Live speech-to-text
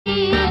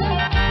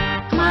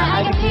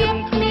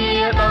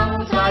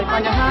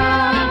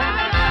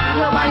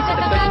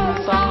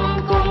ស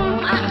ង្គម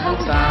អហិ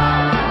ង្សា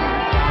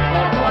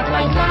គាត់ថ្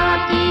លៃថ្លា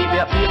ជីវ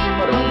ភាព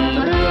រុង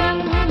រឿង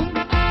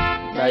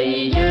ដី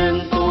យើង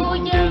ពូជ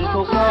យើង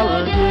គូខល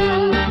យើ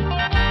ង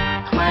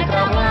ខ្មែរក្រ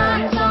ឡាន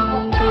សង្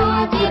គម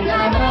ជាតិ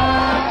អាណា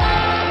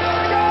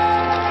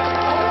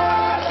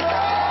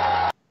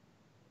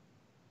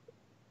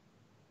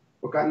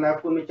ប្រកាសណា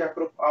ผู้ម្ចាស់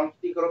គ្រប់អង្គ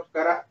ទីគ្រប់សក្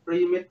ការៈព្រី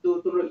មិត្តទូ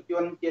ទស្សនិកជ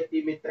នជាទី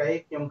មេត្រី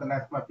ខ្ញុំគណៈ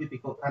សមាជិកពិ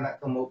ភពឋានៈ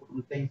សមូហ៍ព្រំ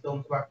ពេញសូម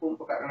ស្វាគមន៍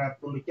ប្រកាសណា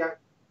ผู้ម្ចាស់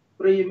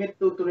ព្រីមិត្ត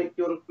ទូទស្សនិក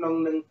ជនក្នុង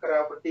និងក្រៅ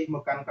ប្រទេសម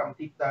កកាន់កម្មវិ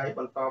ធីផ្សាយប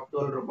ន្តផ្ទា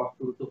ល់របស់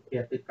ទូរទស្សន៍ព្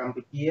រះទិសកម្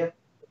ពុជា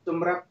ស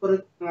ម្រាប់ព្រឹ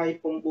កថ្ងៃ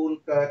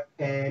9កើត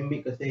ខែមិ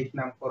គសេឆ្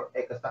នាំកុរ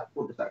ឯកស័កពុ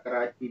ទ្ធសក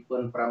រាជ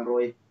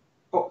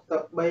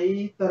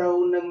2563ត្រូវ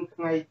នឹង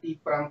ថ្ងៃទី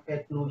5ខែ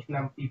ធ្នូឆ្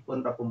នាំ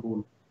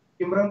2019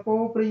ជំរាបព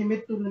រប្រិយមិ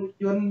ត្តទូរទស្សនិក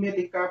ជនមេ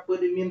តិកាព័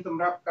ត៌មានស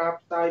ម្រាប់ការ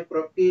ផ្សាយប្រ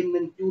គេន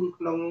និងជូន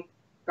ក្នុង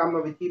កម្ម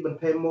វិធីបន្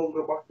ថែមមក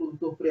របស់ទូរ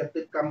ទស្សន៍ព្រះអា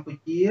ទិត្យកម្ពុ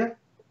ជា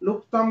លោក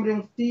សំរៀង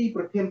ស៊ី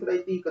ប្រធានស្ដី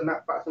ទីគណៈ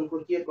បកសង្គ្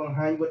រោះជាតិបង្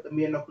ហាញវត្ត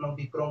មាននៅក្នុង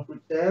ទីក្រុងព្រុ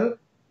យសែល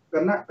គ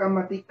ណៈកម្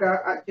មាធិការ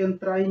អចិន្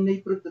ត្រៃយ៍នៃ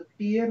ព្រឹទ្ធស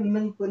ភា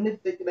និងពិនិត្យ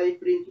សេចក្តី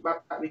ព្រាងច្បា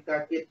ប់ថវិកា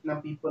ជាតិឆ្នាំ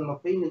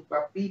2020និងច្បា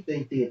ប់2ផ្សេ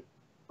ងទៀត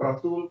ក្រ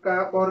សួងកា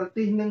របរ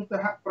ទេសនិងស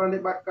ហប្រតិ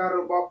បត្តិការរ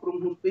បបព្រំ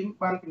ភ្នំពេញ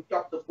បានបញ្ច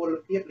ប់សុពល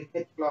ភាពលិខិ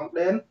តឆ្លង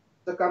ដែន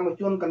សកម្ម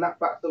ជនគណៈ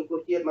បកសង្គ្រោះ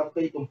ជាតិ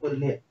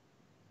27នាក់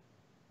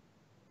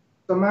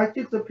សមា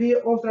ជិកសភា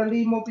អូស្ត្រា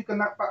លីមកពីគ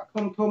ណៈបក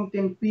ធំ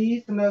ទាំងពីរ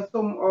ស្នើ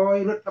សុំឲ្យ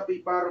រដ្ឋាភិ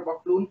បាលរបស់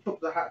ខ្លួនឈប់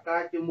សហកា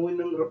រជាមួយ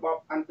នឹងរបប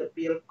អន្តរ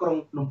ជាតិក្រុង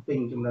ភ្នំពេញ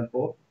ចំនួន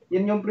ពោញា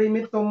តិញោមប្រិមិ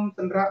ត្តសូមស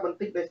ម្រាប់បន្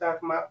តិចដោយសារអា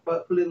ត្មាបើ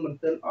កភ្លើងមិន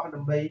ទាន់អស់ដើ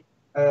ម្បី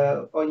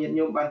ឲ្យញាតិ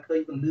ញោមបានឃើញ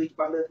ពន្លឺច្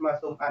បាស់លើអាត្មា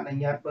សូមអនុ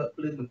ញ្ញាតបើក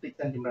ភ្លើងបន្តិច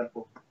សិនចំនួន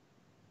ពោ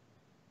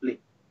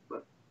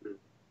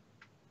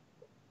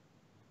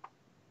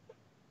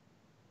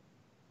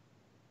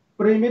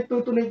ប្រិមិត្តទូ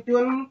ទស្សនិកជ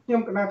នខ្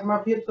ញុំគណៈសមា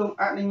ភិបសូម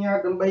អនុញ្ញាត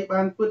ដើម្បី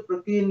បានពិតប្រ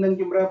គិននិង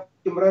ចម្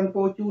រើនព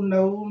រជូន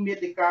នៅមេ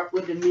តិកាព័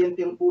ត៌មាន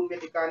ទាំង4មេ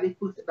តិកានេះ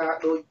ពុស្ដា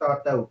ដូចត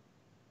ទៅ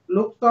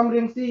លោកសំ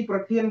រៀងស៊ីប្រ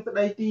ធានស្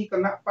ដីទីគ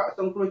ណៈបក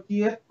សង្គ្រោះ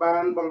ជាតិបា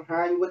នបង្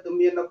ហាញវត្ត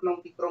មាននៅក្នុង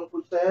ទីក្រុងព្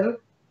រុយសែល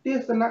ទ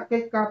ស្សនកិ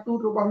ច្ចការទូត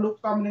របស់លោក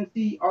សំរៀង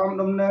ស៊ីអម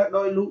ដំណើរ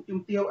ដោយលោកជំ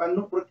ទាវ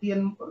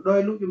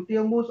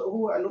មូសុ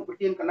ហួរអនុប្រ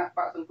ធានគណៈប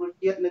កសង្គ្រោះ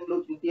ជាតិនិងលោ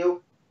កជំទាវ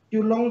ជូ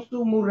ឡុងស៊ូ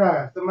មូរ៉ា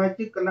សមា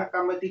ជិកគណៈក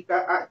ម្មាធិកា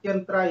រអចិ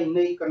ន្ត្រៃយ៍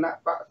នៃគណៈ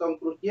បកសង្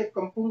គ្រោះជាតិ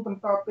កំពុងបន្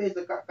តបេស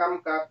កកម្ម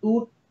ការទូ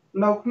ត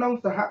នៅក្នុង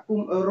សហគម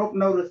ន៍អឺរ៉ុប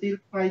នៅរសៀល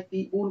ថ្ងៃទី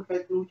4ខែ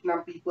ធ្នូឆ្នាំ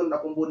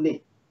2019នេះ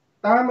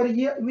តាមរ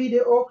យៈវី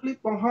ដេអូឃ្លីប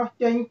បង្ហោះ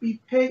ចេញពី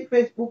page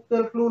Facebook ផ្ទា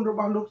ល់ខ្លួនរប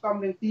ស់លោកសំ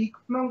រៀងស៊ី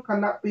ក្នុងខ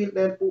ណៈពេល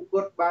ដែលពួក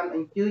គាត់បានអ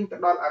ញ្ជើញទៅ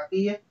ដល់អ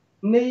គារ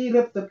នៃរ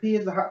ដ្ឋសភា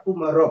សហគម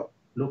ន៍អឺរ៉ុប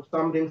លោក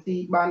សំរៀងស៊ី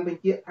បានប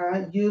ញ្ជាក់ថា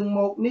យើងម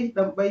កនេះ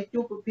ដើម្បីជួ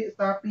បពិភាក្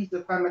សាពី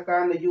ស្ថានភា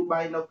ពនយោបា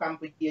យនៅកម្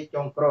ពុជា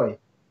ចុងក្រោយ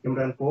ចម្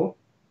រើនពរ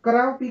ក្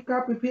រៅពីកា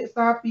រពិភាក្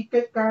សាពី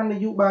កិច្ចការន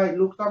យោបាយ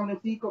លោកសំរៀង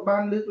ស៊ីក៏បា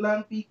នលើកឡើង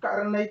ពីករ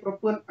ណីប្រ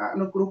ពន្ធអ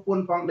នុគ្រោះព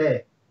ន្ធផងដែរ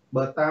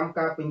បើតាម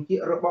ការបញ្ជា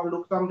ក់របស់លោ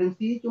កសំរៀង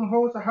ស៊ីជំហ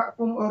រសហគ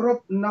មន៍អឺរ៉ុប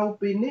នៅ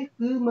ពេលនេះ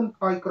គឺមិន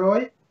ថយក្រោយ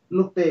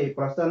នោះទេ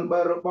ប្រសិនបើ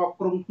របប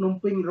ក្រុងភ្នំ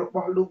ពេញរប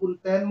ស់លោកហ៊ុន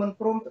សែនមិន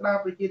ព្រមស្ដារ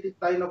ប្រជាធិប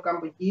តេយ្យនៅក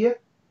ម្ពុជា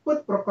ពិត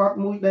ប្រកប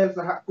មួយដែលស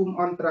ហគមន៍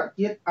អន្តរ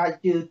ជាតិអាច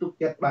ជឿទុក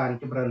ចិត្តបាន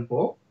ចម្រើនព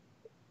រ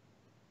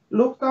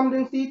លោកសំរៀ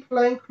ងស៊ីថ្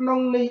លែងក្នុង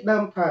ន័យដើ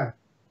មថា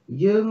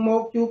យើងម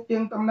កជួប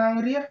ទាំងតំណាង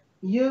រាស្ត្រ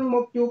យើងម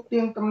កជួប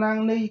ទាំងតំណាង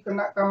នៃគ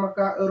ណៈកម្ម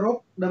ការអឺរ៉ុប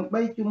ដើម្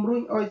បីជំរុ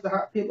ញឲ្យសហ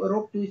ភាពអឺរ៉ុ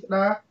បជួយស្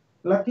ដារ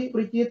លទ្ធិប្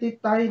រជាធិប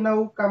តេយ្យនៅ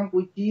កម្ពុ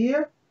ជា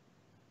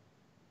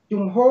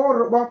ជំហរ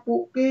របស់ពួ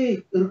កគេ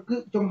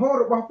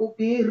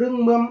រឹង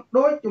មាំ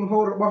ដូចជំហ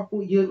ររបស់ពួ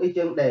កយើងអី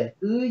ចឹងដែរ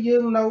គឺយើ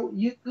ង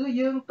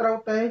ត្រូវ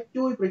តែ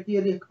ជួយប្រជា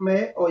រាស្ត្រខ្មែ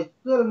រឲ្យ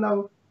ស្គាល់នៅ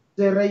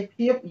សេរី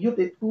ភាពយុត្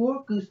តិធម៌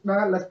គឺស្ដា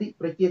រលទ្ធិ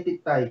ប្រជាធិប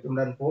តេយ្យចំ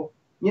ណេញពោ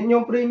ញាតិញោ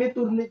មប្រិយមិត្ត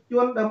ទូរទស្សនិកជ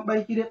នដើម្បី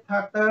ជ្រាបថា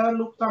តើ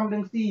លោកសំរៀ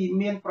ងស៊ី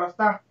មានប្រ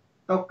សាសន៍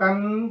ទៅកា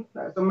ន់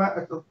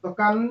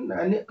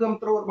អ្នកគាំ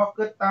ទ្ររបស់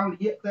គាត់តាមរ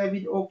យៈខ្សែវី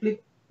ដេអូឃ្លីប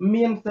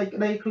មានសេចក្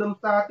តីខ្លឹម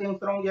សារទាំង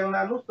ស្រុងយ៉ាង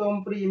ណានោះសូម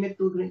ប្រិយមិត្ត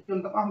ទូរទស្សនិកជន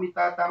ទាំងអស់មេត្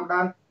តាតាម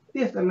ដានទ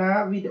ស្សនា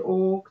វីដេអូ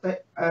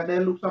ដែ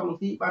លលោកសំរៀង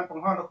ស៊ីបានប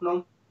ង្ហោះនៅក្នុង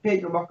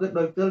page របស់គាត់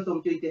ដោយផ្ទាល់សូម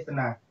ជួយទស្ស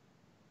នា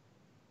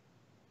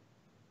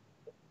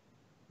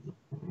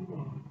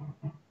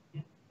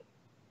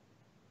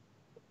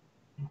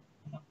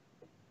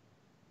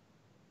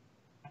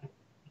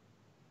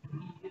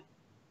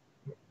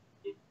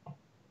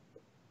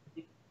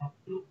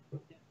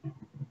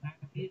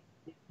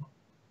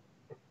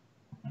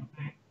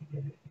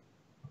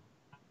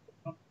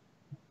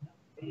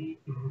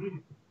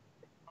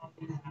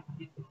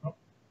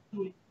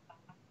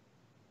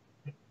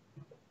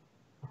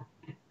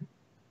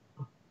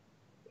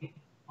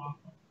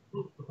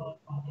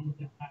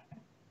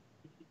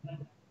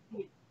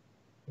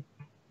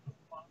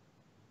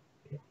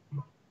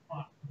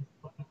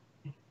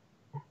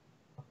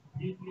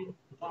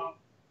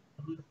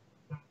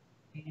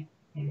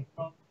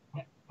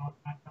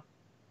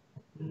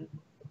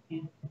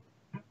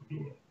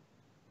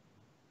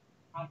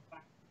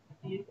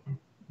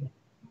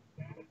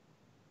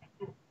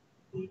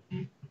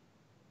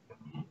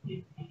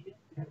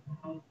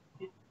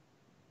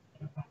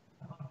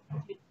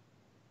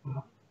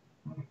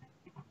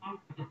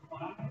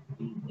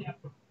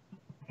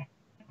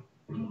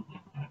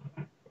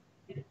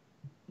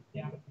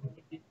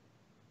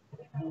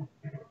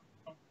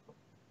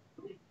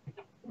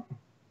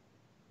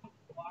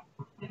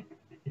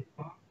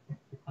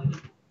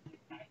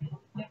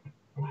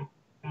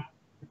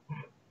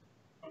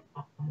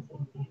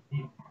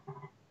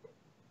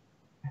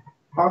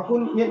អរគុ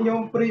ណញាតិញោ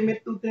មប្រិមិត្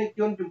តទូទៅជ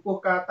នចំពោះ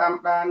ការតាម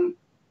ដាន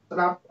ស្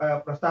ដាប់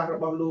ប្រសាសន៍រ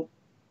បស់លោក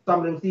សំ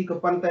រងស៊ីក៏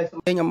ប៉ុន្តែស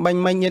ម្លេងអំបញ្ញ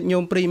មិញញាតិញោ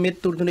មប្រិមិត្ត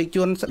ទូទៅជ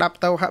នស្ដាប់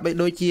ទៅហាក់បី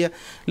ដូចជា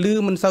ឮ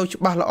មិនសូវ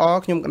ច្បាស់ល្អ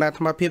ខ្ញុំគណៈអា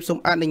ត្មាភាពសូម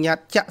អនុញ្ញាត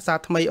ចាក់សារ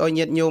ថ្មីឲ្យ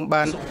ញាតិញោម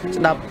បាន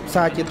ស្ដាប់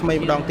សារជាថ្មី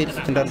ម្ដងទៀត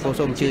ចម្រើនពរ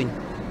សូមអញ្ជើញ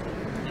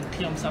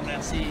ខ្ញុំសំរ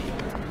ងស៊ី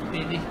ពេ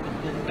លនេះកំ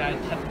ពុងតែ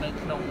ស្ថិតនៅ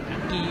ក្នុងអ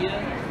គារ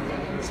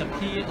ស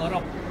ភាអឺ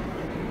រ៉ុប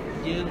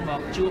យើងម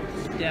កជួប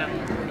ទាំង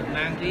តំ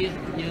ណាងរាស្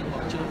ត្រយើងម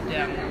កជួប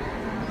ទាំង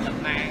តំ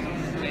ណាង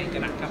នៃគ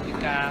ណៈកម្ម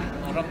ការ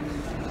អឺរ៉ុប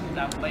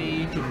ដើម្បី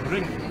ជំរុ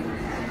ញ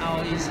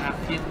ឲ្យសហ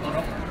ភាពអឺ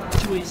រ៉ុប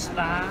ជួយស្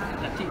ដារ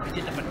លទ្ធិប្រ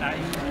ជាធិបតេយ្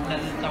យនៅ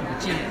កម្ពុ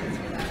ជា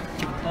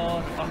ជំហរ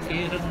របស់គេ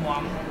រឹង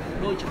មាំ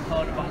ដោយជំហ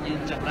ររបស់យើ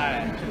ងចឹងដែរ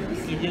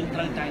គឺយើងត្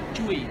រូវតែ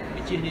ជួយប្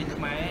រជារាស្ត្រ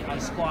ខ្មែរឲ្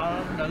យស្គាល់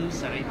នៅ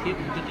សេរីភាព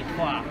យុត្តិធ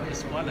ម៌ឲ្យ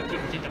ស្គាល់លទ្ធិ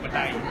ប្រជាធិប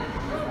តេយ្យ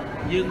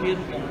យើងមាន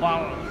បង្វ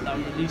ល់ដោយ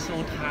លឺសូ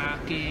រថា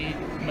គេ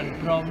មិន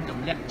ព្រមទ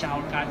ម្លាក់ចោល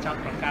ការចោទ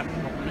ប្រកាន់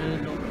មកលើ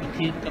លោកប្រ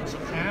ធានកឹមសុ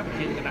ខាប្រ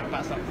ធានគណៈប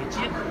ក្សសង្គ្រោះ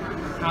ជាតិ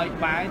ហើយ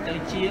បែរទៅ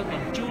ជាប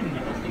ញ្ជូន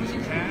លោកកឹមសុ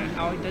ខា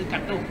ឲ្យទៅកា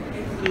ត់ទោស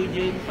គឺ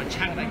យើងប្រ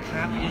ឆាំងដាច់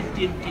ខាតយើង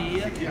ទាមទា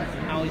រ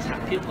ឲ្យសហ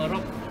ភាពអឺរ៉ុ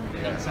ប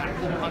និងសហ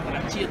គមន៍អន្តរ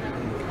ជាតិ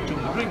ជំ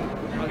រុញ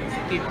ឲ្យ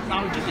គេផ្ដ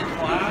ល់យុត្តិធ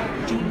ម៌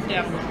ជូន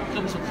ទាំង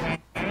កឹមសុខា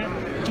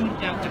ជូន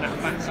ទាំងគណៈ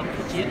បក្សសង្គ្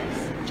រោះជាតិ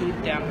ជូន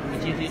ទាំងប្រ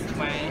ជារាស្ត្រខ្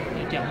មែរ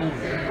ទាំងមូល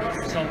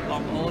សូមប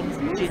ងប្អូន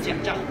ជាជា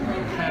ក់ចាស់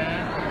ថា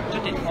យុ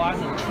ត្តិធម៌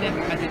នឹងឈ្នះ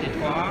អយុត្តិធ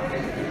ម៌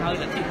ហើយ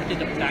លទ្ធិប្រជា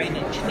ធិបតេយ្យ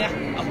នឹងឈ្នះ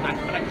អំណាច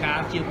ផ្ដាច់ការ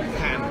ជាមុខ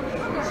ឋាន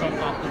សូម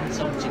អរគុណ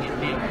សូមជម្រាប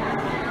លា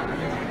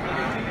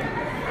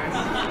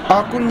អ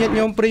រគុណញាតិ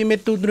ញោមប្រិមិ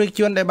ត្តទូទៅ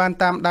ជនដែលបាន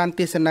តាមដាន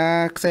ទេសនា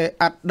ខ្សែ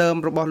អាត់ដើម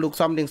របស់លោក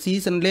សំរៀងស៊ី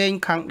សំលេ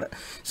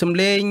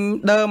ង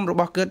ដើមរ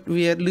បស់គាត់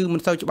វាឮមិ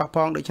នសូវច្បាស់ផ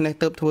ងដូច្នេះ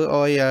ទើបធ្វើ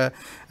ឲ្យ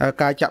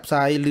ការចាក់ផ្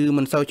សាយឮ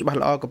មិនសូវច្បាស់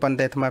ល្អក៏ប៉ុន្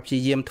តែអាត្មាព្យា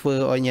យាមធ្វើ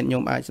ឲ្យញាតិញោ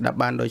មអាចស្ដាប់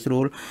បានដោយស្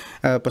រួល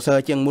ប្រសើរ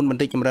ជាងមុនបន្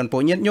តិចចម្រើនព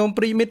រញាតិញោម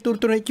ប្រិមិត្តទូ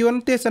ទៅជន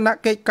ទេសនា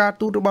កិច្ចការ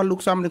ទូតរបស់លោក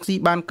សំរៀងស៊ី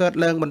បានកើត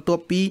ឡើងបន្ទា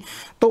ប់ពី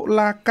តុ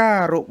លាការ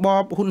របប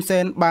ហ៊ុនសែ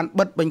នបាន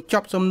បិទបញ្ច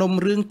ប់សំណុំ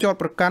រឿងចោទ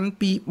ប្រកាន់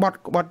ពីបទ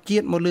ក្បត់ជា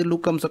តិមកលើលោក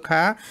កឹមសុ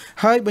ខា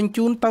ហើយបញ្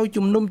ជូនទៅ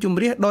ជំនុំជ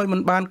ម្រះដោយមិ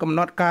នបានកំណ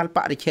ត់កាលប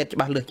រិច្ឆេទច្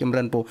បាស់លាស់ចម្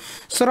រើនពរ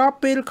ស្រប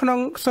ក្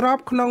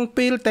នុង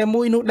ពេលតែ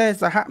មួយនោះដែរ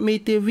សហមេ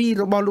ធាវី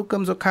របស់លោកកឹ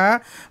មសុខា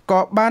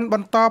ក៏បានប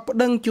ន្តប្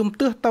តឹងជំ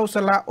ទាស់ទៅ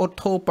សាលាឧទ្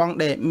ធរផង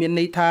ដែរមាន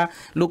ន័យថា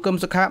លោកកឹម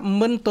សុខា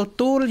មិនទ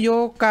ទួលយ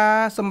កការ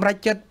សម្រេច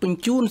ចិត្តបញ្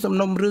ជូនសំ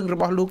ណុំរឿងរ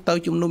បស់លោកទៅ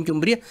ជំនុំជ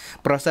ម្រះ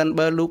ប្រសិន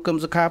បើលោកកឹម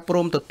សុខាព្រ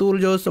មទទួល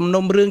យកសំ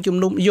ណុំរឿង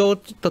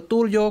ទទួ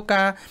លយក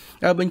ការ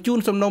បញ្ជូន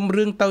សំណុំ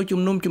រឿងទៅ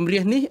ជំនុំជម្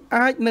រះនេះ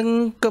អាចនឹង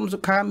កឹមសុ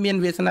ខាមាន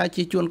វាសនា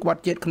ជាជួនក្ប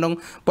ត់ជាតិក្នុង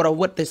ប្រ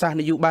វត្តិសាស្ត្រ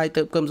នយោបាយ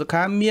ទៅកឹមសុ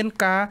ខាមាន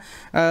ការ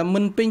មិ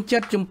នពេញចិ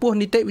ត្តចំពោះ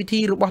នីតិវិធី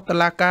របស់តុ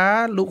លាការ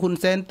លោកហ៊ុន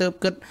សែនទៅ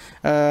គិត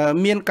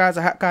មានការស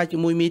ហការជា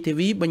មួយមេធា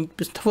វី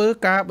ធ្វើ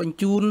ការបញ្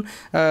ជូន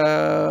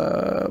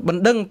ប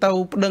ណ្ដឹងទៅ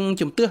ប្តឹង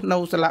ជំទាស់នៅ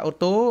សាលាអូ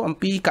តូអំ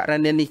ពីករ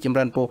ណីនេះចម្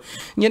រើនពរ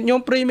ញាតិញោម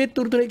ប្រិមិត្ត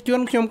ទូទៅជ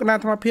នខ្ញុំគណៈអា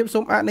ត្មាភាពសូ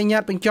មអនុញ្ញា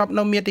តបញ្ចប់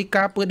នៅមាតិ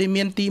កាព័ត៌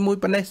មានទី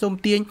1ប៉ុណ្ណេះសូម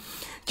ទាញ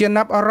ចំ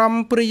ណាប់អារម្ម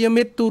ណ៍ប្រិយ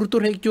មិត្តទូរទ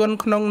ស្សនិកជន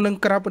ក្នុងនិង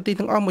ក្រៅប្រទេស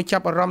ទាំងអស់មកចា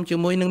ប់អារម្មណ៍ជា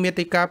មួយនឹងមា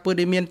តិកាព័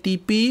ត៌មានទី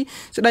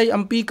2ស្ដី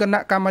អំពីគណៈ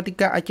កម្មាធិ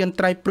ការអចិន្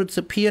ត្រៃយ៍ព្រឹទ្ធស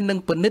ភានិង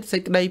ពិនិត្យសេ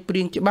ចក្តីព្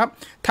រាងច្បាប់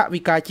ថ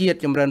វិកាជាតិ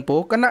ចម្រើនពរ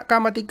គណៈក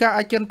ម្មាធិការ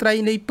អចិន្ត្រៃ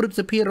យ៍នៃព្រឹទ្ធ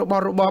សភារប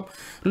ស់របប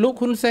លោក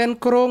ហ៊ុនសែន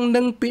គ្រង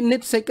នឹងពិនិ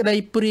ត្យសេចក្តី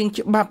ព្រាង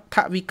ច្បាប់ថ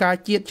វិកា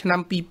ជាតិឆ្នាំ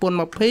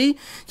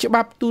2020ច្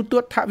បាប់ទូទា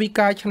ត់ថវិ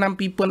កាឆ្នាំ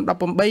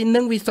2018និ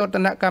ងវិសោធ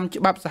នកម្ម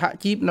ច្បាប់សហ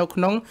ជីពនៅ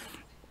ក្នុង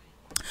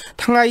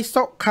ថ្ងៃ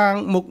សុក្រខាង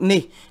មុខ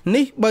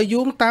នេះបើ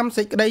យោងតាម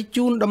សេចក្តី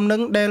ជូនដំណឹ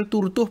ងដែលទូ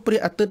រទស្សន៍ព្រះ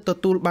អាទិត្យទ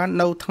ទួលបាន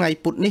នៅថ្ងៃ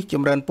ពុធនេះច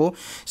ម្រើនពរ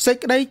សេច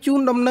ក្តីជូន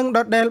ដំណឹងដ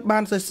ដែលបា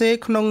នសរសេរ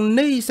ក្នុង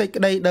ន័យសេច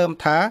ក្តីដើម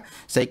ថា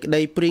សេចក្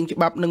តីព្រាងច្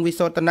បាប់និងវិ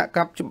សោធនក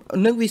ម្ម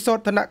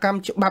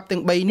ច្បាប់ទាំ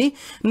ង3នេះ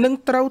នឹង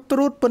ត្រូវត្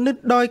រួតពិនិត្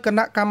យដោយគ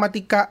ណៈកម្មា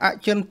ធិការអ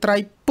ចិន្ត្រៃ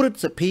យ៍ព្រឹទ្ធ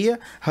សភា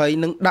ហើយ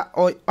នឹងដាក់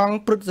ឲ្យអង្គ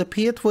ព្រឹទ្ធស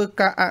ភាធ្វើ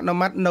ការអនុ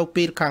ម័តនៅ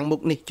ពេលខាងមុខ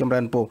នេះចម្រើ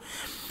នពរ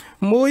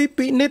មួយ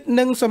ពិនិត្យ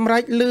និងសម្រេ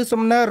ចលើ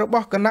សំណើរប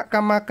ស់គណៈក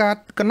ម្ម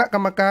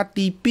ការ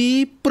ទី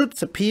2ព្រឹទ្ធ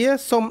សភា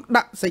សូម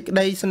ដាក់សេចក្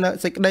តី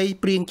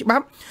ព្រាងច្បា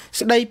ប់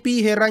ស្តីពី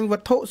ហិរញ្ញវ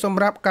ត្ថុស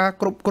ម្រាប់ការ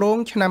គ្រប់គ្រង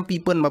ឆ្នាំ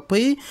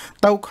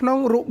2020ទៅក្នុង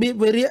របៀប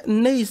វិរៈ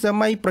នៃស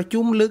ម័យប្រ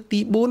ជុំលើកទី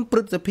4ព្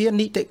រឹទ្ធសភា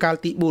នីតិកាល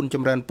ទី4ច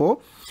ម្រើនពរ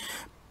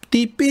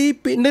ទី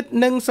2ពិនិត្យ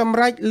និងសម្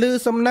រេចលើ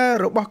សំណើ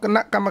របស់គ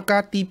ណៈកម្មកា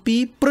រទី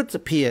2ព្រឹទ្ធស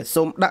ភា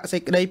សូមដាក់សេ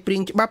ចក្តីព្រា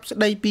ងច្បាប់ស្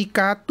តីពី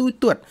ការទូ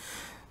ទាត់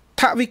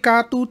ថវិកា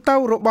ទូទៅ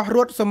របស់រ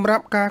ដ្ឋសម្រា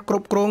ប់ការគ្រ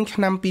ប់គ្រងឆ្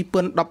នាំ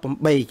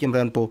2018ចម្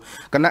រើនពរ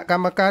គណៈក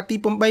ម្មការទី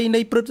8នៃ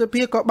ព្រឹទ្ធស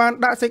ភាក៏បាន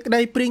ដាក់សេចក្តី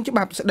ព្រាងច្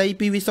បាប់ស្តី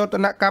ពីវិសោធ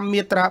នកម្ម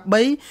មាត្រា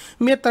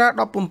3មាត្រា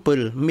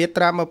17មា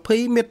ត្រា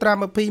20មាត្រា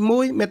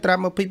21មាត្រា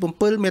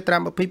27មាត្រា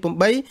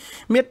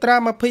28មាត្រា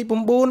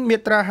29មា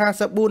ត្រា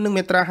54និង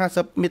មាត្រា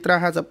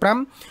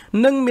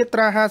55និងមាត្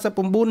រា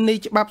59នៃ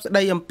ច្បាប់ស្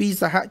តីអំពី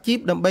សហជីព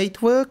ដើម្បី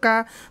ធ្វើកា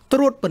រត្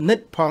រួតពិនិ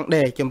ត្យផង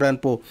ដែរចម្រើន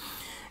ពរ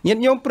ញា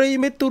តិញោមប្រិយ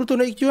មិត្តទូរទស្ស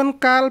និកជន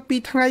កាលពី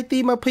ថ្ងៃទី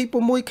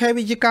26 ខែ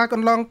វិច្ឆិកាក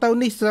ន្លងទៅ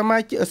នេះសមា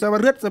ជិក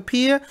រដ្ឋស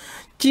ភា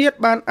ជាតិ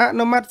បានអ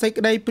នុម័តសេច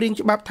ក្តីព្រាង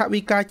ច្បាប់ថ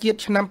វិកាជាតិ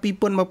ឆ្នាំ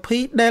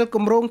2020ដែលគ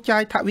ម្រោងចា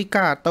យថវិ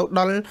កាទៅដ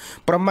ល់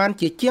ប្រមាណ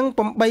ជាជាង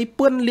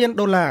$8,000 លាន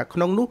ក្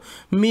នុងនោះ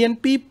មាន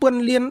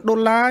$2,000 លាន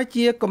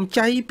ជាកម្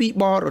ចីពី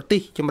បរទេ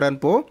សចម្រើន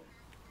ពរ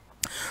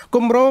គ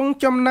ម្រោង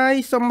ចំណាយ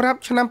សម្រាប់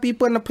ឆ្នាំ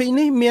2020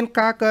នេះមាន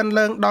ការកើន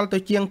ឡើងដល់ទៅ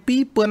ជាង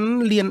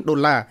$2,000 លាន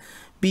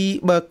ពី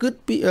បើគិត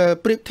ពី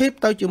ប្រៀបធៀប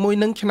ទៅជាមួយ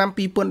នឹងឆ្នាំ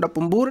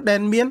2019ដែ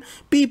លមាន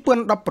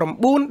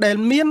2019ដែល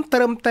មានត្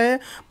រឹមតែ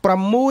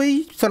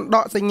6សណ្ដ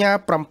កសញ្ញា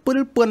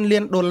$7,000 លា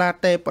ន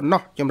តែប៉ុណ្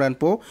ណោះចម្រើន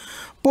ពរ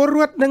ពលរ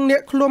ដ្ឋនិងអ្ន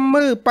កឃ្លាំ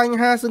មើលបញ្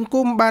ហាសង្គ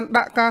មបាន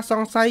ដាក់ការស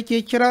ង្ស័យជា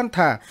ច្រើន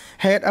ថា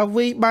ហេតុអ្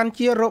វីបាន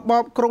ជារប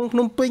បក្រុងភ្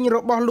នំពេញរ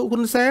បស់លោកហ៊ុ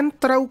នសែន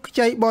ត្រូវខ្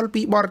ចីបុល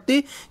ពីបរទេស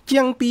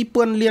ជាង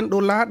$2,000 លាន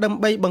ដើម្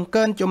បីបង្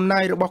កើនចំណា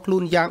យរបស់ខ្លួ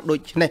នយ៉ាងដូច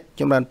នេះ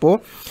ចម្រើនពរ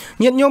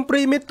ញាតិញោមប្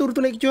រិយមិត្តទូរទ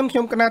ស្សនិកជនខ្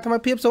ញុំគណៈធម្ម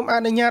ភាពសូមអ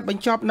នុញ្ញាតប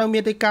ញ្ចប់នៅមា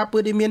តិកាព័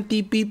ត៌មានទី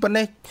2ប៉ុណ្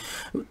ណេះ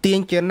ទាញ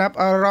ចំណាប់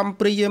អារម្មណ៍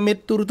ប្រិយមិត្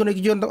តទូរទស្សនិក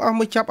ជនទាំងអស់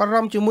មួយចាប់អារ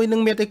ម្មណ៍ជាមួយនឹ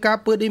ងមាតិកា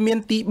ព័ត៌មាន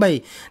ទី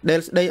3ដែល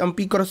ស្ដីអំ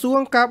ពីក្រសួង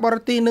ការបរ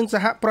ទេសនិងស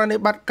ហប្រតិ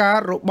បត្តិការ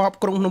របប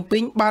ក្រុងភ្នំពេ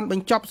ញបានប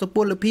ញ្ចប់សុព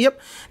លភាព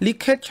លិ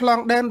ខិតឆ្លង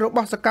ដែនរប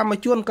ស់សកម្ម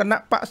ជនគណៈ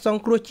បកស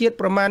ង្គ្រោះជាតិ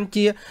ប្រមាណ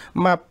ជា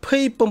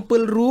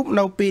27រូប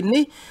នៅពេល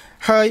នេះ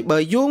ហើយបើ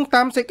យោង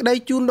តាមសេចក្តី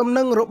ជូនដំ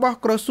ណឹងរបស់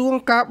ក្រសួង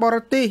ការបរ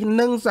ទេស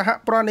និងសហ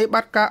ប្រតិប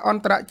ត្តិការអ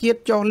ន្តរជាតិ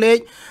ចុះលេខ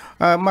2939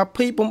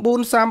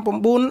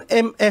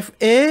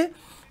 MFA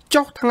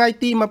ចុះថ្ងៃ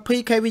ទី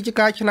20 ខែវិច្ឆិ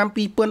កាឆ្នាំ2019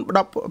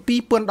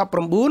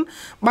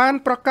បាន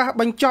ប្រកាស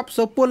បញ្ចប់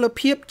សុពល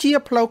ភាពជា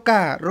ផ្លូវ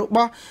ការរប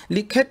ស់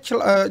លិខិត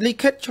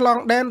ឆ្លង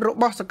ដែនរ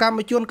បស់សកម្ម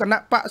ជនគណៈ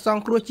បកស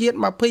ង្គ្រោះជាតិ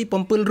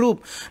27រូប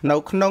នៅ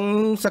ក្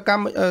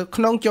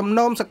នុងចំ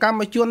ណោមសកម្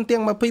មជនទាំ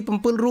ង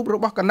27រូបរ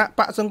បស់គណៈ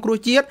បកសង្គ្រោះ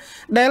ជាតិ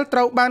ដែលត្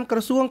រូវបានក្រ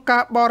សួងកា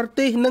របរ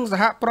ទេសនិងស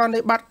ហប្រតិ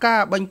បត្តិការ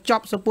បញ្ច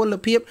ប់សុពល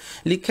ភាព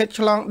លិខិត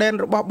ឆ្លងដែន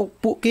របស់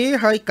ពួកគេ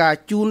ហើយការ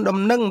ជូនដំ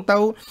ណឹងទៅ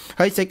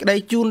ហើយសេចក្តី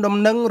ជូនដំ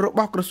ណឹងរ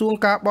បស់ក្រសួង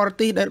ការបរ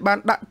ទេសដែលបាន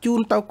ដាក់ជូន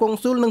ទៅកុង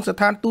ស៊ុលនិងស្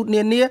ថានទូត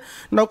នានា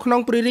នៅក្នុង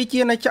ព្រះរា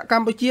ជាណាចក្រក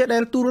ម្ពុជាដែ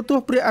លទូរទស្ស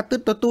ន៍ព្រះអាទិ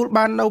ត្យទទួល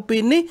បាននៅពេ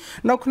លនេះ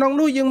នៅក្នុង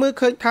នោះយើងមើល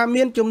ឃើញថា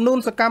មានចំនួន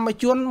សកម្ម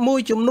ជនមួយ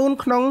ចំនួន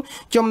ក្នុង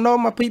ចំណោម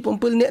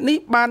27នាក់នេះ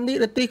បាននិ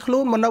រទេសខ្លួ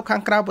នមកនៅខា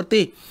ងក្រៅប្រ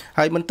ទេស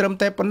ហើយមិនត្រឹម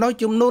តែប៉ុណ្ណោះ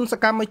ចំនួនស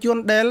កម្មជន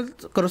ដែល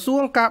ក្រសួ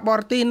ងការប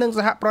រទេសនិងស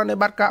ហប្រតិ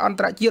បត្តិការអន្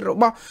តរជាតិរ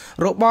បស់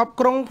របប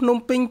ក្រុងភ្នំ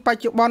ពេញប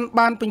ច្ចុប្បន្ន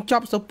បានបញ្ច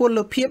ប់សុពល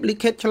ភាពលិ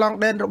ខិតឆ្លង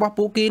ដែនរបស់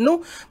ពួកគេនោះ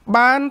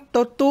បានទ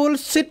ទួល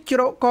សិទ្ធិជ្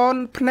រកកន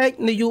ផ្នែក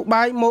នយោ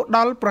បាយមកដ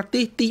ល់ប្រ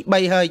ទេសទី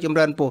3ហើយចម្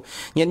រើនពរ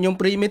ញាតិញោម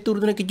ប្រិយមិត្តទូរទ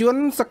ស្សនិកជន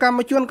សកម្ម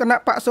ជនគណៈ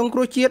បកសង្គ្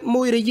រោះជាតិ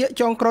មួយរយៈ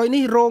ចុងក្រោយ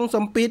នេះរងស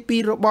ម្ពាធពី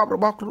របបរ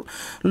បស់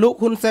លោក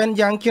ហ៊ុនសែន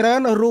យ៉ាងច្រើ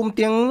នរួម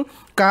ទាំង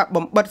ការ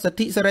បំបិទសិទ្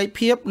ធិសេរី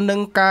ភាពនិ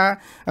ងការ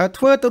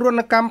ធ្វើទរ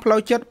ណកម្មផ្លូ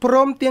វចិត្តព្រ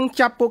មទាំង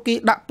ចាប់ពួកគេ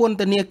ដាក់ពន្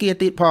ធនាគារ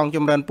ទៀតផងច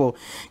ម្រើនពរ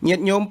ញា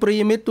តិញោមប្រិយ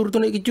មិត្តទូរទ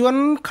ស្សនិកជន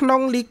ក្នុ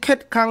ងលិខិត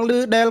ខាងលើ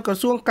ដែលក្រ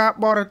សួងការ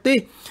បរទេស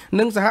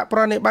និងសហប្រ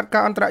តិបត្តិកា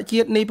រអន្តរជា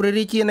តិនៃព្រះ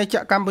រាជាណាច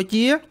ក្រកម្ពុ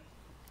ជា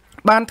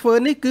បានធ្វើ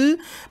នេះគឺ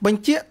ប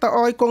ញ្ជាក់ទៅ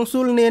ឲ្យកុង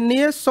ស៊ុលនា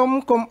នាសុំ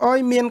កុំឲ្យ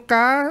មាន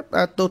ការ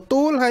ទ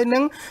ទួលហើយនឹ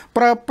ង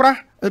ប្រើប្រាស់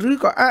ឬ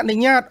ក៏អនុ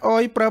ញ្ញាតឲ្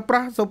យប្រើប្រា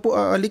ស់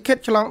លិខិត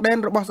ឆ្លងដែន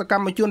របស់សក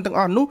ម្មជនទាំង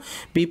អស់នោះ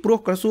ពីព្រោះ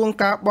ក្រសួង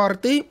ការបរ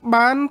ទេស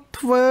បាន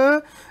ធ្វើ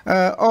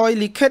ឲ្យ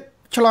លិខិត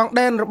ឆ្លង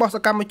ដែនរបស់ស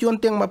កម្មជន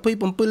ទាំង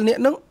27នា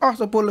ក់នឹងអស់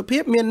សុពលភា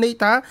ពមានន័យ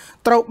ថា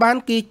ត្រូវបាន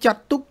គេចា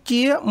ត់ទុក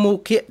ជាមូ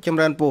ខៈចម្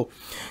រើនពរ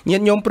ញា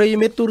តិញោមប្រិយ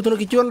មិត្តទូរទស្សនិ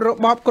កជនរ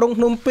បបក្រុង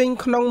ភ្នំពេញ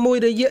ក្នុងមួយ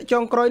រយៈចុ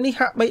ងក្រោយនេះ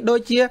ហាក់បីដូច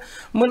ជា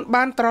មិន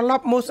បានត្រឡ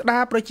ប់មកស្ដា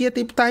រប្រជា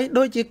ធិបតេយ្យ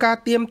ដោយជាការ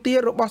ទាមទារ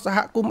របស់សហ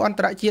គមន៍អន្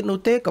តរជាតិនោះ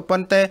ទេក៏ប៉ុ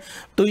ន្តែ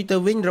ទុយទៅ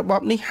វិញរប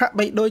បនេះហាក់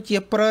បីដូចជា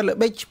ប្រើល្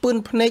បិចឈ្ពឿន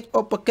ភ្នែក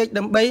ឧបកិច្ច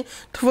ដើម្បី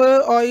ធ្វើ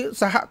ឲ្យ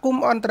សហគម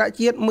ន៍អន្តរ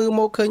ជាតិមើល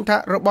មកឃើញថា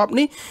របប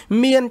នេះ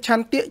មានឆ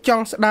ន្ទៈច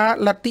ង់ស្ដារ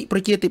លទ្ធិប្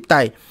រជាធិបតេ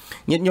យ្យ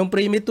ញាតិញោមប្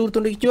រិយមិត្តទូរទ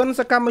ស្សនិកជន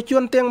សកម្មជ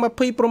នទាំង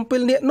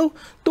27នាក់នោះ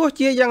ទោះ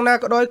ជាយ៉ាងណា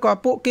ក៏ដោយក៏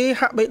ពួកគេ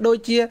ហាក់បីដូច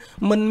ជា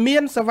មិនមា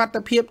នសវត្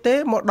ថិភាពទេ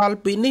មកដល់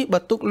ពេលនេះបើ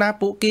ទុកណា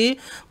ពួកគេ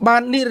បា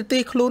ននិរទេ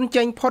សខ្លួន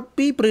ចេញផុត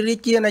ពីព្រះរា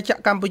ជាណាចក្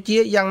រកម្ពុជា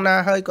យ៉ាងណា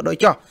ហើយក៏ដោយ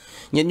ចោះ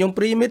ញាតិញោម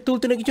ប្រិយមិត្តទូរ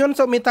ទស្សនិកជន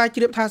សូមមេត្តា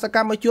ជ្រាបថាសក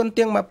ម្មជន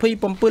ទាំង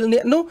27នា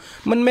ក់នោះ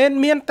មិនមែន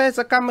មានតែ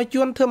សកម្មជ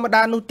នធម្ម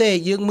តានោះទេ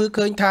យើងមើល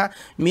ឃើញថា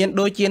មាន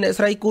ដូចជាអ្នក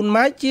ស្រីគុណ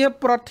ម៉ាយជា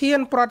ប្រធាន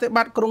ប្រតិប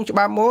ត្តិក្រុងច្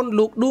បារមន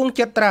លោកដួង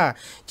ចិត្រា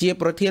ជា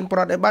ប្រធានប្រ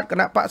តិបត្តិគ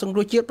ណៈបកសង្គ្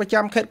រោះជាតិប្រ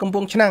ចាំខេត្តកំព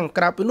ង់ឆ្នាំង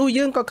ក្រៅពីនោះ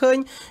យើងក៏ឃើញ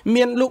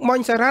មានលោកម៉ុញ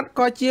សារ៉ាត់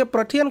ក៏ជាប្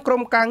រធានក្រុ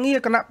មការងារ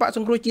គណៈបកស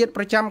ង្គ្រោះជាតិ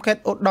ប្រចាំខេត្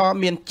តឧត្តរ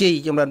មានជ័យ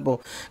ចម្រើនពរ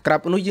ក្រៅ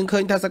ពីនោះយើងឃើ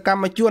ញថាសក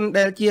ម្មជន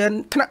ដែលជា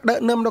ថ្នាក់ដឹក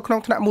នាំនៅក្នុង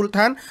ថ្នាក់មូលដ្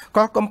ឋាន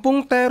ក៏កំពុង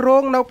តែរ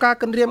ងនៅការ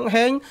គំរាមកំ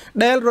ហែង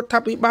ដែលរដ្ឋា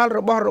ភិបាលរ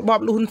បស់របបល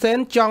ហ៊ុនសែន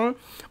ចង់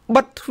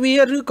បិទទ្វា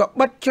រឬក៏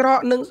បិទច្រក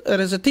នឹង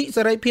សិទ្ធិ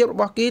សេរីភាពរ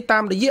បស់គេតា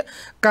មរយៈ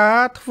កា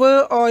រធ្វើ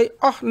ឲ្យ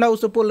អស់នៅ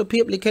សុពលភា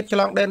ពលិខិតឆ្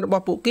លងដែនរប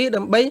ស់ពួកគេ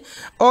ដើម្បី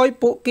ឲ្យ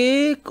ពួកគេ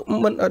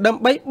ដើ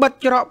ម្បីបិទ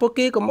ច្រកពួក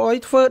គេកុំឲ្យ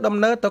ធ្វើដំ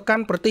ណើរទៅកា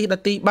ន់ប្រទេសដ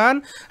ទៃបាន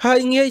ហើយ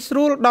ងាយស្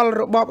រួលដល់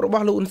របបរប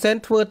ស់លោកហ៊ុនសែន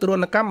ធ្វើទរ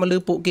ណកម្មមកលើ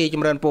ពួកគេច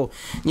ម្រើនពរ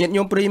ញាតិ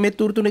ញោមប្រិយមិត្ត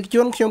ទូរទស្សនិកជ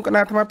នខ្ញុំគណៈ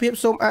អាត្មាភាព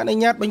សូមអនុ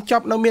ញ្ញាតបញ្ច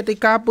ប់នៅមាតិ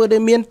កាព័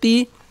ត៌មានទី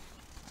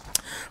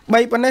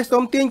បីប៉ុណ្ណេះសូ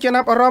មទាញចំ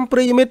ណាប់អារម្មណ៍ប្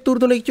រិយមិត្តទូរ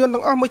ទស្សនិកជន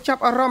ទាំងអស់មកចា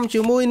ប់អារម្មណ៍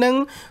ជាមួយនឹង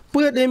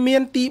ពើដែលមា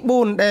នទី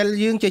4ដែល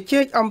យើងជជែ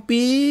កអំ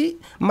ពី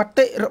ម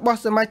តិរបស់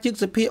សមាជិក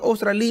សភាអូ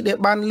ស្ត្រាលីដែល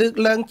បានលើក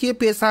ឡើងជា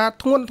ភាសា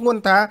ធ្ង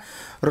ន់ថារ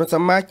ដ្ឋស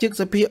មាជិក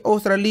សភាអូ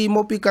ស្ត្រាលីម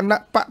កពីគណៈ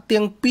បក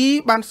ទាំងពីរ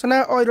បានស្នើ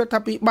ឲ្យរដ្ឋា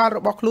ភិបាលរ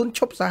បស់ខ្លួនឈ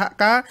ប់សហ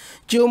ការ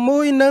ជាមួ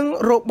យនឹង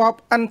របប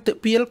អន្តរ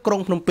ជាតិក្រុ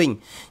ងភ្នំពេញ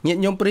ញាតិ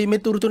ញោមប្រិយមិ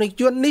ត្តទូរទស្សនិក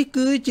ជននេះ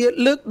គឺជា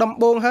លើកដំ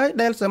បូងហើយ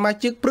ដែលសមា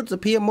ជិកព្រឹទ្ធស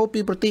ភាមកពី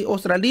ប្រទេសអូ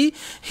ស្ត្រាលី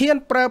ហ៊ាន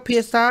ប្រើភា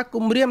សា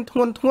គំរាមធ្ង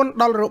ន់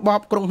ដល់របប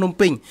ក្រុងភ្នំ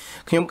ពេញ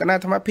ខ្ញុំគណៈ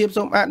ធម្មភាព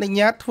សូមអនុញ្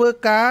ញាតធ្វើ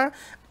ការ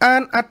អា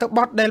នអត្ថប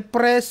ទដែល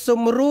ប្រែស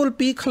ម្រួល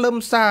ពីខ្លឹម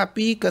សារ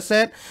ពីកា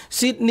សែត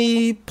Sydney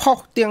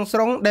Post ទាំងស្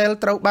រុងដែល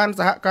ត្រូវបាន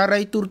សហកា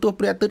រីទូរទស្សន៍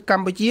ព្រះអាទិត្យក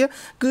ម្ពុជា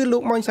គឺលោ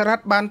កម៉ុញសារ៉ា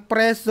ត់បានប្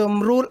រែស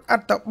ម្រួលអ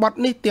ត្ថបទ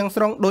នេះទាំង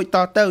ស្រុងដូចត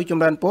ទៅច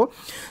ម្រើនពរ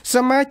ស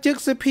មាជិក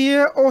សភា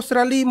អូស្ត្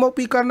រាលីមក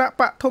ពីគណៈ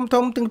បកធំ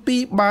ទាំងពី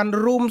របាន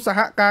រួមសហ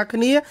ការគ្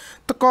នា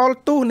តកល់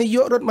ទោសនាយ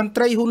ករដ្ឋមន្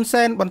ត្រីហ៊ុន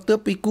សែនបន្ទា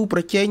ប់ពីគូប្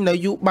រជែងន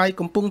យោបាយ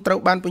កំពុងត្រូវ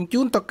បានបញ្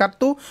ជូនទៅកាត់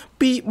ទោស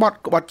ពីបទ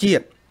ក្បត់ជា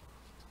តិ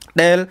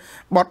ដែល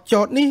បទ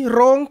ចោទនេះ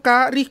រងកា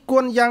ររិះគ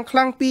ន់យ៉ាងខ្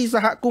លាំងពីស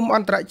ហគមន៍អ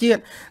ន្តរជាតិ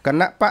គ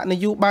ណៈបកន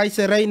យោបាយ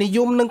សេរីនិយ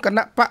មនិងគ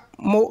ណៈបក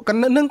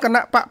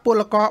ព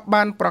លករ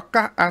បានប្រ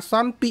កាសអាស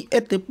ន្នពីឥ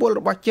ទ្ធិពល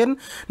របស់ចិន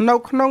នៅ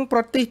ក្នុងប្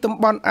រទេសតំ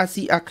បន់អា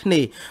ស៊ីអាគ្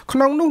នេយ៍ក្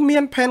នុងនោះមា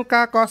នផែន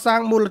ការកសាង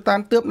មូលដ្ឋា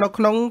នទ័ពនៅ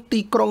ក្នុងទី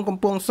ក្រុងកំ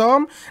ពង់សោម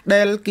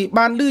ដែលគេ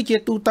បានឮជា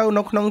ទូទៅ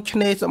នៅក្នុងឆ្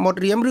នេរសមុទ្រ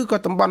រៀមឬក៏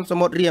តំបន់ស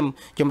មុទ្ររៀម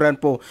ចម្រើន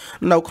ពរ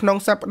នៅក្នុង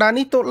សប្តាហ៍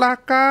នេះតុលា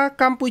ការ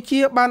កម្ពុជា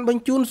បានប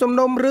ញ្ជូនសំ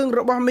ណុំរឿងរ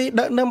បស់មេ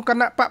ដឹកនាំគ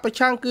ណៈបកប្រ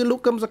ឆាំងគឺលោក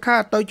កឹមសុខា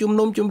ទៅជំ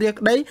នុំជម្រះ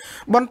ក្តី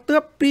បន្ទា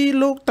ប់ពី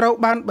រូបលោកត្រូវ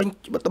បា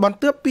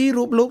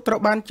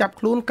នចាប់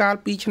ខ្លួនកាល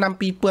ពីឆ្នាំ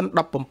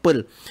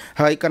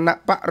2017ហើយគណៈ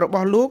បករប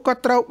ស់លោកក៏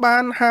ត្រូវបា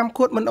នហាម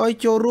ឃាត់មិនអោយ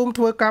ចូលរួម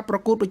ធ្វើការប្រ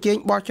កួតប្រជែង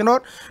បោះឆ្នោត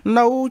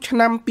នៅឆ្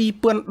នាំ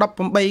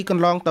2018ក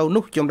ន្លងទៅ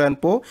នោះចម្រើន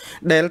ពរ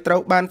ដែលត្រូ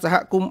វបានសហ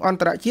គមន៍អន្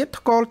តរជាតិ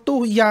ថ្កោលទោស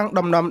យ៉ាង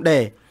ដំណំ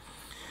ដែរ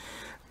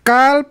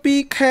កាលពី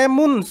ខែ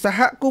មុនសហ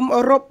គមន៍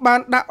អឺរ៉ុបបា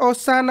នដាក់អូ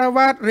សាណា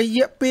វ៉ាតរ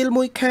យៈពេល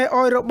1ខែ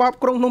ឲ្យរបប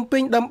ក្រុងភ្នំពេ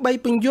ញដើម្បី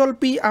ពន្យល់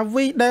ពីអ្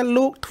វីដែល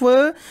លោកធ្វើ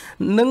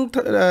នឹ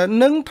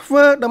ងធ្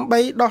វើដើម្បី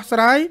ដោះស្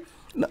រាយ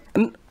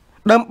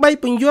ដើម្បី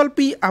ពន្យល់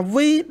ពីអ្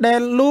វីដែ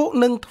លលោក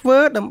នឹងធ្វើ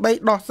ដើម្បី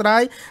ដោះស្រា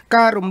យ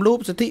ការរំលោភ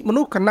សិទ្ធិម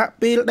នុស្សខណៈ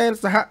ពេលដែល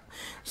សហ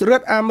រ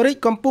ដ្ឋអាមេរិក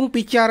កំពុង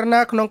ពិចារ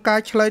ណាក្នុងការ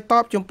ឆ្លើយត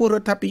បចំពោះរ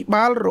ដ្ឋាភិ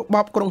បាលរប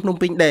បក្រុងភ្នំ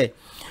ពេញដែរ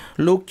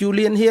លោក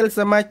Julian Hill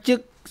សមាជិក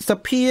ស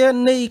ភា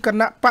នៃគ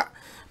ណៈបក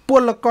ព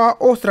លករ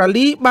អូស្ត្រា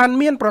លីបាន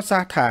មានប្រសា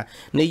សន៍ថា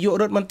នាយក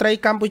រដ្ឋមន្ត្រី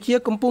កម្ពុជា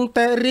កំពុង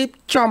តែរៀប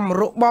ចំ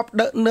របប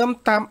ដឹកនាំ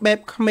តាមបែប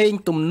ក្មេង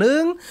ទំនើ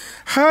ង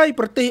ហើយ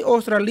ប្រទេសអូ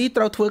ស្ត្រាលី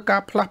ត្រូវធ្វើកា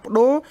រផ្លាស់ប្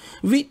ដូរ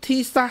វិធី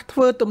សាស្ត្រធ្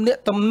វើទំនា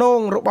ក់ទំនង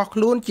របស់ខ្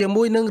លួនជា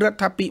មួយនឹងរ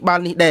ដ្ឋាភិបាល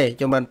នេះដែរ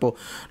ចម្រើនពរ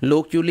លោ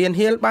ក Julian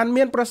Hill បាន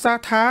មានប្រសាស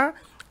ន៍ថា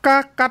កា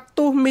រកាត់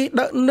ទោសមេ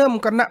ដឹកនាំ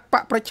គណៈប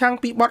កប្រឆាំង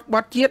ពីបទក្ប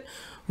ត់ជាតិ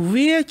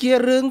វាជា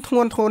រឿងធ្ង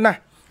ន់ធ្ងរណាស់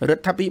រ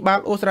ដ្ឋាភិបាល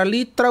អូស្ត្រា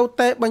លីត្រូវ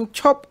តែបញ្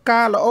ឈប់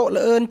ការល្អក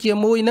ល្អឿនជា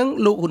មួយនឹង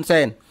លោកហ៊ុន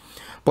សែន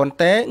ប៉ុន្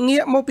តែងា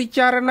កមកពិ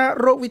ចារណា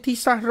រកវិធី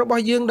សាស្ត្ររប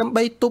ស់យើងដើម្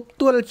បីទប់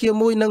ទល់ជា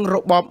មួយនឹងរ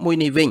បបមួយ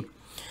នេះវិញ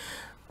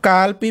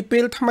កាលពីពេ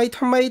លថ្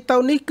មីទៅ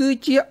នេះគឺ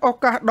ជាឱ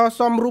កាសដ៏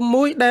សមរម្យ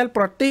មួយដែល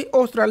ប្រទេស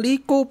អូស្ត្រាលី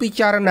គូពិ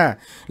ចារណា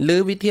លើ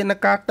វិធាន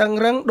ការតឹង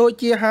រ៉ឹងដូច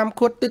ជាហាម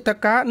ឃាត់ទិដ្ឋា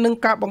ការនិង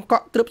ការបង្ក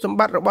ក់ទ្រព្យសម្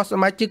បត្តិរបស់ស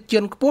មាជិកជា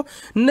ន់ខ្ពស់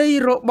នៃ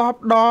របប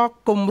ដ៏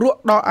គំរក់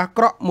ដ៏អា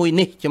ក្រក់មួយ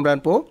នេះចម្រើ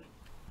នពរ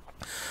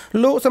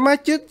លោកសមា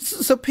ជិក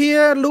សភា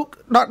លោក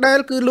ដដែល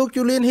គឺលោក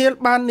Julian Hill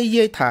បាននិ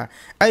យាយថា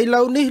ឥ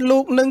ឡូវនេះលោ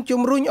កនឹង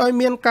ជំរុញឲ្យ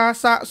មានការ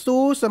សាកសួ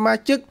រសមា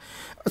ជិក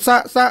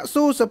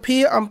សភា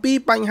អំពី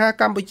បញ្ហា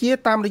កម្ពុជា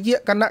តាមរយៈ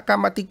គណៈក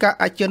ម្មាធិការ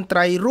អចិន្ត្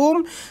រៃយ៍រួម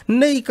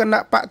នៃគណៈ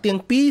បកទាំង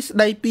ពីរស្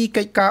ដីពី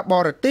កិច្ចការប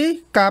រទេស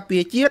ការពា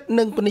រជាតិ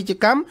និងពាណិជ្ជ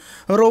កម្ម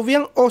រវា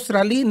ងអូស្ត្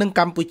រាលីនិង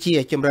កម្ពុជា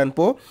ចម្រើនព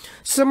រ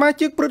សមា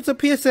ជិកព្រឹទ្ធស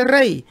ភាសេ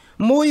រី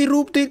មួយរូ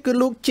បទៀតគឺ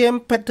លោក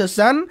James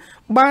Patterson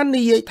បាន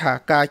និយាយថា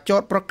ការចោ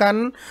ទប្រកា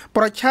ន់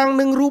ប្រឆាំង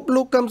នឹងរូប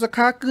លោកកឹមសុ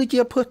ខាគឺ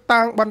ជាភស្តុ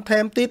តាងបន្ថែ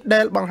មទៀត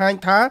ដែលបង្ហាញ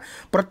ថា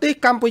ប្រទេស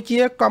កម្ពុជា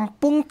កំ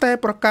ពុងតែ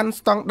ប្រកាន់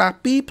ស្តង់ដារ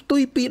ផ្ទុ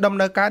យពីដំ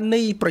ណើរការ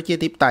នៃប្រជា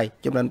ធិបតេយ្យ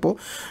ចម្រើនពរ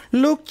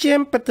លោក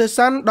James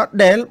Patterson ដ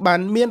ដែលបា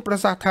នមានប្រ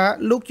សាសន៍ថា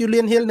លោក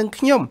Julian Hill និង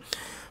ខ្ញុំ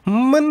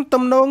មិន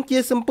ទំនងជា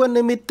សម្ព័ន្ធ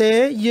និមិត្តទេ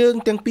យើង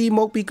ទាំងពីរម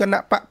កពីគណៈ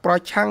បកប្រ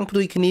ឆាំងផ្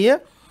ទុយគ្នា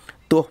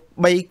ទោះ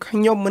បីខ្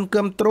ញុំមិន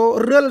គាំទ្រ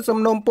រិលសំ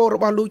ណុំពររ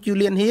បស់លោក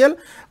Julian Hill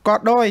ក៏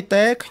ដោយ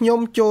តែខ្ញុំ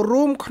ចូល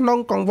រួមក្នុង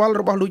កង្វល់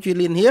របស់លោក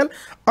Julian Hill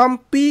អំ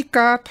ពី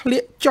ការធ្លា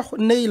ក់ចុះ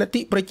នៃលទ្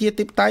ធិប្រជា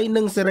ធិបតេយ្យ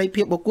និងសេរី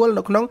ភាពបុគ្គល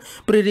នៅក្នុង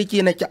ព្រះរាជា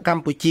ណាចក្រក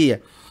ម្ពុជា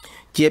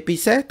ជាពិ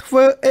សេសធ្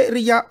វើអិ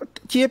រិ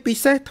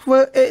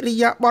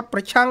យាបថប្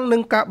រឆាំងនឹ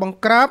ងការបង្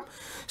ក្រាប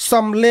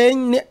សំលេង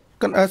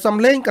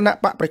គណៈ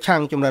បកប្រឆាំ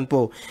ងចម្រើនព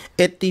រ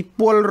ឥទ្ធិ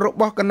ពលរ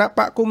បស់គណៈប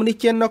កកុម្មុយនីស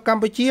ចិននៅក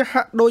ម្ពុជា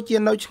ហាក់ដូចជា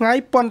នៅឆ្ងាយ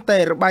ប៉ុន្តែ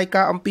របាយ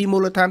ការណ៍អំពីមូ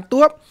លដ្ឋាន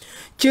ទ័ព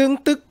ជើង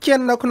ទឹកចិន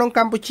នៅក្នុងក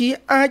ម្ពុជា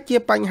អាចជា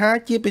បញ្ហា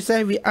ជាពិសេស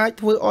វាអាច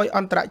ធ្វើឲ្យអ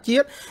ន្តរជា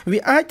តិវា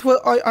អាចធ្វើ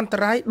ឲ្យអន្ត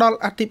រាយដល់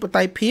អធិប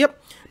តេយ្យភាព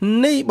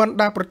នៃបណ្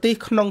ដាប្រទេស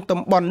ក្នុង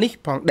តំបន់នេះ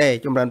ផងដែរ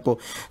ចម្រើនពរ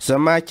ស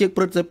មាជិក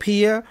ព្រឹទ្ធសភា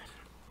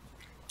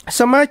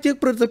សមាជិក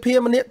ព្រឹទ្ធសភា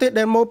ម្នាក់ទៀត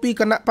ដែលមកពី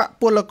គណៈបក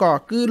ពលករ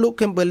គឺលោក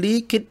Kimberly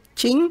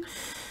Kitching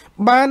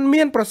បាន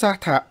មានប្រសាស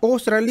ន៍ថាអូ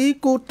ស្ត្រាលី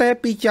គួរតែ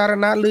ពិចារ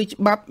ណាលើច្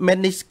បាប់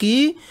Magnitsky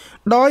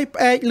ដោយផ្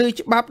អែកលើ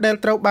ច្បាប់ដែល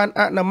ត្រូវបាន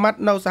អនុម័ត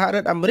នៅសហរ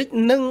ដ្ឋអាមេរិក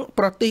និង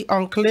ប្រទេសអ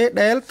ង់គ្លេស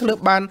ដែលធ្លា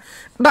ប់បាន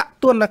ដាក់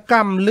ទណ្ឌក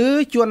ម្មលើ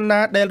ជនណា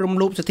ដែលរំ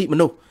លោភសិទ្ធិម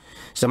នុស្ស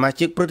សមា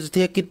ជិកព្រឹទ្ធស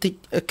ភា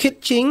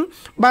Kitching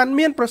បាន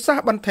មានប្រសាស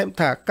ន៍បន្ថែម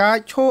ថាការ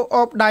ឈោអ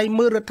បដៃ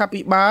មើលរដ្ឋា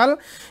ភិបាល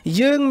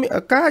យើង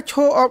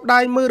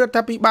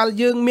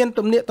មាន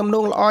ទំនាក់ទំន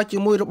ងល្អជា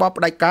មួយរបប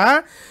ផ្ដាច់ការ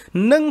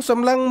និងស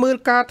ម្លឹងមើល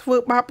ការធ្វើ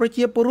បាបប្រ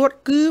ជាពលរដ្ឋ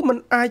គឺមិន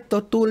អាចទ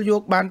ទួលយ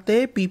កបានទេ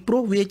ពីព្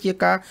រោះវាជា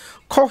ការ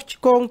ខុសឆ្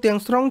គងទាំង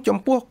ស្រុងចំ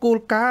ពោះគោល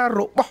ការណ៍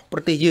របស់ប្រ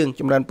ទេសយើង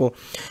ចម្រើនពូ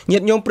ញា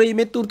តិញោមប្រិយ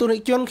មិត្តទូទស្សនិក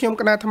ជនខ្ញុំ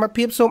គណៈធម្ម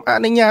ភាពសូមអ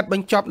នុញ្ញាតប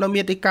ញ្ចប់នៅ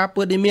មាតិកា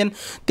ព័ត៌មាន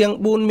ទាំង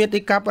4មា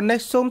តិកាប៉ុណ្ណេះ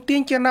សូមទា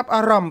ញចំណាប់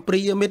អារម្មណ៍ប្រិ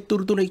យមិត្តទូ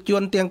ទស្សនិកជ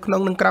នទាំងក្នុ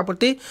ងនិងក្រៅប្រ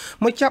ទេស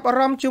មកចាប់អា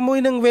រម្មណ៍ជាមួយ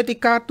នឹងវេទិ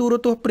កាទូរ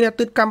ទស្សន៍ព្រះអា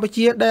ទិត្យកម្ពុ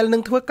ជាដែលនឹ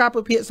ងធ្វើការ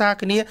ពិភាក្សា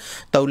គ្នា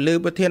ទៅលើ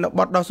ប្រធានប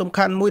ទដ៏សំ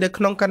ខាន់មួយដែល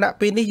ក្នុងគណៈ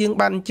ពេលនេះយើង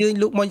បានអញ្ជើញ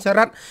លោកមុញសា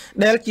រ៉ាត់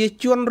ដែលជា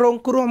ជនរង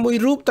គ្រោះមួយ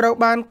រូបត្រូវ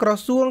បានក្រ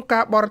សួង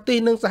ការបរទេស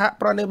និងសហ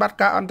ប្រតិបត្តិ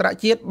ការអន្តរ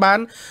ជាតិបាន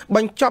ប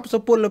ញ្ចប់សុ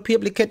ពលភាព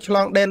លិខិតឆ្ល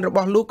ងដែនរប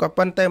ស់លោកក៏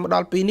ប៉ុន្តែមកដ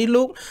ល់ពេលនេះ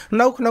លោក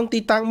នៅក្នុងទី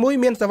តាំងមួយ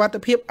មានសវត្ថិ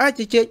ភាពអាច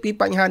ជជែកពី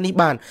បញ្ហានេះ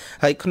បាន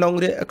ហើយក្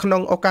នុ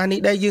ងឱកាសនេះ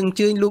ដែរយើងអញ្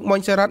ជើញលោកមុញ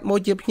សារ៉ាត់មក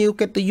ជាភ្ញៀវ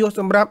កិត្តិយស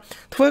សម្រាប់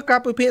ធ្វើការ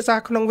ពិភាក្សា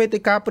ក្នុងវេទិ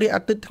កាព្រះ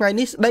អាទិត្យថ្ងៃ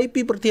នេះស្ដី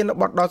ពីប្រធាន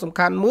បទដ៏សំ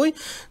ខាន់មួយ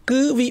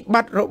គឺវិប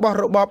ត្តិរបស់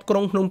របបក្រុ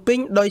ងភ្នំពេញ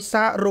ដោយ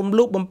សាររំ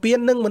លោភបំពាន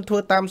និងមិនធ្វើ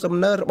តាមសំ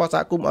ណើរបស់ស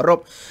ហគមន៍អឺរ៉ុប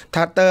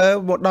ថាតើ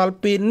មកដល់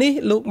ពេលនេះ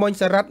លោកមុញ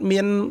សារ៉ាត់មា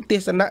នទ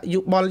ស្សនៈយោ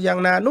បល់យ៉ាង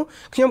ណានោះ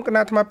ខ្ញុំគណៈ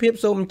អាត្មាភាព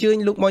សូមអញ្ជើញ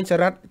លោកមុញសា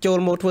រ៉ាត់ចូល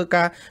មកធ្វើ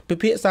ការពិ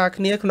ភាក្សា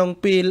គ្នាក្នុង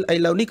ពេលឥ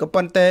ឡូវនេះក៏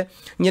ប៉ុន្តែ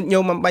ញាតិញោ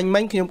មអំបញ្ញមិ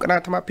ញខ្ញុំគណៈអា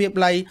ត្មាភាព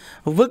ឡៃ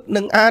វឹក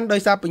នឹងអានដោ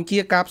យសារបញ្ជា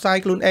ការផ្សាយ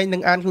ខ្លួនឯងនឹ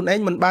ងអានខ្លួនឯង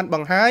មិនបានប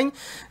ង្ហាញ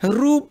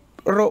រូប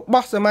រប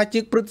ស់សមាជិ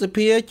កព្រឹទ្ធស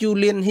ភា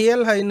Julian Hill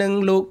ហើយនិង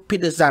លោក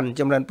Peterson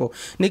ចម្រើនពូ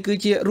នេះគឺ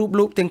ជារូប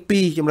លោកទាំងពី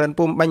រចម្រើន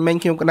ពូបាញ់មិញ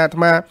ខ្ញុំគណៈអាត្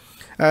មា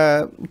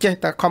ចេះ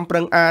តែខំប្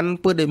រឹងអាន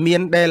ព័ត៌មា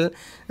នដែល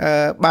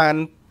បាន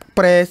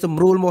ប្រែសម្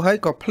រួលមកហើយ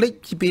ក៏ភ្លេច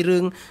ពីរឿ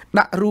ង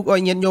ដាក់រូបឲ្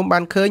យញាតិញោមបា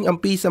នឃើញអំ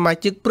ពីសមា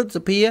ជិកព្រឹទ្ធស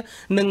ភា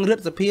និងរ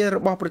ដ្ឋសភារ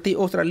បស់ប្រទេស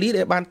អូស្ត្រាលី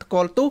ដែលបានថ្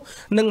កោលទោស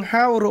និង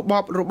ហៅរប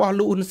បរបស់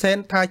លោកហ៊ុនសែន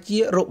ថាជា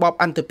របប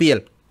អន្តពាល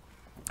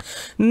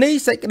នេះ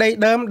សេចក្តី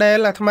ដើមដែល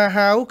អាត្មា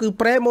ហៅគឺ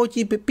ប្រែមក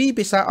ជាពី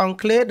ភាសាអង់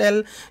គ្លេសដែល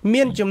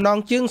មានចំណង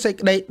ជើងសេច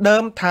ក្តីដើ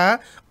មថា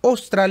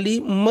Australia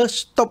must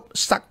stop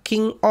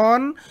sucking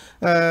on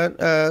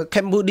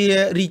Cambodia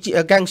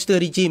gangster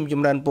regime ច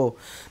ម្រើនពូ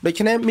ដូ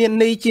ច្នេះមាន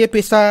ន័យជា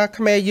ភាសា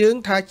ខ្មែរយើង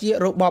ថាជា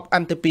របបអ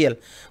ន្តពាល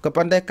ក៏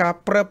ប៉ុន្តែការ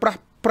ប្រើប្រាស់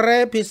ប្រែ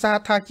ភាសា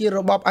ថាជារ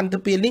បបអន្ត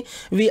ពាលនេះ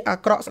វាអា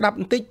ក្រក់ស្ដាប់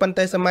បន្តិចប៉ុន្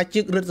តែសមាជិ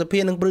ករដ្ឋសភា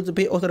និងព្រឹទ្ធស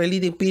ភាអូស្ត្រាលី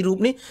ទាំងពីររូប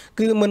នេះ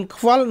គឺមិន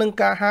ខ្វល់នឹង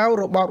ការហៅ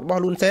របបរប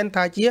ស់លហ៊ុនសែន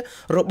ថាជា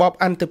របប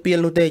អន្តពាល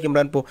នោះទេចម្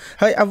រើនពូ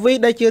ហើយអ្វី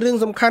ដែលជារឿង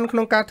សំខាន់ក្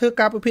នុងការធ្វើ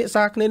ការពិភាក្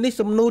សាគ្នានេះ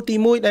សំណួរទី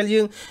1ដែល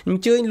យើងអ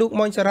ញ្ជើញលោក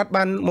មុញសារ៉ាត់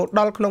បានមក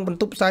ដល់ក្នុងបន្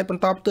ទប់ផ្សាយប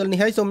ន្តផ្ទាល់នេះ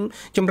ហើយសូម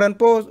ចម្រើន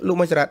ពរលោក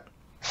មុញសារ៉ាត់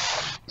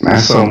ណា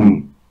សូម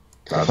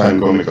ថ្លែង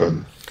គុំលោក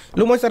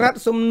លោកមុញសារ៉ាត់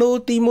សំណួរ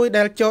ទី1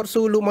ដែលចោទ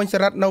សួរលោកមុញសា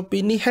រ៉ាត់នៅពី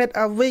នេះហេតុ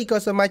អ្វីក៏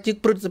សមាជិក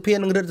ព្រឹទ្ធសភា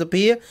និងរដ្ឋស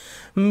ភា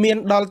មាន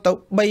ដល់ទៅ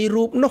3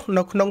រូបនោះ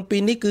នៅក្នុងពី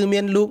នេះគឺ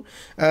មានលោក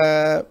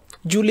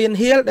Julian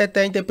Hill ដែល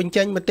តែងតែបញ្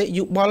ចេញមតិ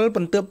យោបល់ប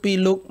ន្ទាប់ពី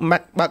លោក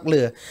Mac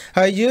Buckler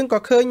ហើយយើងក៏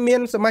ឃើញមា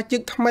នសមាជិក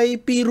ថ្មី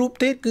2រូប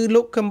ទៀតគឺ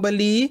លោក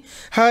Kimberly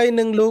ហើយ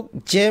និងលោក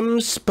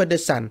James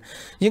Peterson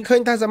យើងឃើញ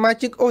ថាសមា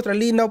ជិកអូស្ត្រា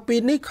លីនៅពេល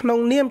នេះក្នុង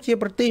នាមជា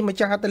ប្រទេសម្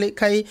ចាស់ហត្ថលេ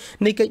ខី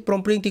នៃកិច្ចព្រម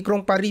ព្រៀងទីក្រុ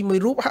ងប៉ារីសមួយ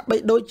រូបហាក់បី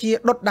ដូចជា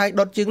ដុតដៃ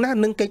ដុតជើងណាស់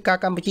នឹងកិច្ចការ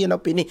កម្ពុជានៅ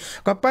ពេលនេះ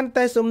ក៏ប៉ុន្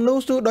តែសំណួរ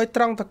សួរដោយ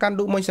ត្រង់ទៅកាន់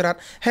លោកមុញសារ៉ាត់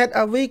ហេតុ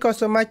អ្វីក៏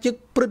សមាជិក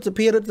ព្រឹទ្ធស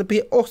ភារដ្ឋសភា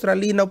អូស្ត្រា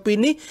លីនៅពេល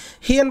នេះ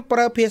ហ៊ានប្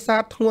រើភាសា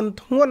ធ្ងន់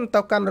ធ្ងរ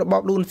ទៅកាន់របប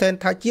លហ៊ុនសែន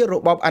ថាជារ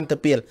បបអន្ត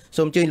ពាល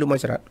សូមអញ្ជើញលោកមុញ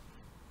សារ៉ាត់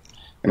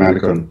ណាស់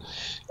គុណ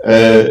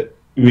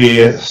វា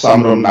សំ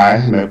រុំដែរ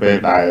នៅពេល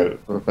ដែល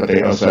ប្រទេស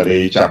អូស្ត្រាលី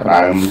ចាប់ផ្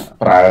ដើម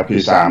ប្រើភា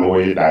សាមួ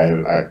យដែល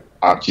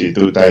អត់ជា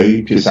ទូទៅ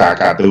ភាសា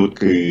ការទូត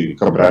គឺ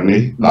កម្រិត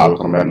នេះដល់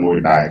កម្រិតមួយ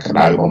ដែលក្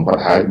តៅបំផុត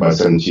ហើយបើ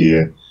សិនជា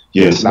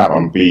យើងស្ដាប់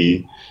អំពី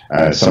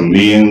សំ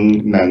នៀង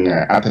និង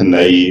អត្ថ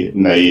ន័យ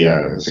នៃ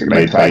សេចក្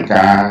តីថ្លែង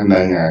ការណ៍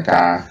និង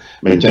ការ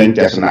បញ្ចេញ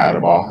ទស្សនៈរ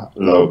បស់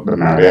លោកដំ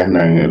ណាងរាស្ត្រ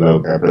និងលោក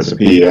ប្រសិទ្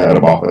ធិរ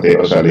បស់ប្រទេស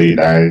អូស្ត្រាលី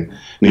ដែល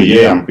និ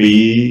យាយអំពី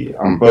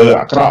អំពើ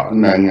អាក្រក់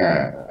និង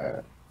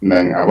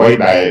អ្វី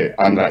ដែល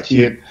អន្តរ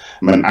ជាតិ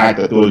មិនអាច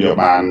ទទួលយក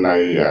បាននៅ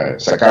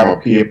សកម្ម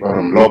ភាព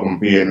រំលោភបំ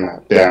ពាន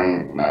ទាំង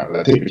ល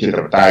ទ្ធិប្រជា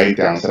ធិបតេយ្យ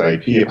ទាំងសេរី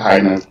ភាពហើយ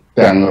និង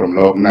ទាំងរំ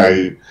លោភនៅ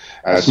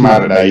ស្មា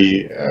រតី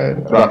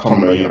រដ្ឋធម្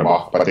មនុញ្ញរប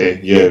ស់ប្រទេស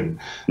យើង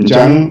អញ្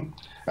ចឹង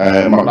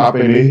មកដល់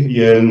ពេលនេះ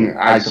យើង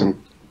អាចស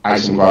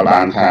ម្គាល់បា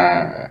នថា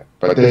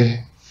ប្រទេស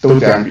ទូ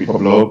ទាំងពិភព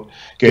លោក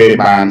គេ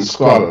បានស្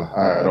គាល់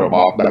រប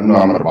បដឹក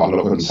នាំរបស់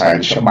លោកហ៊ុនសែន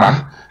ច្បាស់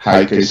ហើ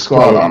យគេស្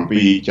គាល់អំ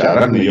ពីច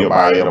រិតនយោ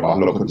បាយរបស់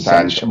លោកហ៊ុនសែ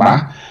នច្បា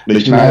ស់ដូ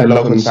ច្នេះលោ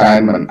កហ៊ុនសែន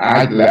មិនអា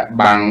ចលាក់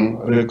បាំង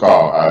ឬក៏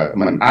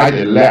មិនអាច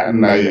លាក់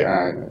នៅ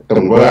ទ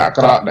ង្វើអា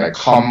ក្រក់ដែល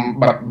ខំ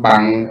បិទបាំ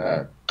ង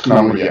ក្នុ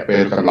ងរយៈពេ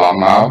លកន្លង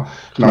មក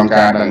ក្នុង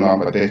ការដឹកនាំ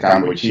ប្រទេសក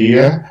ម្ពុជា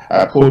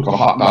ភូតកុ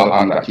ហកដល់អ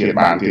ន្តរជាតិ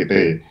បានទៀត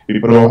ទេពី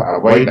ព្រោះ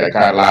អ្វីដែល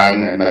កើតឡើង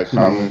នៅក្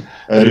នុង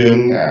រឿង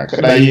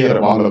ក្តីរ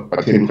បស់លោកប្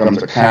រធានក្រុម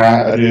សុខា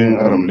រឿង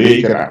រំលាយ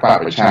គណៈបក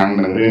ប្រឆាំង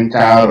និងរឿង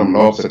ការរំ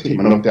លោភសិទ្ធិ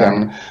មនុស្សទាំង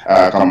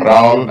កំ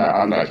រោល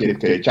អន្តរជាតិ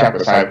គេចាប់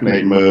ខ្សែភ្នែក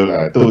មើល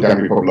ទូទាំង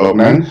ពិភពលោក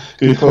ហ្នឹង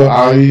គឺធ្វើ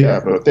ឲ្យ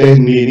ប្រទេស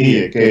នានា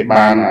គេ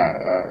បាន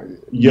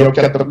យក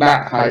ចិត្តទុកដា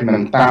ក់ហើយនឹ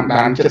ងតាម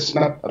ដានជិតស្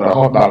និទ្ធរ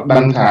ហូតដល់ដឹ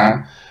ងថា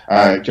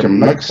ចំ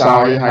ណុចខ្សោ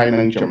យហើយ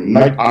នឹងចំ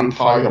ណុចអន់ថ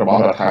យរប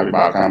ស់រដ្ឋាភិ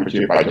បាលកម្ពុ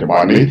ជាបច្ចុប្ប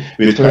ន្ននេះ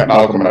វាធ្លាក់ដ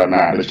ល់កម្រិត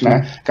ណាដូច្នេះ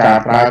ការ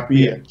ប្រើ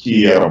ពាក្យជា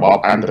របប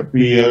អន្តរ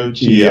ជាតិ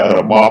ជារ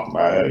បប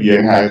យើ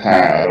ងហៅថា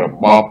រ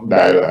បប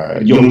ដែល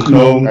យំខ្ន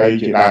ងអី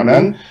ជាដើមហ្នឹ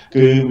ង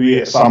គឺវា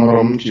សមរ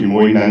ម្យជា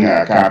មួយនឹង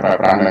ការប្រើ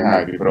ប្រាស់ហ្នឹងហើ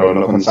យពីព្រោះ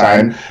លោកហ៊ុនសែ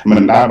នមិ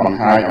នដែលបង្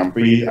ហាញអំ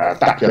ពី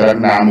តចរិត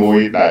ណាមួយ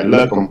ដែល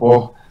លើកកម្ព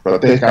ស់ប្រ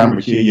ទេសកម្ពុ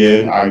ជាយើ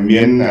ងឲ្យ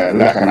មាន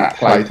លក្ខណៈ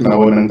ថ្លៃថ្នូ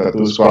រនិងទ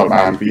ទួលស្គាល់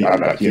បានពីអ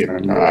ន្តរជាតិហ្នឹ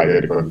ងហើយ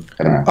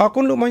អរ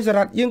គុណលោកម៉េចសា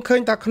រ៉ាត់យើងឃើ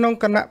ញថាក្នុង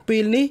គណៈពេ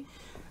លនេះ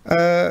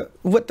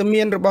វត្ត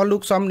មានរបស់លោ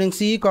កសំរង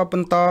ស៊ីក៏ប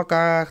ន្ត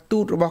ការទូ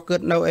តរបស់គា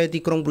ត់នៅឯទី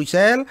ក្រុងប្រ៊ុយ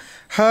សែល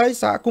ហើយ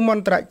សហគមន៍អ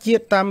ន្តរជា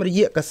តិតាមរ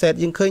យៈកាសែត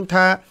យើងឃើញ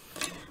ថា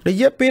រ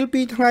យៈពេល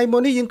2ថ្ងៃមុ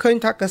ននេះយើងឃើញ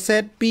ថាកាសែ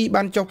ត2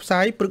បានចុះផ្សា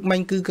យព្រឹកមិញ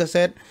គឺកា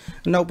សែត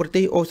នៅប្រ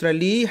ទេសអូស្ត្រា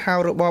លីហៅ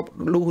របប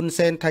លោកហ៊ុន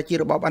សែនថាជា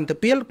របបអន្តរ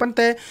ជាតិប៉ុន្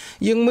តែ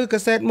យើងមើលកា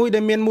សែតមួយដែ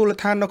លមានមូល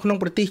ដ្ឋាននៅក្នុង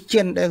ប្រទេស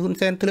ចិនដែលហ៊ុន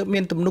សែនធ្លាប់មា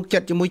នទំនុកចិ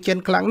ត្តជាមួយចិន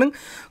ខ្លាំងហ្នឹង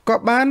ក៏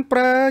បានប្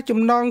រើចំ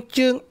ណង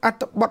ជើងអត្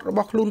ថបទរប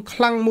ស់ខ្លួនខ្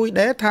លាំងមួយ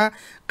ដែរថា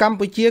កម្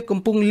ពុជាកំ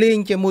ពុងលេង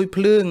ជាមួយ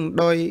ភ្លើង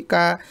ដោយ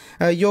ការ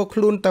យកខ្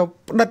លួនទៅ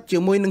ផ្ដិតជា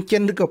មួយនឹងចិ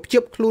នឬក៏ភ្ជា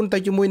ប់ខ្លួនទៅ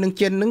ជាមួយនឹង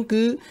ចិនហ្នឹង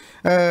គឺ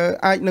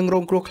អាចនឹងរ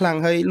ងគ្រោះខ្លាំង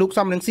ហើយលោក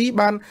សំរងស៊ី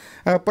បាន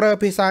ប្រើ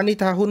ភាសានេះ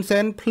ថាហ៊ុនសែ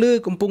នភ្លើ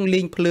កំពុងលេ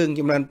ងភ្លើង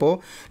ចម្រើនពោ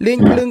លេង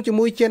ភ្លើងជា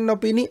មួយចិននៅ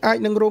ពេលនេះអាច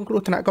នឹងរងគ្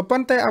រោះថ្នាក់ក៏ប៉ុ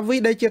ន្តែអ្វី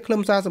ដែលជាខ្លឹ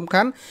មសារសំ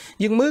ខាន់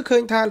យើងមើលឃើ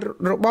ញថារ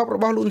បបរ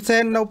បស់ហ៊ុនសែ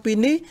ននៅពេល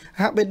នេះ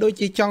ហាក់បីដូច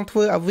ជាចង់ធ្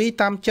វើអ្វី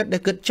តាមចិត្តដែ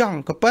លគិតចង់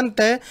ក៏ប៉ុន្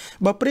តែ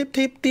បើប្រៀប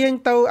ធៀបទាញ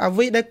ទៅអ្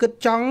វីដែលគិត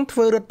ចង់ធ្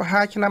វើរដ្ឋប្រ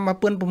ហារឆ្នាំ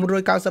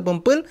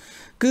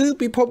1997គឺ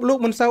ពិភពលោក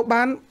មិនសូវ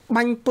បាន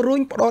បាញ់ព្រួយ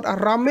ផ្ដោតអា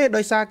រម្មណ៍ទេ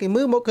ដោយសារគេ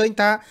មើលមកឃើញ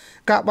ថា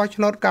ការបោះ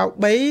ឆ្នោត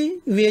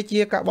93វាជា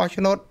ការបោះ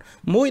ឆ្នោត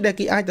មួយដែល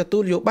គេអាចទទួ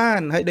លយកបា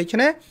នហើយដូច្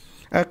នេះ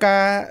កា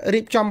ររៀ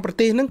បចំប្រ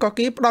ទេសហ្នឹងក៏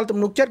គេផ្ដល់ទំ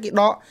នុកចិត្តគេ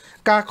ដក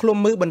ការឃ្លាំ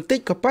មើលបន្តិច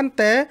ក៏ប៉ុន្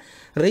តែ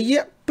រ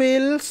យៈពេ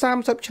ល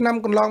30ឆ្នាំ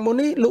កន្លងមក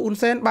នេះលោកហ៊ុន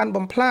សែនបាន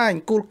បំផ្លាញ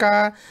គោលកា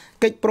រណ៍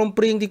កិច្ចព្រម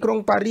ព្រៀងទីក្រុង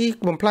ប៉ារីស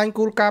បំផ្លាញ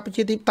គោលការណ៍ប្រ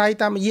ជាធិបតេយ្យ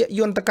តាមរយៈ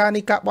យន្តការ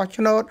នៃការបោះ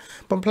ឆ្នោត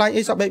បំផ្លាញ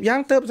អីសពបែបយ៉ា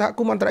ងទើបសហគ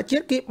មន៍អន្តរជា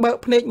តិគេបើក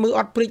ភ្នែកមើល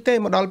អត់ព្រិចទេ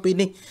មកដល់ពេល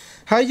នេះ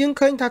ហើយយើង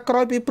ឃើញថាក្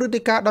រោយពីព្រឹត្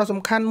តិការណ៍ដ៏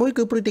សំខាន់មួយ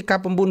គឺព្រឹត្តិការ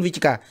ណ៍9វិច្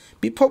ឆិកា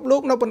ពិភពលោ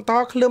កនៅបន្ត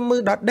ឃ្លាំមើ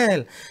លដដែល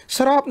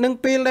ស្របនឹង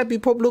ពេលដែលពិ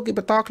ភពលោកគេ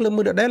បន្តឃ្លាំ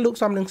មើលដដែលលោក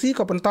សំរងស៊ី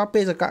ក៏បន្ត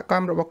បេសកក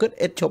ម្មរបស់គាត់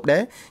ឥតឈប់ដែ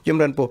រច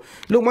ម្រើនពោះ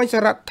លោកម៉េចសា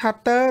រ៉ាត់ថា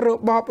តើរ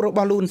បបរប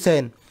ស់លូនសែ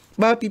ន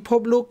បើពិភព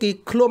លោកគេ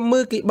ឃ្លាំមើ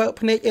លគេបើក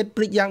ភ្នែកឥត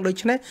ព្រិចយ៉ាងដូ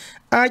ចនេះ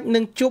អាចនឹ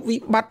ងជួបវិ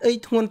បត្តិអី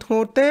ធ្ងន់ធ្ង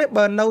រទេ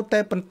បើនៅតែ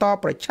បន្ត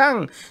ប្រឆាំង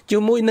ជា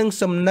មួយនឹង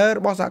សំណើរ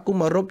បស់សហគម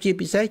ន៍អឺរ៉ុបជា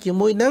ពិសេសជា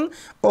មួយនឹង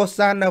អូ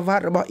សាណាវ៉ា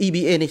ត់របស់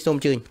EBA នេះសូមអ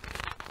ញ្ជើញ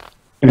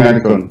អរ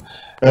គុណ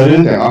រឿ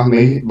ងទាំងអស់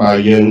នេះបើ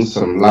យើងស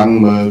ម្លឹង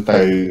មើល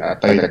ទៅអ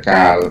តីត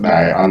កាលដែ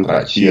លអន្តរ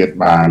ជាតិ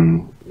បាន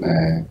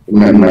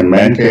មិន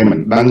មែនគេមិន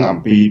ដឹងអំ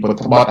ពីពុទ្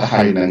ធបទ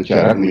ហើយនឹងច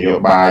រិតនយោ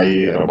បាយ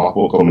របស់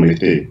ពួកកុម្មុយនីស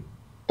ទេ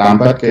តាម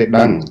ពិតគេ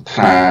ដឹង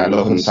ថាលោ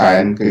កហ៊ុនសែ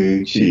នគឺ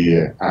ជា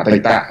អតី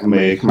ត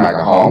មេខ្មែរ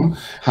ក្រហម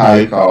ហើយ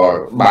ក៏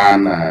បាន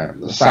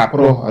សាបព្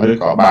រោះឬ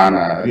ក៏បាន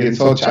រៀន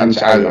សូត្រឆ្អិន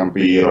ឆ្អៅអំ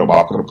ពីរប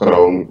បគ្រប់គ្រ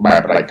ងបែ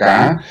បផ្ដាច់កា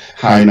រ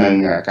ហើយនឹង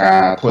កា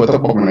រធ្វើទុក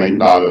បុកម្នេញ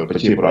ដល់ប្រ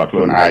ជាពលរដ្ឋខ្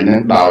លួនឯងនឹង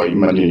ដោយ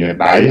មិនញញើត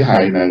ដៃហើ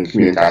យនឹងគ្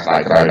មានការស្ដា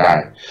យក្រោយដែរ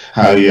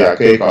ហើយ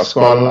គេក៏ស្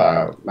គាល់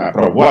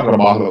ប្រវត្តិរ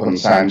បស់លោកហ៊ុន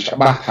សែនច្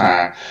បាស់ថា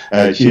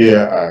ជា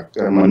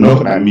មនុស្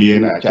សដែលមាន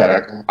ចរិ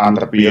តអន្ត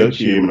រជាតិ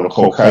ជាមនុស្ស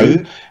ខុសខើ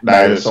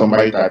ដែលសូម្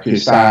បីតែភា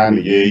សា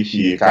និយាយ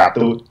ជាការ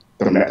ទូត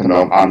ទំនាក់ទំន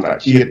ងអន្តរ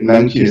ជាតិនិ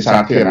ងជាសា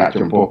ធារណៈ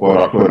ចំពោះពល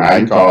រដ្ឋខ្លួនឯ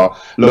ងក៏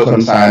លោកហ៊ុ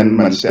នសែន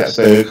មិនស្ទាក់ស្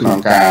ទើរក្នុង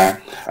ការ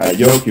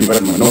យកជីវិត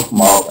មនុស្ស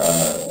ម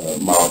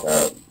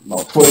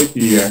កធ្វើ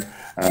ជា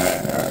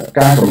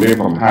ការគម្រាម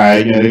កំហែ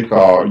ងឬ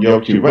ក៏យក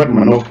ជីវិត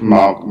មនុស្សម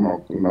ក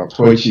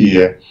ធ្វើជា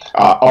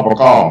ឧប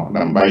ករណ៍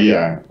ដើម្បី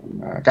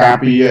ការ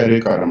ពារឬ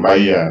ក៏ដើម្បី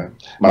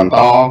បន្ត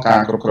កា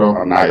រគ្រប់គ្រង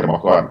អំណាចរប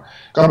ស់គាត់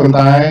ក៏ប៉ុន្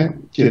តែ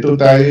ជាទូ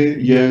ទៅ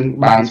យើង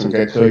បានសង្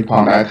កេតឃើញផ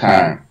ងដែរថា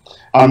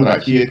អន្តរ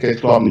ជាតិគេ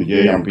ធ្លាប់និ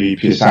យាយអំពី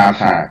ភាសា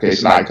ថាគេ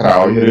ស្ដាយក្រោ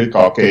យឬ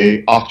ក៏គេ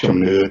អស់ជំ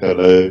នឿទៅ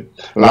លើ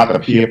លទ្ធ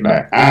ភាពដែ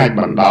លអាច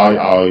បណ្ដោយ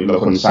ឲ្យលោក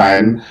ហ៊ុនសែ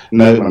ន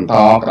នៅបន្ត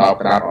ក្រោប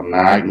ក្តាប់អំ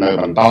ណាចនៅ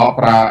បន្ត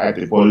ប្រើឥទ្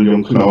ធិពលយ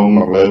ងខ្នងម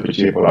កលើប្រ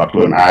ជាពលរដ្ឋខ្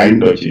លួនឯង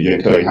ដូចជាយើង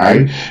ឃើញហើយ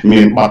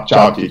មានបទ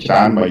ចោទជាច្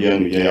រើនបើយើង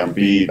និយាយអំ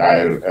ពីដែ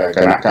លគ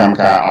ណៈកម្ម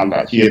ការអន្ត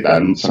រជាតិដែ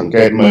លសង្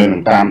កេតមើលនិ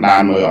ងតាមដា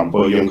នមើលអំ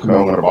ពើយងខ្ន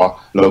ងរបស់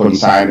លោកហ៊ុន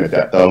សែនដែលត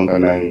កតងទៅ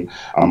នឹង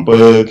អំពើ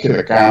ឃាត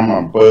កម្ម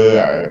អំពើ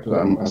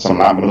ស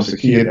ម្លាប់មនុស្ស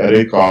ជាតិឬ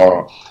ឬក៏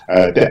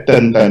តេតិ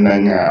នទៅនឹ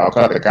ងអ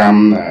ក្រិតកម្ម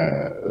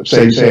ផ្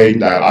សេង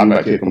ដែលអន្ត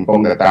រជាតិកំពុង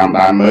តែតាម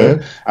ដានមើល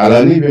ឥឡូ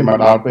វនេះវាមក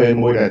ដល់ពេល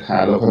មួយដែលថា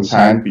លោកហ៊ុន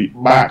សែនពិ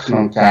បាកក្នុ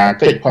ងការ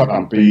គេចផុត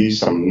អំពី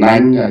សំណា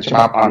ញ់ច្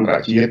បាប់អន្តរ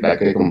ជាតិដែល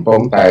គេកំពុង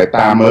តែ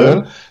តាមមើល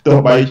ទោះ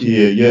បីជា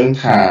យើង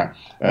ថា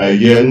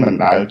យើងមិន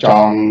ដែលច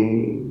ង់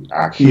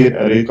អាឃាត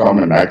ឬក៏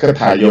មិនដែលគិត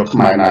ថាយកខ្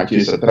មែរណាជា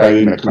សត្រូវ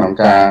នៅក្នុង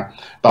ការ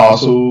ត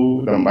ស៊ូ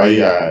ដើម្បី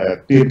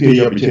ទាមទារ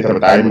យកប្រជាធិប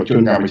តេយ្យមកជូ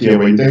នកម្ពុជា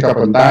វិញទេក៏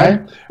ប៉ុន្តែ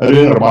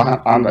រឿងរបស់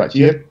អន្តរ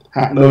ជាតិ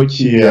ហាក់ដូច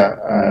ជា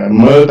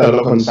មើលទៅលោ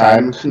កហ៊ុនសែន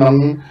ក្នុង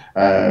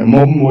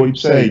មុំមួយ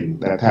ផ្សេង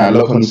ដែលថា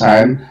លោកហ៊ុនសែ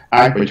ន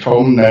អាចប្រឈ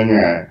មនឹង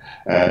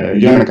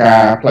យន្តកា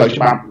រផ្លូវច្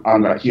បាប់អ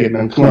ន្តរជាតិ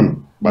នឹងធ្ងន់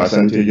បើ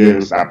សិនជាយើង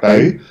ស្ដាប់ទៅ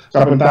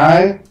ក៏ប៉ុន្តែ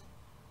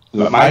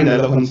លបែងដែល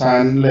លោកហ៊ុនសែ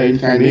នលេង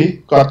ថ្ងៃនេះ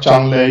គាត់ច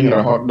ង់លេងរ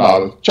ហូតដ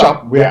ល់ចប់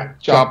វគ្គ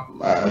ចប់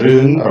រឿ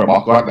ងរប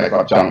ស់គាត់ដែល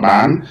គាត់ចង់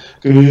បាន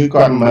គឺ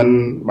គាត់មិន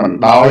បណ្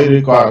ដោយឬ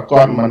ក៏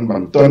គាត់មិនប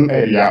ន្ទន់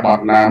អេរិយាបថ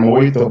ណាមួ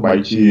យទោះបី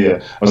ជា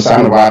ប្រសាស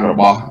នវាទរ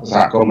បស់ស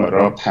ហគមន៍អឺ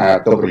រ៉ុបថា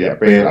ទុករយៈ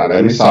ពេលឥឡូ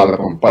វនេះសល់តែ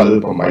7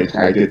 8ថ្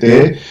ងៃទៀតទេ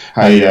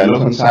ហើយលោក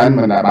ហ៊ុនសែន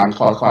មិនដែលបានខ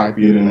កខ្វាយ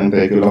ពីរឿងហ្នឹង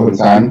ទេគឺលោកហ៊ុន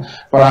សែន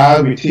ប្រើ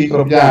វិធីគ្រ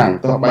ប់យ៉ាង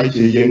ទោះបី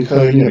ជាយើង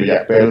ឃើញរ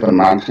យៈពេលប្រ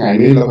ហែលថ្ងៃ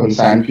នេះលោកហ៊ុន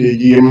សែនព្យា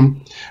យាម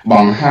ប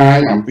ង្ហាញ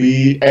អំពី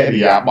អេ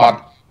រិយាបថ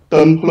ទ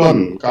ន់ភ្ល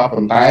ន់ក៏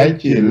ប៉ុន្តែ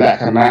ជាល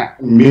ក្ខណៈ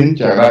មាន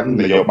ចរិត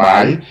នយោបា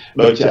យ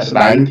ដោយជាក់ស្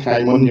ដែងថ្ងៃ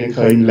មុនយើង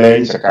ឃើញលេង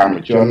សកម្ម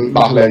ជន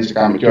ដោះលែងសក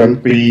ម្មជន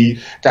ពី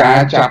ការ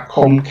ចាប់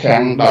ឃុំឃាំ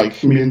ងដោយ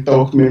គ្មានទោ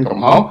សគ្មានកំ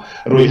ហុស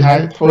រួចហើយ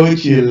ធ្វើ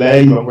ជាលេ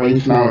ងមកវិញ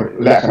ក្នុង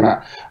លក្ខណៈ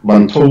ប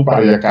ន្ធូរប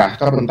រិយាកាស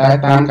ក៏ប៉ុន្តែ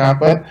តាមការ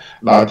ពិត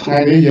ដល់ថ្ងៃ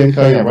នេះយើង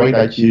ឃើញអ្វី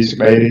ដែលជាសេច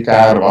ក្តីរាយ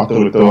ការណ៍របស់ទូ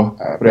រទស្សន៍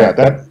ព្រះអា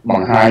ទិត្យប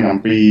ង្ហាញអំ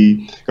ពី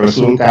ក្រ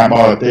សួងការប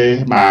រទេស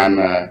បាន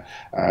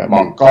ប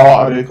ង្ក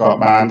ឬក៏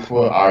បានធ្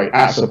វើឲ្យអ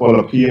សុពល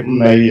ភាព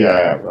នៃ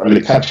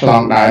លិខិតឆ្ល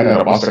ងដែន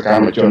របស់សក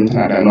ម្មជនថ្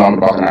នាក់ដឹកនាំរ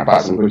បស់គណៈប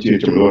ក្សសង្គ្រោះជាតិ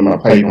ចំនួន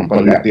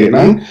27នាក់ទៀតហ្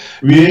នឹង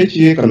វា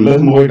ជាកន្លឹះ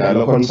មួយដែល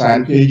លោកហ៊ុនសែន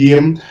ព្យាយា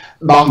ម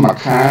ដោះមក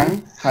ខាង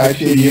ហើយ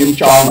ព្យាយាម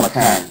ចងមក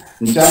ខាង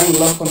អញ្ចឹង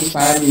លោកហ៊ុន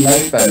សែននៅ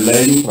តែលេ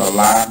ងប្រ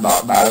ឡាដ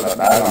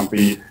ដែលអំ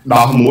ពី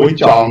ដោះមួយ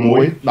ចងមួ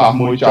យដោះ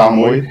មួយចង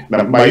មួយ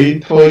ដើម្បី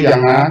ធ្វើយ៉ា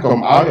ងណាកុំ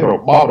ឲ្យរ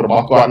បបរប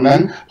ស់គាត់នឹង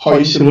ហុយ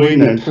ស្រួយ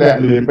នឹងធ្លាក់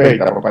លឿនពេក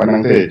តែប៉ុណ្្នឹ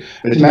ងទេ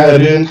ដូច្នេះ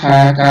រឿងថា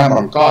ការប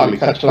ង្កលិ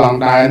ខិតឆ្លង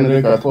ដែនឬ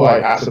ក៏ធ្វើឲ្យ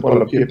អសុព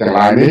លភាពទាំង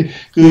ឡាយនេះ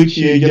គឺ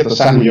ជាយុទ្ធ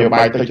សាស្ត្រនយោ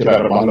បាយទឹកជ្រៅ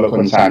របស់លោក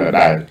ហ៊ុនសែន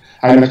ដែរ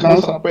ហើយនៅក្នុង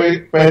ស្រុក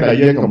ពេលដែល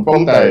យើងកំពុង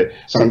តែ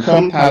សង្ឃឹ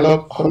មថាលោក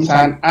ហ៊ុន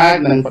សែនអាច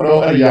នឹងប្រូ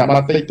អរិយាប័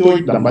ត្រតិចតួច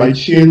ដើម្បី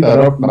ឈានទៅ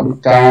រកដំណើរ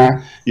ការ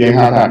យើង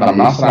ហៅថាដំ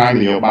ណោះស្រាយ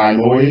នយោបាយ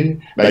មួយ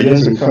ដែលយើង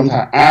សង្ឃឹម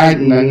ថាអាច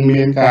នឹង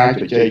មានការ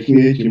ជជែកគ្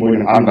នាជាមួយ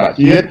នឹងអន្តរ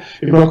ជាតិ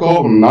ពីព្រោះគោល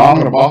បំណង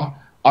របស់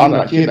អន្ត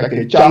រជាតិដែល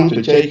គេចង់ជ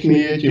ជែកគ្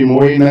នាជា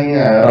មួយនឹង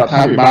រដ្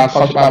ឋាភិបាល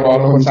ខុសច្បាប់របស់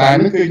លោកហ៊ុនសែន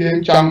នេះគឺយើង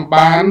ចង់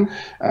បាន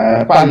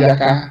បរិយា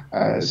កាស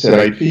សេ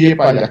រីភាព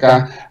បរិយាកាស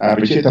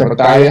ប្រជាធិប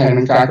តេយ្យហើយ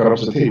នឹងការគោរព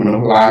សិទ្ធិមនុ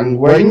ស្សឡើង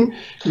វិញ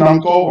ក្នុង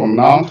គោលបំ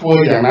ណងធ្វើ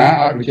យ៉ាងណា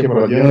ឲ្យប្រជាពល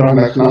រដ្ឋយើងរស់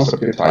នៅក្នុងស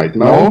ភាពថ្លៃ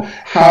ថ្នូរ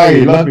ហើយ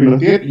លើសពីនោះ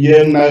ទៀតយើ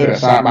ងនៅរ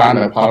ក្សាបាន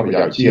នូវផលប្រ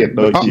យោជន៍ជាតិ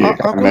ដូចជា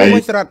ករណី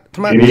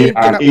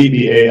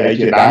EBA អី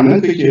ជាដើមហ្នឹង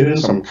គឺជារឿង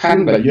សំខា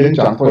ន់ដែលយើង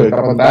ចង់ធ្វើក៏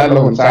ប៉ុន្តែលោ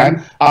កហ៊ុនសែន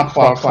អត់ខ្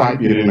វល់ខ្វាយ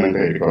ពីរឿងហ្នឹង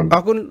ទេបងអ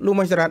រគុណលោក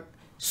មច្ឆរិត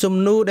សំ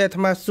ណួរដែលអា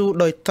ត្មាសួរ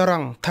ដោយត្រ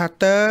ង់ថា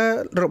តើ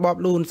របប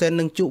លូនសែន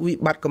នឹងជួបវិ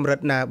បត្តិកម្រិត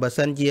ណាបើ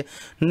សិនជា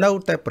នៅ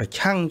តែប្រ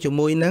ឆាំងជា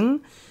មួយនឹង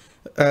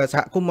ស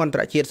ហគមន៍អន្ត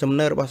រជាតិសំ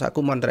ណើរបស់សហគ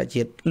មន៍អន្តរ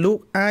ជាតិលោក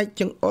អាច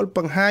ចង្អុលប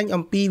ង្ហាញ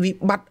អំពីវិ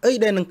បត្តិអី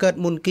ដែលនឹងកើត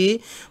មុនគេ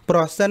ប្រ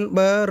សិន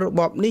បើរ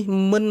បបនេះ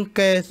មិន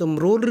កែសម្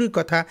រួលឬ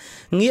ក៏ថា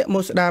ងាកម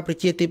កស្ដារប្រ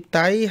ជាធិប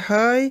តេយ្យ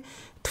ហើយ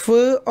ធ្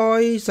វើ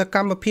ឲ្យសក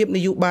ម្មភាពន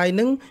យោបាយ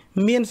នឹង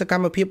មានសក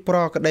ម្មភាពប្រ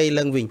ក្តី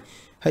ឡើងវិញ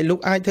ហើយលោក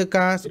អាចធ្វើ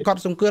ការស្ក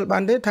ត់សម្គាល់បា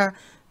នទេថា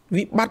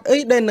វិបត្តិអី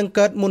ដែលនឹង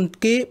កើតមុន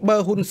គេបើ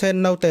ហ៊ុនសែន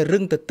នៅតែរឹ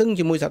ងទៅតឹង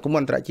ជាមួយសហគមន៍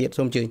អន្តរជាតិ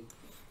សូមជឿ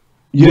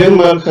យើង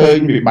មើលឃើញ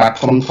វិបត្តិ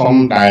ធំ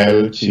ដែល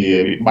ជា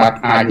វិបត្តិ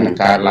អាចនឹង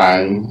កើតឡើ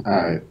ង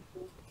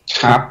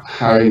ឆាប់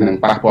ហើយនឹង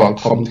ប៉ះពាល់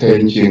ធំធេង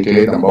ជាងគេ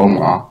ដំបូង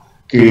មក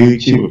គឺ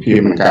ជីវភាព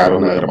និងការរ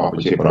ស់នៅរបស់ប្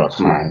រជាពលរដ្ឋ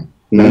ខ្មែរ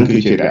នឹងគឺ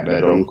ជាដែល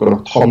រងគ្រោះ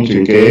ធំជា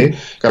ងគេ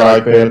ក្រោយ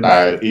ពេលដែ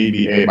ល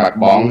EBA បាត់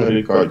បង់ឬ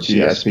ក៏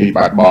GSP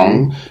បាត់បង់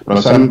ប្រ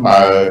សិនបើ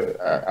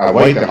អ្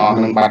វីទាំងអស់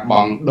នឹងបាត់ប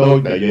ង់ដោយ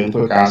ដែលយើងធ្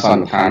វើការស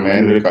ន្និដ្ឋានមែ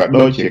នឬក៏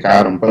ដូចជាការ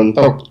រំពឹង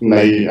ទុក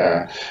នៃ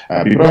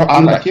ពីព្រោះអ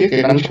ន្តរជាតិគេ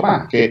ដឹងច្បា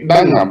ស់គេ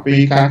ដឹងអំពី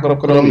ការគ្រ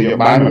ប់គ្រងនយោ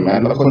បាយមិនមែន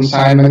លោកហ៊ុន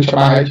សែននឹងច្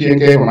បាស់ជាង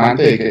គេប្រហែល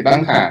ទេគេដឹង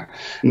ថា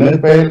នៅ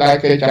ពេលដែល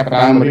គេចាប់ផ្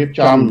ដើមរៀប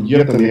ចំយុ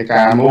ទ្ធនា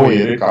ការមួយ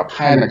ឬក៏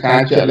ផែនការ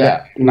ជាក់លាក់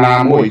ណា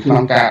មួយក្នុ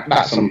ងការ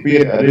ដាក់សម្ពា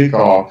ធឬ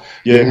ក៏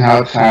យើងហៅ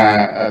ថា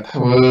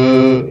ធ្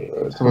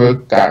វើ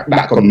ការ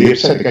ដាក់គំនាប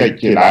សេដ្ឋកិច្ច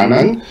ជាដើមហ្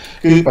នឹង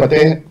គឺប្រ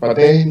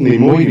ទេសនី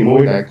មួ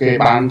យដែលគេ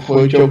បានធ្វើ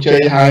ជោគជ័យ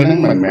ហើយហ្នឹង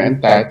មិនមែន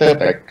តែ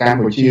កម្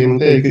ពុជានោះ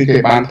ទេគឺគេ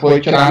បានធ្វើ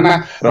ច្រើនណា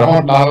ស់រហូ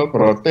តដល់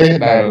ប្រទេស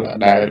ដែល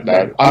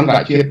អន្តរ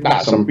ជាតិដា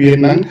ក់សម្ពាធ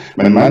ហ្នឹង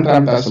មិនមែនត្រឹ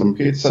មតែសម្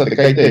ពាធសេដ្ឋ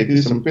កិច្ចទេគឺ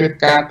សម្ពាធ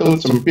ការទូត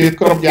សម្ពាធ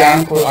គ្រប់យ៉ាង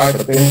ធ្វើឲ្យ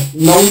ប្រទេស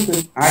នោះគឺ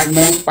អាច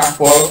នឹងប៉ះ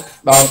ពាល់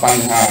ដល់ប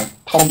ញ្ហា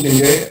ធំជាង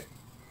គេ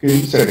គឺ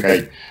សេដ្ឋកិច្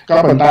ចក៏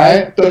ប៉ុន្តែ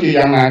ទោះជា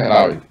យ៉ាងណាក៏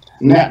ដោយ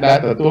អ្នកដែល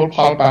ទទួលផ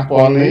លប៉ះ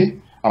ពាល់នេះ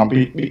អំពី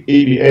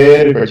EBA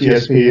ឬក៏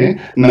GSP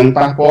នឹង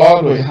ប៉ះពាល់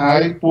ដោយហើ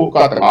យពួក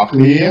គាត់ទាំងអស់គ្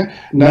នា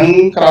នឹង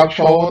ក្រោកឈ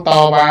រត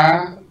វ៉ា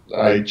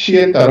ឈា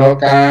នទៅរក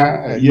ការ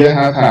យើង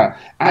ហៅថា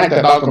អាចទៅ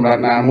ដល់កម្រិត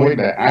ណាមួយ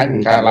ដែលអាចនឹ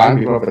ងកើតឡើង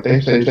ពីប្រទេស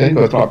ផ្សេងៗ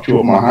ក៏ធ្លាប់ជួប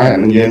មកហើយអា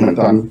នឹងយើងមិន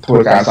ទាន់ធ្វើ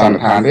ការសន្និ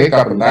ដ្ឋានទេ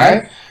ក៏ប៉ុន្តែ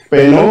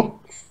ពេលនោះ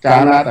កា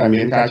លណាតែ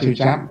មានការជឿ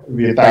ចាប់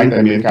វាតែងតែ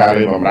មានការ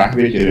រើបំរាស់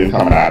វាជារឿងធ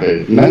ម្មតាទេ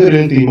នឹង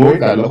រឿងទី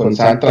1ដែលលោកហ៊ុន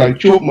សែនត្រូវ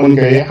ជួបមុន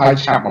គេឲ្យ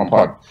ឆាប់បំ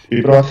ផុតពី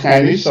ព្រោះថ្ងៃ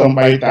នេះសូម្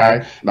បីតែ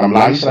តម្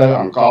លៃស្រូវ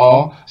អង្ករ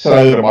ស្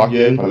រូវរបស់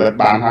យើងផលិត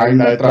បានហើយ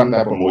នៅត្រឹមតែ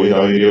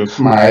600រៀល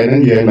ខ្មែរហ្នឹ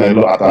ងយើងនៅល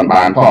ក់អត់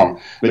បានផង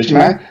ដូច្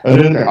នេះ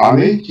រឿងទាំងអស់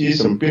នេះជា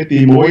សម្ពាធទី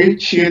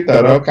1ឈានទៅ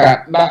រកការ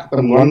ដាក់ទ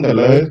ម្ងន់ទៅ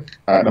លើ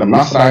ដំ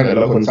ណោះស្រាយដែល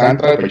លោកហ៊ុនសែន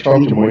ត្រូវប្រឈម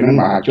ជាមួយនឹង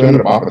មហាជន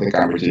របស់ប្រទេសក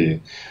ម្ពុជា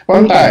ប៉ុ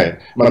ន្តែ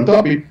បន្ទា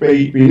ប់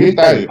ពីនេះ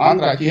ទៅអន្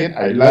តរជាតិ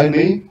ឥឡូវ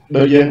នេះ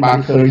ដូចយើងបាន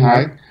ឃើញហើ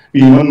យ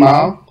ពីមុនម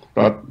ក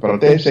ប្រ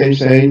ទេសផ្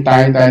សេងតែ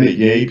ងតែនិ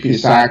យាយភា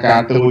សាការ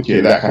ទូតជា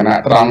លក្ខណៈ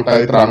ត្រង់ទៅ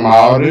ត្រង់ម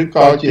កឬ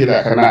ក៏ជាល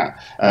ក្ខណៈ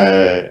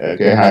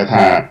គេហៅ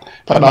ថា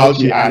ផ្ដល់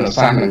ជាអនុ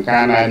សាសន៍នឹងកា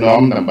រណែ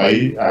នាំដើម្បី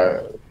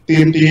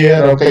ទាមទារ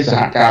រកកិច្ចស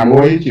ហការ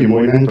មួយជាមួ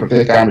យនឹងប្រទេ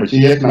សកម្ពុជា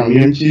ក្នុង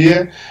នាមជា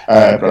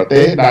ប្រ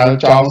ទេសដែល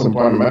ចងសម្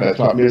ព័ន្ធមិត្តដែល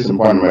ធ្លាប់មានសម្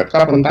ព័ន្ធមិត្ត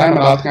ក៏ប៉ុន្តែមក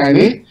ដល់ថ្ងៃ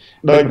នេះ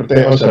ដោយប្រទេ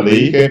សអូស្ត្រាលី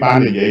គេបាន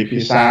និយាយភា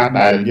សា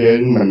ដែលយើង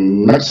មិន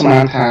នឹកស្មា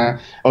នថា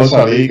អូស្ត្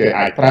រាលីគេ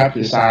អាចប្រើ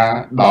ភាសា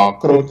ដ៏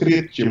គ្រោតគ្រា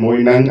តជាមួយ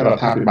នឹងរ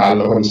ដ្ឋាភិបាល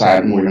លោកហ៊ុនសែន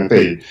មួយនោះ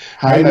ទេ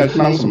ហើយនៅក្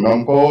នុងសំណុំ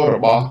ពររ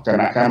បស់គ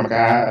ណៈកម្ម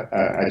ការ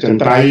អចិន្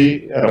ត្រៃយ៍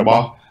រប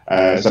ស់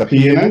ស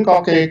ភាហ្នឹងក៏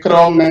គេក្រ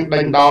ងនឹង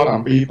ដេញដោល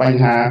អំពីប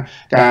ញ្ហា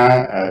ការ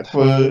ធ្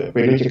វើ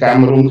ពាណិជ្ជកម្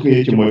មរួមគ្នា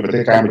ជាមួយប្រទេ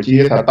សកម្ពុជា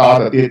ថាត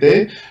ទៅទៀតទេ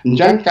អញ្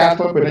ចឹងការ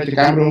ធ្វើពាណិជ្ជ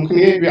កម្មរួមគ្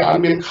នាវាអ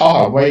ត់មានខុស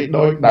អ្វី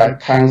ដោយដែល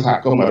ខាងសហ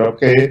គមន៍អឺរ៉ុប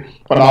គេ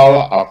ផ្ដល់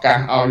ឱកាស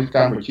ឲ្យក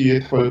ម្ពុជា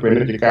ធ្វើពា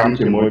ណិជ្ជកម្ម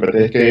ជាមួយប្រ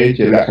ទេសគេ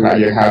ជាលក្ខណៈ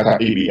យើងហៅថា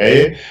EBA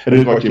ឬ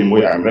ក៏ជាមួ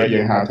យអាមេរិក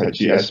យើងហៅថា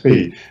GSP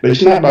ដូ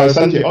ច្នេះបើ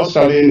សិនជាអូស្ត្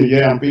រាលីនិយា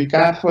យអំពី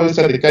ការធ្វើ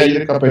សេដ្ឋកិច្ច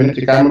ឬក៏ពាណិជ្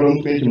ជកម្មរួម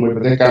គ្នាជាមួយ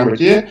ប្រទេសកម្ពុ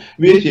ជា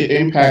វាជា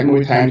impact មួ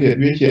យថែមទៀត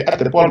វាជាឥ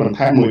ទ្ធិពលបន្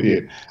ថែមមួយទៀ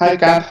តហើយ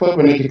ការធ្វើ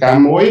ពាណិជ្ជកម្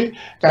មមួយ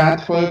ការ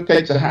ធ្វើកិ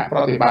ច្ចសហប្រ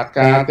តិបត្តិ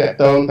ការតាក់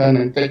ទងទៅ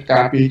នឹងកិច្ចកា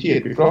រពារជាតិ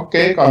ពីព្រោះ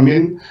គេក៏មា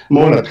ន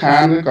មូលដ្ឋា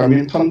នឬក៏មា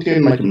នធនធាន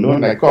មួយចំនួន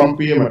ដែលគាំ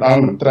ពារមកដ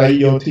ល់មន្ត្រី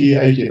យោធា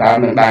អីជាដើម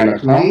នឹងដែរនៅ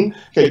ក្នុង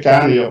កិច្ចការ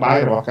នយោបាយ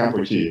របស់កម្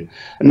ពុជា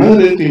នោះ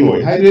រឿងទី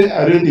1ហើយ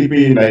រឿងទី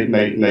2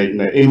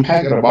នៃ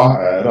impact របស់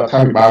រដ្ឋា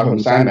ភិបាលហ៊ុន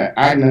សែនដែល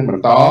អាចនឹងប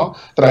ន្ត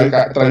ត្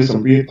រូវស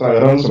ម្ពាធត្រូវ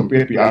រងសម្ពា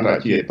ធពីអន្តរ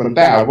ជាតិប៉ុន្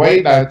តែអ្វី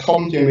ដែលធំ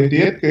ជាងនេះ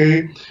ទៀតគឺ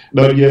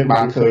ដោយយើង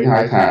បានឃើញហើ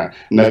យថា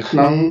នៅក្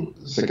នុង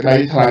សេចក្តី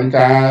ថ្លែង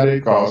ការណ៍ឬ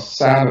ក៏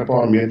សារព័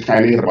ត៌មានថ្ងៃ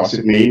នេះរបស់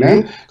Sydney ហ្នឹង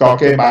ក៏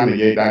គេបាននិ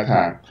យាយដែរ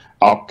ថា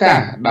ឱកាស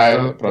ដែល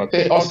ប្រទេ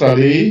សអូស្ត្រា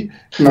លី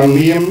ក្នុង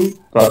នាម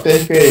ប្រទេស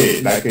គេ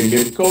ដែលគេ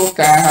មានគោល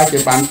ការណ៍ហើយគេ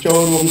បានចូ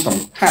លរួមសំ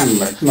ខាន់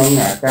នៅក្នុង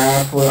ការ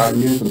ធ្វើឲ្យ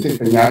មានសន្ធិ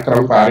សញ្ញាក្រុ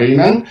ងប៉ារីស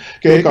ហ្នឹង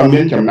គេក៏មា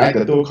នចំណែក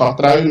ទទួលខុស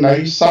ត្រូវនៃ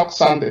សោក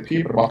សន្តិភា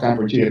ពរបស់កម្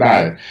ពុជាដែ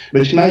រ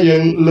ដូច្នេះយើ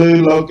ងលើ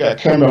លោក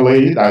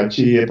Cambodia ដែល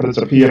ជាប្រ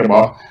តិភិរប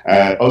ស់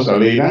អូស្ត្រា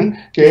លីហ្នឹង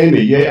គេ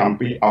និយាយអំ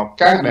ពីឱ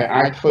កាសដែល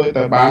អាចធ្វើ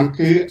ទៅបាន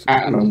គឺអ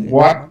នុវ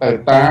ត្តទៅ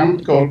តាម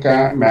គោលកា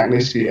រណ៍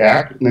Magnitsky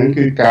Act នឹង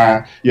គឺការ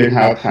យើង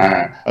ហៅថា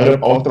រឹប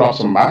អូសទ្រព្យ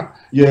សម្បត្តិ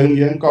យើ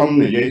ងកុំ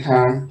និយាយ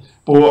ថា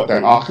ពួក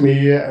ទាំងអស់គ្នា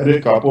ឬ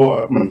ក៏ពួក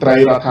មន្ត្រីរ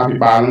ដ្ឋាភិ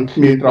បាលនឹងគ្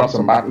មានទ្រព្យស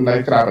ម្បត្តិនៅ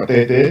ក្រៅប្រទេ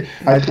សទេ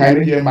ហើយថ្ងៃ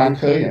នេះយើងបាន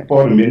ឃើញព័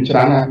ត៌មានច្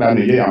រើនណាស់ដែល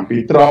និយាយអំពី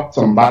ទ្រព្យ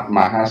សម្បត្តិម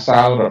ហា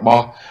សាលរប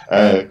ស់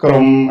ក្រ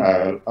ម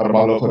រប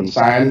ស់លោកហ៊ុន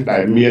សែនដែ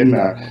លមាន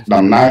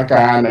ដំណើរ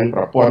ការនឹង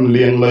ប្រព័ន្ធ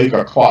លាងលុយក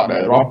ខ្វក់ដែ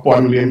លរាប់ពា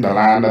ន់លានដុល្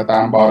លារនៅតា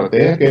មបរ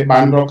ទេសគេបា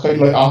នរកឃើញ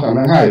លុយអស់ទាំងហ្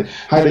នឹងហើយ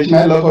ដូច្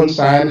នេះលោកហ៊ុន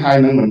សែនហើយ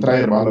នឹងមន្ត្រី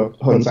របស់លោក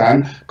ហ៊ុនសែន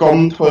កុំ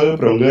ធ្វើ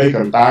ប្រងើយក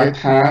ន្តើយ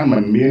ថាมั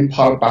นមានផ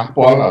លប៉ះ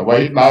ពាល់អ្វី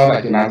ដល់រ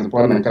ចនាសម្ព័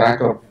ន្ធនឹងការ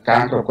គ្រប់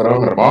គ្រង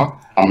របស់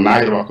អំណាច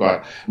របស់គាត់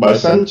បើ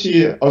សិនជា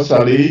អូស្ត្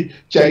រាលី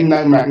ចេញនៅ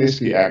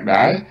Magnitsky Act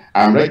ដែរ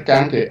អាមេរិកកា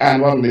ន់គេអនុ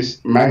វត្ត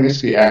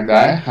Magnitsky Act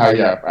ដែរហើ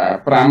យ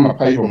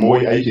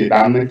526អីជា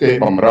ដើមនឹងគេ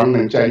បំរុង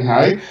នឹងចេញ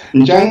ហើយអ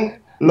ញ្ចឹង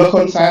លោក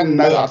ហ៊ុនសែន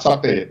នៅអត់ស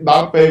ក់ទេដ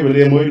ល់ពេលវេ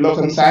លាមួយលោក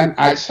ហ៊ុនសែន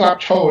អាចស្លាប់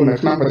ឈរនៅ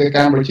ក្នុងប្រទេសក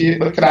ម្ពុជា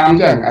ដូចក្រាមអ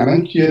ញ្ចឹងអាហ្នឹង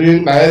ជារឿង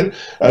ដែល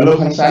លោក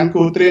ហ៊ុនសែន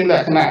គួរត្រៀមល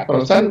ក្ខណៈប្រ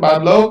សិនបើ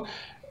លោក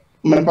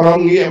មិនប្រង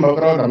ងាកមក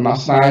រកដំណោះ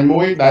ស្រាយ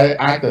មួយដែល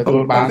អាចទទួ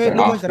លបានទាំង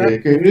អស់ទេ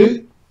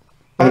គឺ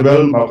ទៅវិ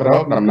លមករ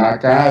កដំណើរ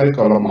ការឬ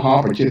ក៏លំហ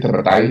ប្រជាធិប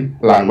តេយ្យ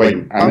ឡើងវិញ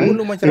អា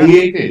នេះ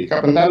ងាយទេក៏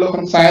ប៉ុន្តែលោក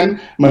ហ៊ុនសែន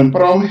មិន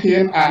ព្រមហ៊ា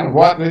នអនុវ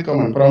ត្តឬក៏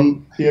មិនព្រម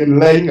ហ៊ាន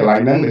លេងកន្លែ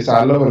ងហ្នឹងដោយសា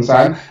រលោកហ៊ុនសែ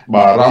ន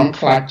បារម្ភ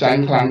ខ្លាចចា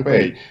ញ់ខ្លាំងពេ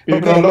កពី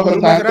ព្រោះលោកហ៊ុន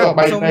សែនក៏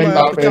បីតែ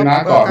ដល់ពេលណា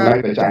ក៏នៅ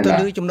តែចាញ់ដែ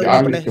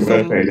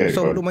រ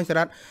សូមលោកមិញសា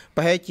រ៉ាត់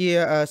ប្រហែលជា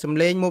សំ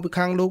ឡេងមកពី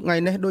ខាងលោកថ្ងៃ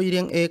នេះដូច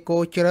រៀងអេកូ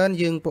ច្រើន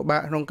យើងពិបា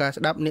កក្នុងការ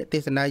ស្ដាប់អ្នកទេ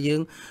សនាយើ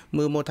ង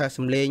មើលមកថា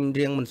សំឡេង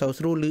រៀងមិនសូវ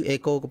ស្រួលឬអេ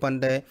កូក៏ប៉ុន្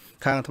តែ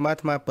ខាងអា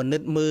ត្មាពិនិ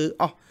ត្យមើល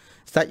អស់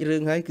សាច់រឿ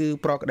ងហើយគឺ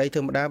ប្រក្តីធ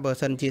ម្មតាបើ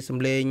សិនជាសំ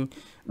ឡេង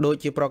ដូច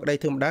ជាប្រក្តី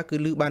ធម្មតាគឺ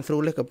ឮបានស្រួ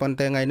លទេក៏ប៉ុន្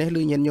តែថ្ងៃនេះឮ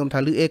ញាតិញោមថា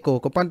ឮអេកូ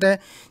ក៏ប៉ុន្តែ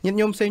ញាតិ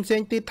ញោមផ្សេង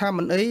ទៀតថា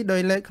មិនអីដោ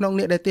យឡែកក្នុង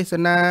អ្នកដែលទេស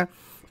នា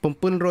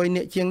700អ្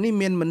នកជាងនេះ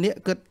មានម្នាក់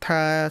គិត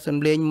ថាសំ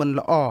ឡេងមិន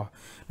ល្អ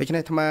ដូច្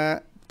នេះអាត្មា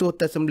ទោះ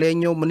តែសំលេង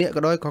ញោមម្នាក់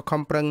ក៏ដោយក៏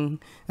ខំប្រឹង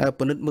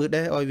ពិនិត្យមើល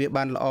ដែរឲ្យវា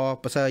បានល្អ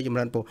ប្រសើរចម្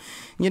រើនពូ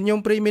ញាតិញោម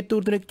ប្រិយមិត្តទូ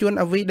ទនិកជួន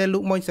អ្វីដែលលោ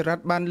កម៉ុញសារ៉ា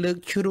ត់បានលើក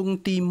ជ្រុង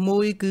ទី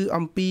1គឺ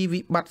អំពី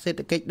វិបត្តិសេដ្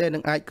ឋកិច្ចដែលនឹ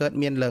ងអាចកើត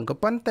មានឡើងក៏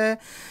ប៉ុន្តែ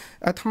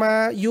អាត្មា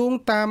យោង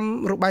តាម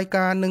របាយ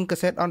ការណ៍នឹងកា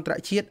សែតអន្តរ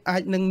ជាតិអា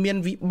ចនឹងមាន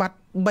វិបត្តិ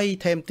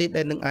3ថែមទៀត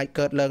ដែលនឹងអាច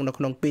កើតឡើងនៅ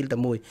ក្នុងពេលតែ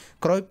មួយ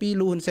ក្រោយពី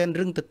លូហ៊ុនសែន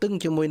រឹងទៅតឹង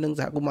ជាមួយនឹង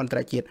សហគមន៍អន្ត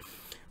រជាតិ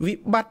វិ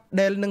បត្តិ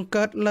ដែលនឹង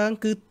កើតឡើង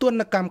គឺទណ្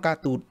ឌកម្មការ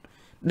ទូត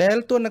ដែល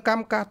ទណ្ឌក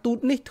ម្មការទូត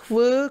នេះធ្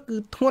វើគឺ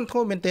ធ្ងន់ធ្ង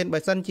រមែនទែនបើ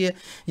សិនជា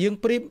យើង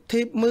ប្រៀប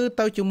ធៀបមើល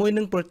ទៅជាមួយ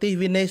នឹងប្រទេស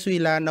វេណេស៊ុយ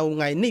ឡានៅថ្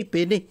ងៃនេះ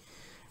ពេលនេះ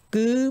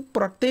គឺ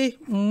ប្រទេស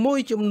មួយ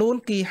ចំនួន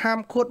គេហាម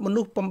ឃាត់ម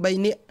នុស្ស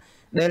8នាក់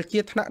ដែលជា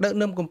ថ្នាក់ដឹក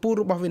នាំកម្ពុជា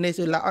របស់វេណេ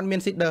ស៊ុយឡាអត់មាន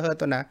សិទ្ធិដើរ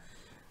ទៅណា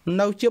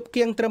នៅជៀប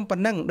គៀងត្រឹមប៉ុ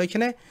ណ្ណឹងដូច្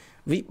នេះ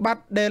វិបត្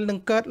តិដែលនឹង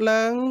កើត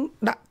ឡើង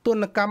ដាក់ទ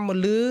ណ្ឌកម្មមក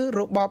លើ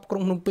របបក្រុ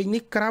ងភ្នំពេញ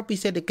នេះក្រៅពី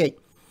សេដ្ឋកិច្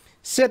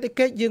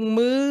ចយើង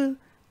មើល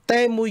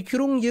តែមួយជ្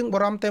រុងយើងបា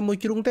រម្ភតែមួយ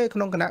ជ្រុងទេក្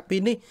នុងគណៈពេល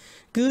នេះ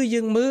គឺ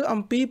យើងមើល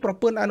អំពីប្រ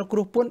ព័ន្ធអនុគ្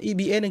រោះពន្ធ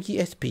EBA និង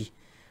GSP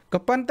ក៏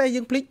ប៉ុន្តែ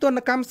យើងភ្លេចទណ្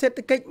ឌកម្មសេដ្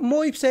ឋកិច្ច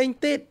មួយផ្សេង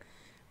ទៀត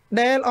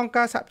ដែលអង្គ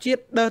ការសហជា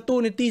តិដើរតួ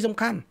នាទីសំ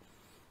ខាន់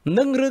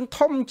នឹងរឿង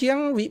ធំជាង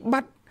វិប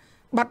ត្តិ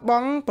បាត់ប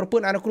ង់ប្រព័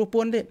ន្ធអនុគ្រោះព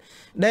ន្ធទៀត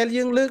ដែល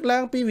យើងលើកឡើ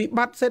ងពីវិប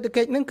ត្តិសេដ្ឋ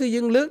កិច្ចហ្នឹងគឺ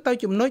យើងលើកទៅ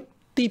ចំណុច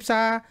ទីផ្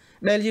សារ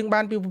ដែលយើងបា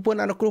នពីប្រព័ន្ធ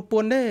អនុគ្រោះព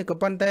ន្ធទេក៏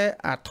ប៉ុន្តែ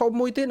អាធំ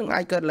មួយទៀតនឹង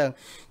អាចកើតឡើង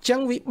អញ្ចឹង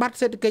វិបត្តិ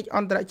សេដ្ឋកិច្ចអ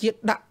ន្តរជាតិ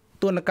ដាក់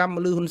ទណ្ឌកម្មម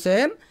កលើហ៊ុនសែ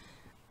ន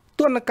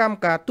ទណ្ឌកម្ម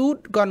ការទូត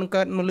ក៏នឹង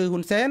កើតមកលើ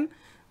ហ៊ុនសែន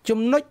ចំ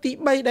ណុចទី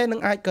3ដែលនឹ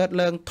ងអាចកើត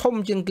ឡើងធំ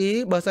ជាងគេ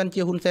បើសិន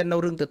ជាហ៊ុនសែននៅ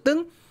រឿងទៅតឹង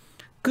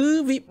គឺ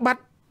វិបត្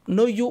តិ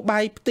នយោបា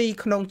យផ្ទៃ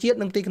ក្នុងជាតិ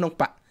និងផ្ទៃក្នុង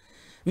បក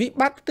វិ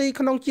បត្តិផ្ទៃ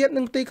ក្នុងជាតិ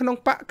និងផ្ទៃក្នុង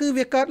បកគឺ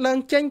វាកើតឡើង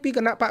ចេញពីគ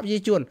ណៈបកប្រជា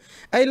ជន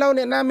ឥឡូវ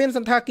អ្នកណាមានស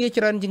ន្តាគារ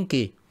ច្រើនជាង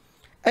គេ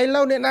ឥ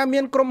ឡូវអ្នកណាមា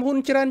នក្រុមហ៊ុន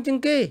ច្រើនជាង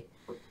គេ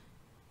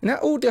ណា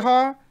ឧទាហ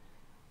រណ៍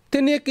ធ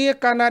នាគារ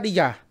កាណាឌី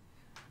យ៉ា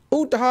ឧ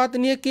ទាហរណ៍ធ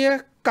នាគារ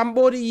កម្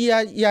ពុជា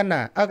យ៉ា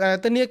ណា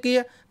ធនាគារ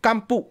ក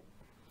ម្ពុជា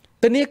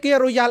ធនាគារ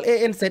Royal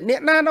ANC អ្នក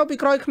ណានៅពី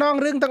ក្រោយខ្នង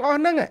រឿងទាំងអស់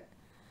ហ្នឹង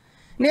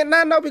អ្នកណា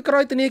នៅពីក្រោ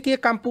យធនាគារ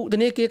កម្ពុជាធ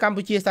នាគារកម្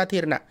ពុជាសាធា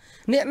រណៈ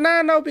អ្នកណា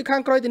នៅពីខា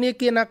ងក្រោយធនា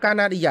គារកា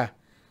ណាឌីយ៉ា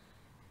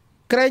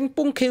ក្រែង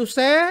ពុងខៀវ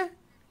សែ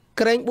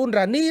ក្រែងប៊ុន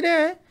រ៉ានីដែ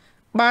រ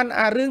បាន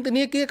អារឿងធ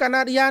នាគារកា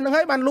ណាឌីយ៉ានឹង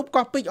ហើយបានលុប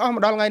កោះពេជ្រអស់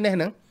ម្ដងថ្ងៃនេះ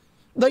ហ្នឹង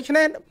ដូច្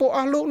នេះពួកអ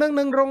ស់លោកនឹ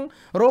ង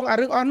រងអា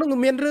រឿងអស់នោះ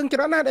មានរឿងច្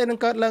រើនណាស់ដែលនឹង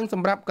កើតឡើងស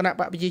ម្រាប់គណៈ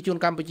បកប្រជាជន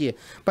កម្ពុជា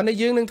ប៉ុន្តែ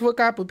យើងនឹងធ្វើ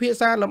ការពិភាក្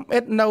សាលម្អិ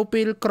តនៅ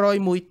ពេលក្រោយ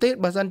មួយទៀត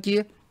បើសិនជា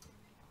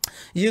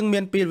យើងមា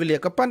នពេលវេលា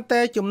ក៏ប៉ុន្តែ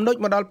ចំណុច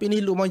មកដល់ពេល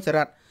នេះលោកម៉ុញសា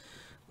រ៉ាត់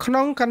ក្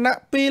នុងគណៈ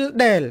ពេល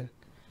ដែល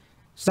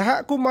សហ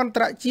គមន៍អន្ត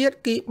រជាតិ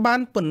គេបា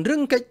នពង្រឹ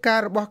ងកិច្ចការ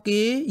របស់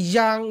គេ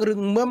យ៉ាងរឹ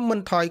ងមាំមិន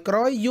ថយក្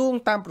រោយយោង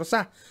តាមប្រសា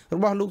សន៍រ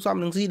បស់លោកសំ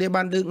រងស៊ីដែល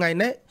បានលើកថ្ងៃ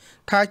នេះ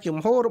ថាជំ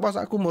ហររបស់ស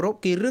ហគមន៍អឺរ៉ុប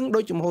គេរឹងដូ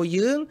ចជំហរ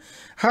យើង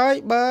ហើយ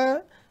បើ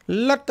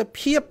លទ្ធ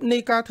ភាពនៃ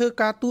ការធ្វើ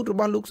ការទូតរ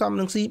បស់លោកសំ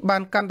រងស៊ីបា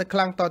នកាន់តែខ្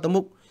លាំងតទៅ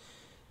មុខ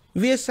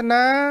វាស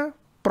នា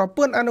ប្រ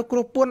ព័ន្ធអនុគ្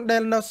រោះពន្ធដែ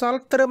លនៅសល់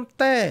ត្រឹម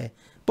តែ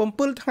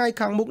7ថ្ងៃ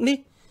ខាងមុខនេះ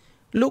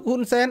លោកហ៊ុ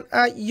នសែន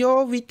អាចយក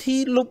វិធី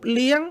លុប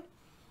លាង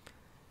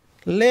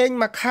លេង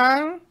មកខា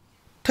ង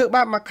ធ្វើ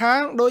បាបមកខា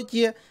ងដូច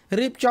ជា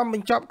រៀបចំប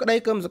ញ្ចប់ក្តី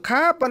កម្មស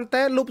ខាប៉ុន្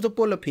តែលុបសុព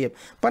លភាព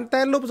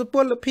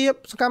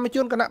សកម្មជ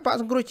នគណៈបក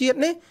សង្គ្រោះជាតិ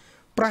នេះ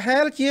ប្រហែ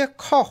លជា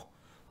ខុស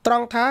ត្រ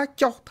ង់ថា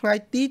ចុះថ្ងៃ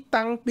ទី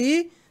តាំងពី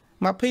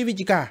20វិច្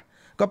ឆិកា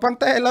ក៏ប៉ុន្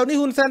តែឥឡូវនេះ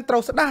ហ៊ុនសែនត្រូ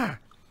វស្ដារ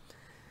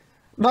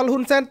ដល់ហ៊ុ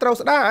នសែនត្រូវ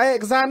ស្ដារឯ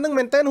កសារនឹង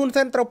មែនតើហ៊ុន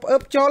សែនត្រូវផ្អើ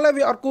បចោលហើយ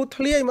វាអត់គូ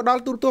ធ្លាយមកដ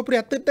ល់ទូរទស្សន៍ព្រះ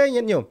អាទិត្យទេ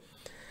ញាតិញោម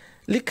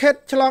លិខិត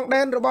ឆ្លង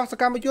ដែនរបស់ស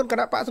កម្មជនគ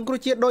ណៈបកសង្គ្រោះ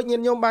ជាតិដូចញា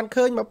តិញោមបាន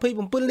ឃើញ27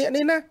នាក់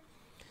នេះណា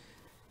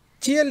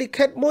ជាលិ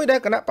ខិតមួយដែល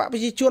គណៈបកប្រ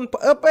ជាជន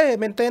ផ្អើបឯ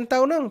មែនតើទៅ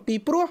នឹងពី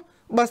ព្រោះ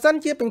បើសិន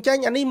ជាបញ្ចេញ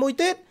អានេះមួយ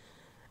ទៀត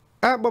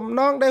អាបំ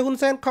ណងដែលហ៊ុន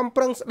សែនខំ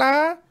ប្រឹងស្ដា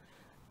រ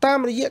តាម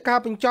រយៈការ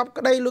បញ្ចប់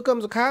ក្តីលោកកឹម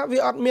សុខាវា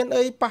អត់មាន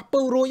អីប៉ះពៅ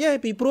រួចទេ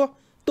ពីព្រោះ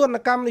ទណ្ឌ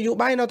កម្មនយោ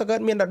បាយនៅតែកើ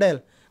តមានដដែល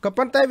ក៏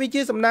ប៉ុន្តែវា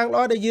ជាសំណាងល្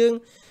អដែលយើង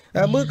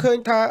មើលឃើញ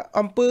ថា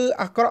អំពើ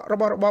អាក្រក់រ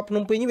បស់របបភ្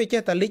នំពេញវា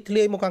ចេះតែលេចធ្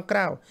លាយមកខាងក្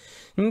រៅ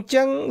អញ្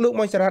ចឹងលោក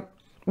ម៉ុញសារ៉ាត់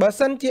បើ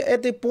សិនជាអ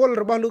ធិពល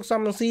របស់លោកសំ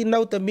រងស៊ីនៅ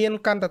តែមាន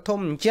កាន់តែធំ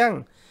អញ្ចឹង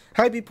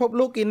ហើយពិភព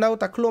លោកគេនៅ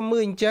តែឃ្លាំមើ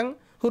លអញ្ចឹង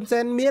ហ៊ុនសែ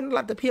នមានល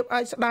ទ្ធភាពអា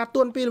ចស្ដារ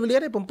ទួនពេលវេលា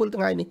ទេ7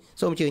ថ្ងៃនេះ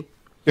សូមអញ្ជើញ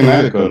ចំណាយ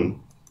កូន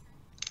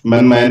មិ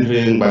នមែន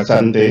រឿងបើសិ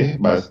នទេ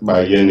បើ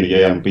យើងនិយា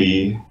យអំពី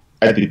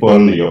អធិពល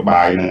នយោ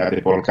បាយនិងអ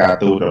ធិពលការ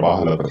ទូតរប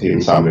ស់លោកប្រធាន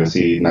សំរង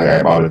ស៊ីនៅឯ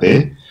បរទេស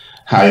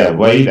ហើយអ្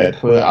វីដែល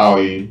ធ្វើឲ្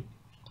យ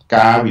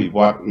ការវិវ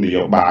ត្តន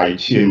យោបាយ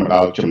ឈានមកដ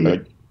ល់ចំណុច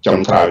ចុង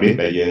ក្រោយនេះ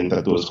ដែលយើងទ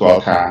ទួលស្គា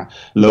ល់ថា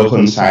លោក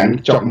ហ៊ុនសែន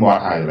ចុកមា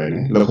ត់ហើយឡើយ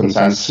នេះលោកហ៊ុន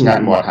សែនស្ងា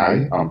ត់មាត់ហើយ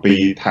អំពី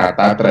ថា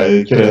តើត្រូវ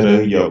ជ្រើសរើ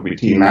សយកវិ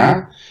ធីណា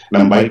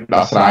ដើម្បី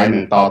ដោះស្រាយនិ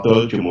ងតទ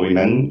ល់ជាមួយ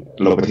នឹង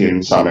លោកប្រធាន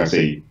សំរង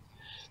ស៊ី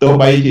ទោះ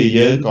បីជា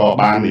យើងក៏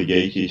បាននិយា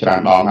យជាច្រើន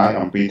ដងហើយ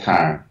អំពីថា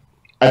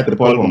ឥទ្ធិ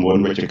ពល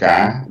9វិច្ឆិកា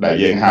ដែល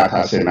យើងហៅ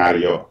ថាសេណា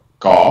រីយ៉ូ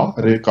ក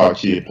ឬក៏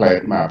ជាផ្លែ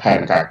មកផែន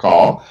ការក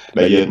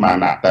ដែលយើងបាន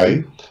ដាក់ទៅ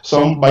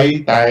សូម្បី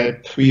តែ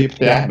ទ្វារផ្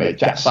ទះដែល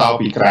ចាក់សោ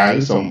ពីក្រៅ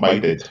សូម្បី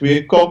តែទ្វារ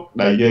គុក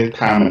ដែលយើង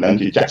ថាមិនដឹង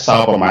ជាចាក់សោ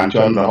ប្រមាណ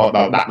ជាន់រហូតដ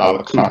ល់ដាក់ដល់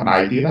ខ្នោះដៃ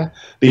ទៀតណា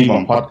ទី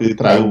បំផុតគឺ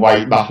ត្រូវវាយ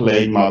ដោះលែ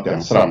ងមកទាំ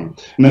ងស្រុង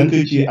នឹងគឺ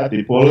ជាឥទ្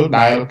ធិពល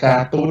ដែលកា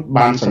រទូត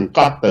បានសង្ក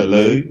ត់ទៅ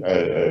លើ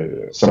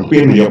សម្ពា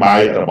ធនយោបាយ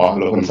របស់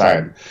លោកហ៊ុនសែន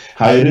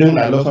ហើយរឿង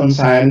ដែលលោកហ៊ុន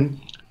សែន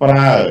ប្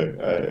រើ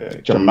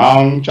ចំណ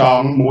ងច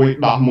ងមួយ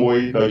ដោះមួយ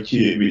ដោយ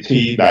ជាវិ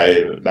ធីដែ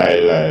ល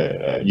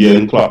យើ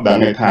ងធ្លាប់ដឹង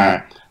ថា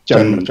ចិ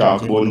នមិនចោល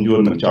ក្បួនយួ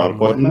នមិនចោល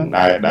ពុតហ្នឹង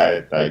ដែល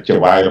ច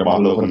វាយរប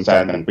ស់លោកហ៊ុនសែ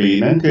នទាំងពីរ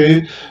ហ្នឹងគឺ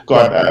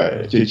គាត់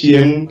ជាជា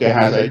ងគេ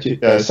ហៅថា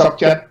សុខ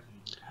ចិត្ត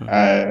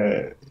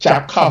ចា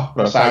ប់ខុស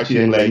ប្រសើរជា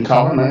ងលែងខុ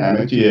សហ្នឹងអា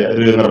នេះជា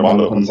រឿងរបស់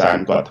លោកហ៊ុនសែន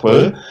គាត់ធ្វើ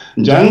អ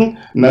ញ្ចឹង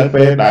នៅ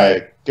ពេលដែល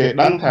គេ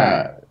ដឹងថា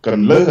ក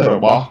ន្លឹះរ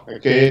បស់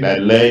គេដែល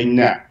លែង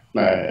អ្នក10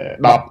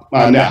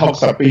អ្នក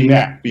62អ្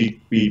នក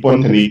ពីព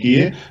ន្ធនាគា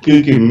រគឺ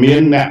គេមា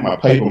នអ្នក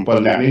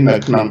27អ្នកនេះនៅ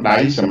ក្នុងដៃ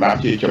សម្រាប់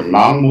ជាចំណ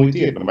ងមួយ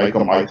ទៀតដើម្បី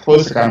កុំឲ្យធ្វើ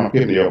សកម្មភា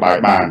ពនយោបាយ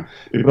បាន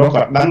ពីព្រោះ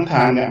គាត់ដឹង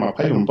ថាអ្នក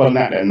27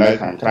អ្នកដែលនៅ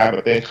ខាងក្រៅប្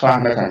រទេសខ្លះ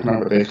នៅខាងក្នុង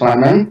ប្រទេសខ្លះ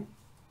ហ្នឹង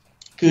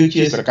គឺ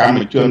ជាសកម្ម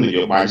ជនន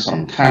យោបាយសំ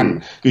ខាន់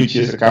គឺ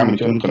ជាសកម្ម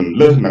ជនកន្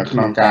លឹះនៅក្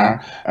នុងការ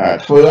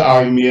ធ្វើឲ្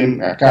យមាន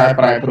ការ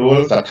ប្រែប្រួល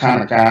ស្ថាន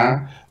ភាព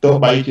ទោះ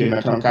បីជានៅ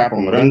ក្នុងការព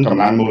ង្រឹងកម្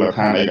លាំងមូលដ្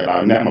ឋានអីក៏ដោ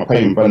យអ្នក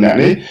27អ្នក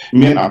នេះ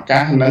មានឱកា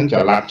សនឹងច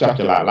ល័តចុះ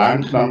ចល័តឡើង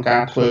ក្នុងកា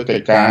រធ្វើកិ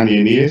ច្ចការនា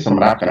នាស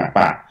ម្រាប់គណៈប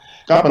ក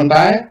ក៏ប៉ុន្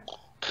តែ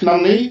ក្នុង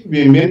នេះ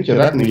វាមានច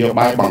រិតនយោ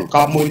បាយបង្ក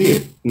ប់មួយទៀត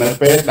នៅ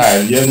ពេលដែល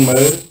យើង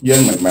មើលយើ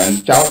ងមិនមែន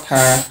ចោទ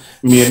ថា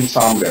មាន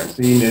សំរង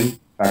ស៊ីមាន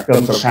ក្រុ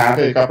មសុខា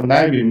ទេក៏ប៉ុន្តែ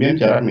វាមាន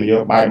ចរិតនយោ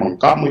បាយបង្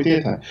កប់មួយទៀត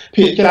ថា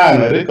ភាគច្រើន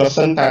ឬក៏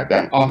សិនតែ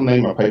ទាំងអស់នៃ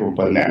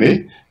27អ្នកនេះ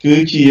គឺ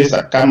ជាស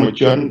កម្ម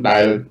ជនដែ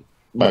ល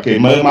បើគេ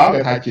មើលមកគេ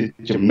ថាជា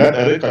ចំណិត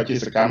ឬក៏ជា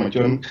សកម្មជ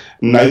ន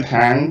នៅ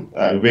ខាង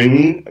វិញ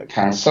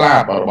ខាងស្លា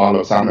ប់របស់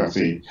លោកសំរង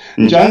ស៊ី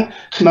អញ្ចឹង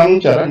ក្នុង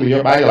ចរិតនយោ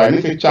បាយកន្លែង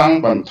នេះគឺចង់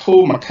បន្ធូរ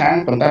មកខាង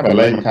ប៉ុន្តែប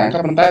លែងមកខាងក៏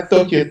ប៉ុន្តែ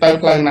ទោះជាទៅ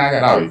ផ្លូវណាក៏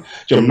ដោយ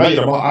ចំណុច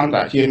របស់អន្ត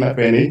រជាតិនៅ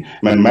ពេលនេះ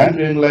មិនមែន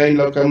រឿងលេង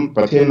លោក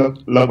ប្រធាន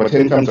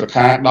កម្មសុ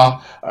ខាដោះ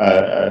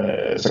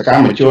សក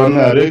ម្មជន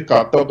ឬក៏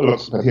ទុកលោក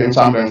ប្រធាន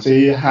សំរងស៊ី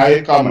ហើយ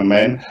ក៏មិន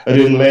មែន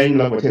រឿងលេង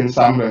លោកប្រធាន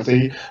សំរងស៊ី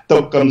ទុ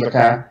កកម្មសុ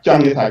ខាច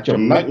ង់និយាយថាចំ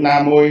ណុចណា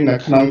មួយនៅ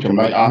ក្នុងចំ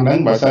ណុចអស់ហ្នឹង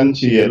បើសិន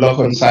ជាលោក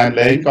ហ៊ុនសែន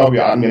លេងក៏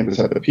វាអត់មានប្រ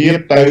សិទ្ធភាព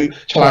ទៅ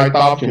ឆ្លើយត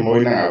បជាមួយ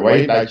នឹងអ្វី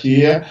ដែលជា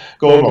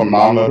គោលបំណ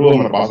ងរួម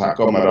របស់សហ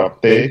គមន៍អឺរ៉ុប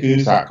ទេគឺ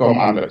សហគម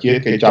ន៍អន្តរជាតិ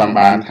គេចង់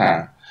បានថា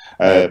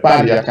ប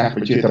រិយាកាស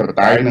ប្រជាធិប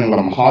តេយ្យនិង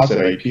លំហសេ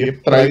រីភាព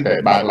ត្រូវតែ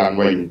បើកឡើង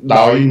វិញ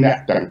ដោយអ្នក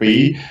ទាំងពីរ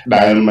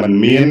ដែលមិន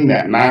មានអ្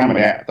នកណាម្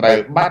នាក់ត្រូវ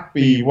បាត់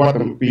ពីវត្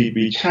ត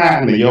ពីឆាក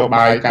នយោ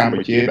បាយកម្ពុ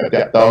ជាដែល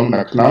តាក់ទង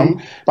នៅក្នុង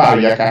ប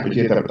រិយាកាសប្រ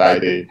ជាធិបតេយ្យ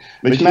ទេ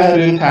ដូច្នេះ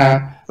រឿងថា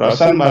ប្រ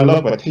សិនបើលោក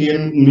ប្រធាន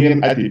មាន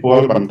ឥទ្ធិពល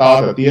បន្ត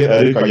ទៅទៀត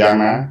ឬក៏យ៉ាង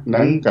ណា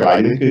នឹងកន្លែង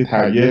នេះគឺ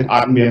ថាយើងអ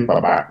ត់មានប្រ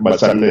បាក់បើ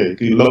សិនទេ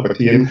គឺលោកប្រ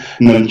ធាន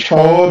នឹងឈ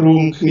ររួ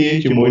មគ្នា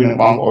ជាមួយនឹង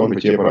បងប្អូនប្រ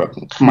ជាពលរដ្ឋ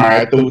ខ្មែរ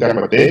ទូទាំង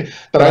ប្រទេស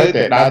ត្រូវ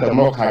តែដើរទៅ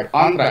មុខហើយអ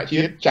ន្តរ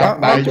ជាតិចាប់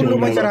ដៃជាមួយ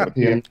នឹងលោកប្រ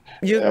ធាន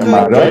យើងគឺ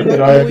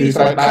ត្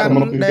រូវដើរទៅ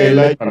មុខគឺគេ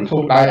លេងបន្ធូ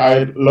រដៃឲ្យ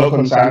លោក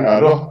ហ៊ុនសែន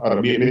រស់រ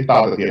បៀបនេះត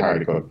ទៅទៀតហើយ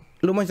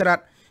លោកមុញសារ៉ា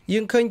ត់យើ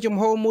ងឃើញជំ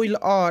ហរមួយ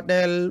ល្អ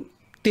ដែល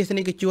ទេស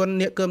និកជន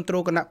អ្នកគាំទ្រ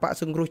គណៈបក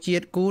សង្គ្រោះជា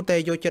តិគូតែ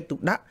យកចិត្តទុក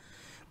ដាក់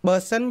បើ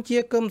សិនជា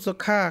គឹមសុ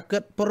ខាគិ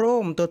តព្រ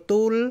មទ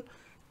ទួល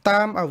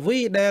តាមអវី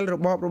ដែលរ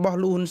បបរបស់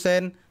លូហ៊ុនសែ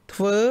នធ្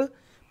វើ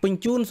បញ្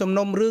ជូនសំ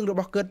ណុំរឿងរប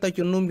ស់គាត់ទៅ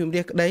ជំនុំជម្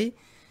រះក្តី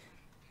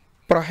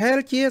ប្រហែល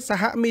ជាស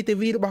ហមេធា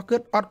វីរបស់គា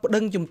ត់អត់ប្តឹ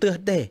ងជំទាស់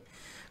ទេ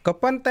ក៏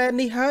ប៉ុន្តែ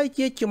នេះហើយ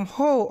ជាជំហ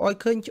រឲ្យ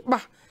ឃើញច្បា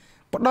ស់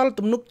ផ្ដាល់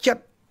ទំនុកចិត្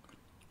ត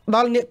ដ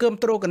ល់អ្នកគាំ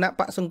ទ្រគណៈ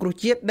បកសង្គ្រោះ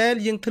ជាតិដែល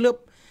យើងធ្លាប់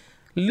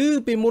ឮ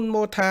ពីមុនម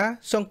កថា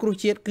សង្គ្រោះ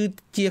ជាតិគឺ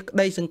ជាក្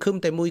តីសង្ឃឹម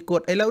តែមួយគ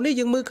ត់ឥឡូវនេះ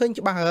យើងមើលឃើញ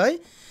ច្បាស់ហើយ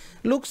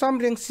លោកសំ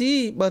រងស៊ី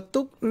បើ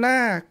ទុកណា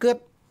កើត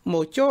ម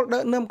កចូលដឹ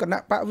កនាំគណៈ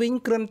បកវិញ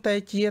គ្រាន់តែ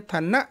ជាឋា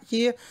នៈ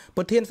ជា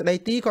ប្រធានស្ដី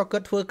ទីក៏កើ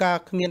តធ្វើការ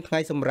គ្មានថ្ងៃ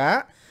សម្រាក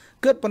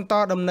កើតបន្ត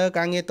ដំណើរ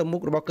ការងារទៅមុ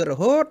ខរបស់កើតរ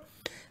ហូត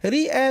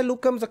រីឯលោក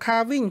កឹមសុខា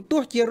វិញ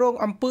ទោះជារង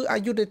អំពើអ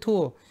យុត្តិធ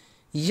ម៌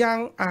យ៉ាង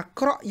អា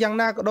ក្រក់យ៉ាង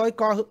ណាក៏ដោយ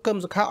ក៏កឹម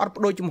សុខាអត់ប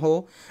ដូរជំហរ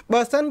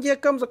បើសិនជា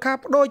កឹមសុខាប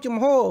ដូរជំ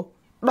ហរ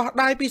ដោះ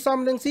ដៃពីសំ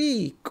រងស៊ី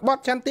ក្ប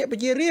ត់ឆន្ទៈប្រ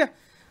ជារាស្ត្រ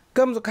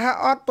កឹមសុខា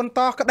អត់បន្ត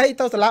ក្តី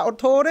ទៅសាលាឧទ្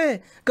ធរទេ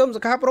កឹមសុ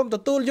ខាព្រមទ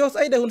ទួលយកស្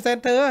អីដែលហ៊ុនសែន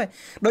ធ្វើហើយ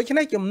ដូច្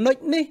នេះចំណុច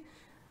នេះ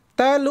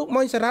តើលោក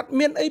មុញសារ៉ាត់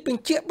មានអីប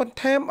ញ្ជាក់បន្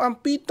ថែមអំ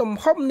ពីទំ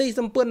ហំនៃ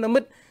សម្ព័ន្ធមិ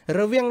ត្ត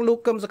រវាងលោក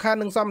កឹមសុខា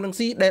និងសំរង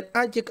ស៊ីដែល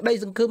អាចជាក្តី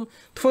សង្ឃឹម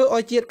ធ្វើ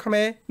ឲ្យជាតិខ្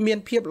មែរមាន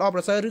ភាពល្អប្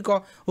រសើរឬក៏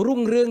រុង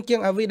រឿងជាង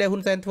អ្វីដែលហ៊ុ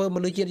នសែនធ្វើម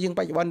កលើជាតិយើងប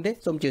ច្ចុប្បន្នទេ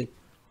សូមជឿ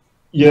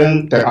យើង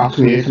ទាំងអស់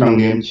គ្នាក្នុង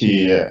នាមជា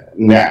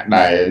អ្នក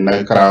ដែលនៅ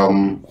ក្រោម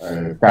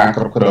ការ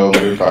គ្រប់គ្រង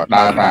ឬក៏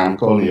ដើរតាម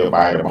គោលនយោ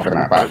បាយរបស់គ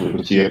ណៈបកប្រ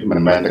ជាជាតិមិន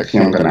មែនតែខ្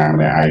ញុំកណា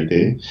ម្នាក់ឯង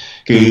ទេ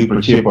គឺប្រ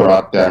ជាពលរ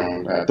ដ្ឋទាំង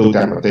ទូ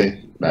ទាំងប្រទេស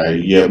ដែល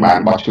យើងបាន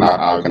បោះឆ្នោត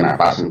ឲ្យគណៈ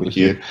បក្សសង្គ្រោះ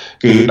ជាតិ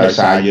គឺដោយ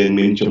សារយើង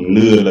មានជំ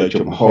នឿលើ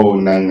ជំហរ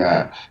និង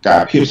កា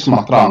រភាពស្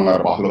មោះត្រង់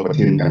របស់លោកប្រ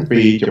ធានទាំង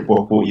ពីរចំពោះ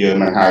ពួកយើង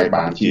នឹងហើយ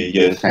បានជា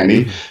យើងថ្ងៃ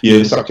នេះយើ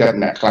ងសុខចិត្ត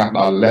អ្នកខ្លះ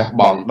ដល់លះ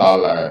បង់ដ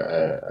ល់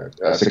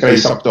សេចក្តី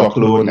សុខផ្ទាល់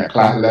ខ្លួនអ្នកខ្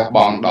លះលះប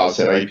ង់ដល់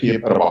សេរីភាព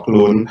របស់ខ្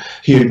លួន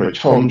ហ៊ានប្រ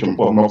ឈមចំ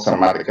ពោះមុខស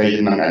មត្ថកិច្ច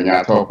និងអាជ្ញា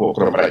ធរពួក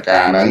ក្រុមរាជកា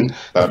រហ្នឹង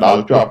ទៅដ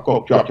ល់ជាប់គុ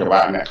កជាប់ច្បា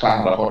ប់អ្នកខ្លះ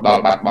រហូតដ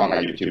ល់បាត់បង់អា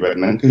យុជីវិត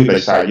ហ្នឹងគឺដោ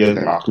យសារយើង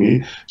ទាំងអស់គ្នា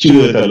ជឿ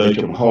ទៅលើ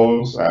ជំហរ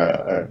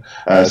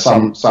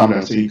សំរ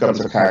ងស៊ីកឹម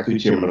សុខាគឺ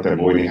ជាមនុស្សតែ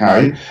មួយនេះ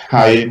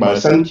ហើយបើ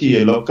សិនជា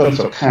លោកកឹម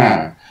សុខា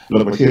លោ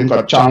កប្រធានគា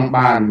ត់ចង់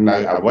បាននៅ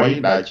អ្វី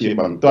ដែលជា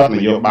បន្ទាត់ន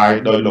យោបាយ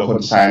ដោយលោកហ៊ុ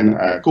នសែន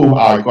គូស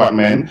ឲ្យគាត់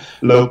មែន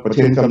លោកប្រ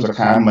ធានកឹមសុ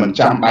ខាមិន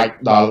ចាំបាច់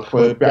ដល់ធ្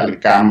វើពល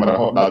កម្មរ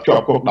ហូតដល់ជា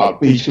ប់គុកដល់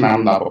2ឆ្នាំ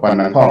ដល់ប៉ុណ្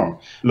ណឹងផង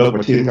លោកប្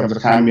រធានកឹមសុ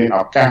ខាមានឱ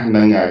កាស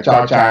នឹងច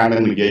រចានឹ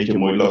ងនិយាយជា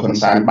មួយលោកហ៊ុន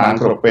សែនបាន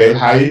គ្រប់ពេល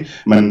ហើយ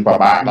មិនពិ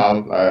បាកដល់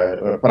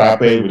ប្រើ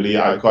ពេលវេលា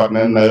ឲ្យគាត់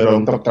នៅរ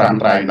ងទុក្ខត្រាំ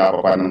ត្រែងដល់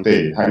ប៉ុណ្ណឹងទេ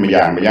ហើយម្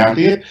យ៉ាង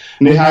ទៀត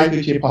នេះហើយគឺ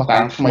ជាផុសតា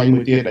ងថ្មីមួ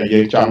យទៀតដែល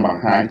យើងចង់ប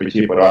ង្ហាញប្រ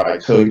ជាពលរដ្ឋឲ្យ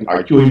ឃើញឲ្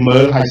យជួយមើ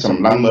លហើយស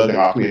ម្លឹងមើលទាំ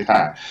ងអស់គ្នាថា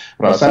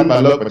ប្រសិនបើ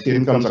លោកប្រធាន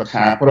កឹមសុ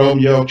ខាព្រម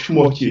យកឈ្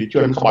មោះជាជ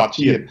នក្បត់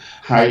ជាតិ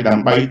ហើយដើ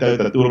ម្បីទៅ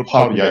ទទួលផ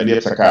លប្រយោជន៍លាភ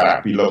សក្ការៈ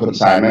ពីលោកហ៊ុន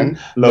សែនហ្នឹង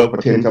លោកប្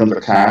រធានកឹមសុ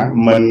ខា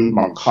មិនប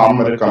ង្ខំ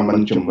ឬក៏មិន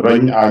ជំរុ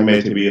ញឲ្យមេ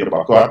ធាវីរប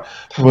ស់គាត់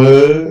ធ្វើ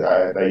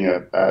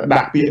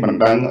ដាក់ពាក្យបណ្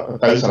ដឹង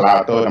ទៅសាលា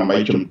តូចដើម្បី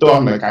ជំទាស់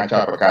នៅការចោ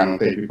ទប្រកាន់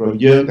ទេពីព្រោះ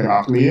យើងទាំងអ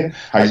ស់គ្នា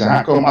ហើយសហ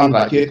គមន៍អន្ត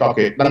រជាតិក៏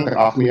គេដឹងទាំង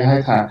អស់គ្នាហើ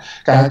យថា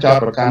ការចោទ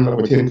ប្រកាន់លោក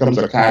ប្រធានកឹម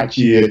សុខា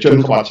ជាជន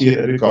ក្បត់ជា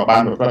តិឬក៏បា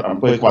នប្រព្រឹត្តអំ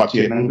ពើក្បត់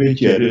ជាតិហ្នឹងវា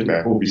ជារឿងដែ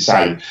លហួសវិស័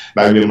យ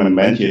ដែលវាមិន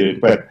មែនជារឿង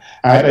ពិត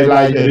ហើយដោយ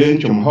ឡែករឿង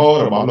ជំហរ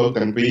របស់លោក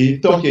ទាំងពីរ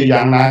ទោះជា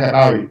យ៉ាងណាក៏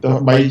ដោយទោះ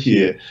បីជា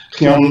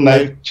ខ្ញុំនៅ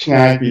ឆ្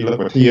ងាយពីលោក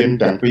ប្រធាន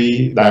ទាំងពីរ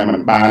ដែលមិន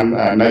បាន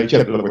នៅជិ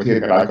តលោកប្រធាន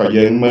ក៏ដោយក៏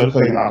យើងមើល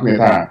ឃើញទាំងអស់គ្នា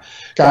ថា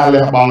ការ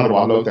លះបង់រប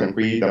ស់លោកទាំង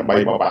ពីរដើម្បី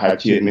បបផែ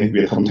ជាតិនេះ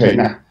វាធំធេង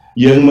ណាស់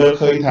យើងមើល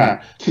ឃើញថា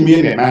គ្មាន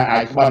អ្នកណាអា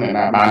ចក្បត់អ្នក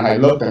ណាបានហើយ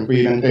លោកទាំងពីរ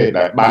ហ្នឹងទេ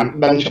ដែលបាន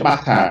ដឹងច្បា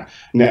ស់ថា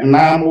អ្នក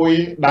ណាមួយ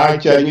ដើរ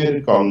ចេញឬ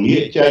ក៏ងា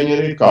កចេញ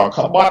ឬក៏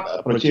ក្បត់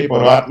ប្រជាពល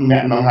រដ្ឋអ្ន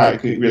កនោះហើយ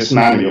គឺវាស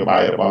នានយោបា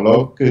យរបស់លោ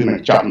កគឺនឹង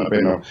ចប់នៅពេ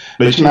លនោះ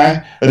ដូច្នេះ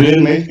រឿង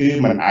នេះគឺ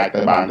មិនអាច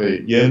ទៅបានទេ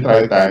យើងត្រូ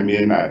វតែមា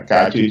ន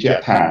ការជឿជា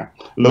ក់ថា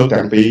លោក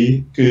ទាំងពីរ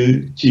គឺ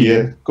ជា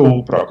គូ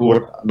ប្រកួត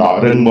ដ៏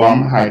រឹងមាំ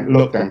ហើយ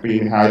លោកទាំងពីរ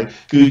នេះហើយ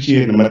គឺជា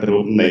និមិត្តរូ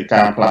បនៃ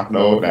ការផ្លាស់ប្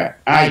ដូរដែល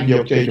អាចយ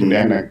កជ័យជំ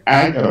នះនិង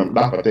អាចរំ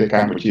ដោះប្រទេសក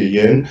ម្ពុជា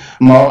យើង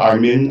មកឲ្យ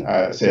មាន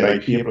សេរី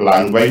ភាពឡើ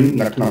ងវិញ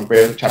នៅក្នុងពេ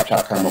លឆា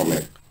ប់ខាងមុខ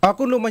នេះអរ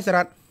គុណលោកមេងសា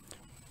រ៉ាត់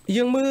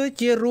យើងមើល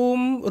ជា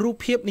រូប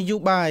ភាពនយោ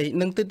បាយ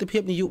និងទិដ្ឋភា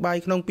ពនយោបាយ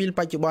ក្នុងពេលប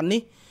ច្ចុប្បន្ន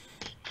នេះ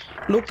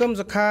លោកកឹម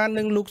សុខា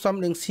និងលោកសំ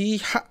រងស៊ី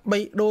ហាក់បី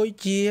ដូច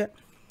ជា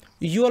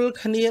យល់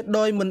គ្នា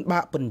ដោយមិនបា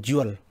ក់បញ្យ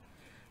ល់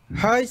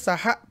ហើយស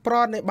ហប្រ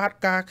តិបត្តិ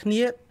ការគ្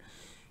នា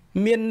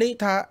មានន័យ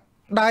ថា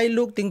ដៃ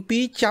លោកទាំងពី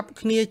រចាប់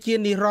គ្នាជា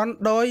និរន្តរ៍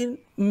ដោយ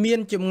មាន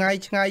ចម្ងាយ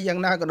ឆ្ងាយយ៉ាង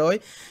ណាក៏ដោយ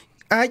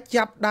អាច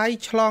ចាប់ដៃ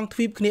ឆ្លងទ្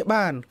វីបគ្នា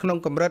បានក្នុង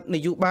កម្រិតន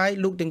យោបាយ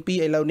លោកទាំងពីរ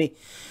ឥឡូវនេះ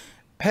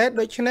ហេតុ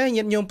ដូច្នេះ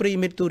ញាតិញោមប្រិយ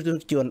មិត្តទូរទស្ស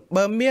និកជន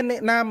បើមានអ្ន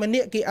កណាម្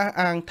នាក់គេអះ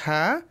អាង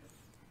ថា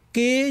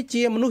គេ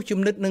ជាមនុស្សចំ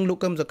ណិតនឹងលោក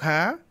កឹមសុខា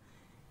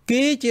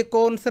គេជា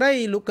កូនស្រី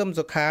លោកកឹម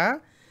សុខា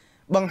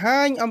បង្ហា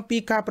ញអំពី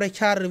ការប្រ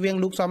ឆាំងរវាង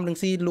លោកសំរង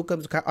ស៊ីលោកកឹម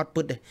សុខាអត់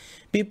ពិតទេ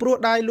ពីព្រោះ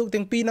ដៃលោក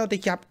ទាំងពីរនៅតែ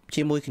ចាប់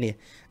ជាមួយគ្នា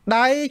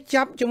ដៃ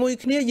ចាប់ជាមួយ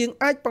គ្នាយើង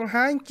អាចបង្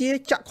ហាញជា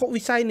ចក្ខុ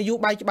វិស័យនយោ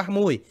បាយច្បាស់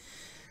មួយ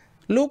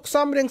លោក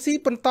សំរងស៊ី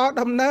បន្ត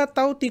ដំណើរ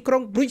ទៅទីក្រុ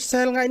ងប្រុច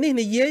សែលថ្ងៃនេះ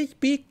និយាយ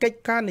ពីកិច្ច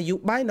ការនយោ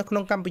បាយនៅក្នុ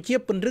ងកម្ពុជា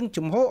ពង្រឹង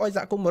ជំហរឲ្យស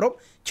ហគមន៍អឺរ៉ុប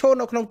ឈរ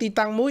នៅក្នុងទី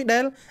តាំងមួយដែ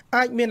ល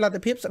អាចមានលទ្ធ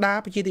ភាពស្ដារ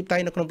ប្រជាធិបតេ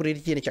យ្យនៅក្នុងប្រទេ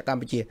សជាក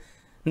ម្ពុជា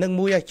នឹង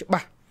មួយឲ្យច្បា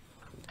ស់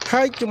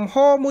ហើយជំហ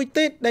រមួយ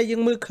ទៀតដែលយើ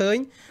ងមើលឃើញ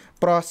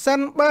ប្រសិន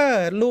បើ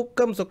លោក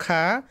កឹមសុ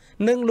ខា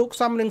និងលោក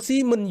សំរងស៊ី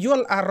មិនយ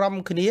ល់អារម្ម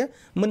ណ៍គ្នា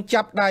មិន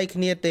ចាប់ដៃគ្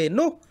នាទេ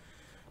នោះ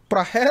ប្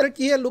រហែល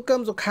ជាលោកកឹ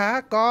មសុខា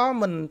ក៏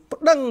មិនប្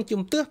តឹង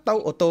ជំទាស់ទៅ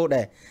អូតូ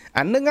ដែរ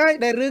អានឹងហើយ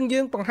ដែលរឿងយើ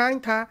ងបង្ហាញ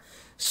ថា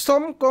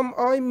សុំកុំ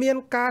អោយមាន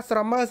ការស្រ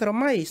មើស្រ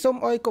មៃសុំ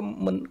អោយ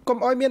កុំ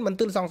អោយមានមន្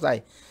ទិលសង្ស័យ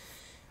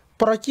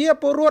ប្រជា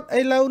ពលរដ្ឋ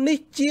ឥឡូវនេះ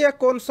ជា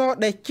កូនស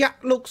ដែលចាក់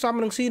លោកសំ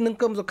រងស៊ីនិង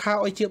កឹមសុខា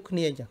ឲ្យជៀបគ្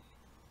នាអញ្ចឹង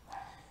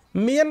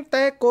មាន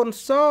តែកូន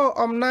ស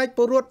អំណាចព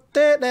លរដ្ឋ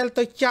ទេដែល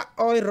ទៅចាក់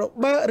ឲ្យរ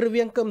បើរ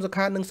វាងកឹមសុ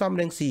ខានិងសំ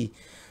រងស៊ី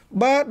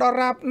បើដ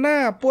រាបណា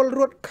ពលរ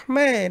ដ្ឋខ្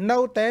មែរនៅ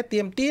តែ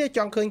ទៀមទាច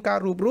ង់ឃើញការ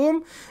រួបរวม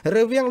រ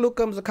វាងលោក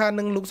កឹមសុខា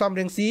និងលោកសំ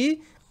រងស៊ី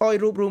ឲ្យ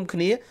រួបរวมគ្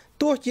នា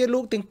ទោះជាលោ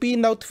កទាំងពីរ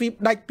នៅទ្វីប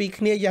ដាច់ពី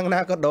គ្នាយ៉ាង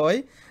ណាក៏ដោយ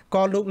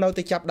ក៏លោកនៅ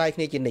តែចាប់ដៃគ្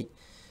នាជានិច្ច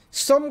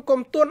សុំ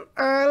កុំទន់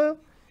អាល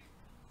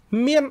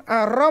មាន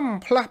អារម្មណ៍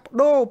ផ្លាស់ប្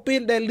ដូរពេ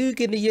លដែលឮ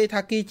គេនិយាយ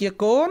ថាគេជា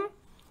កូន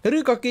ឬ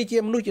ក៏គេជា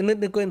មនុស្សចំណិត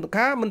នឹងកូនសុ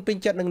ខាមិនពេញ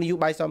ចិត្តនឹងនយោ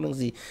បាយសំរង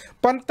ស៊ី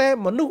ប៉ុន្តែ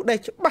មនុស្សដែល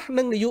ច្បាស់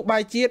នឹងនយោបា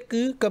យជាតិ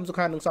គឺកឹមសុ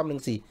ខានិងសំរង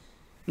ស៊ី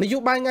នយោ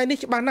បាយថ្ងៃនេះ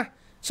ច្បាស់ណាស់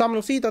សំរ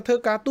ងស៊ីទៅធ្វើ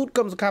ការទូត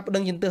កឹមសុខាប្តឹ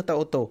ងជំទាស់ទៅ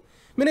អូតូ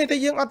មានន័យថា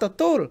យើងអត់ទ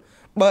ទួល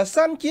បើ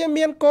សិនជា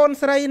មានកូន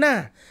ស្រីណា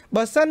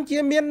បើសិនជា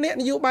មានអ្នក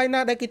នយោបាយណា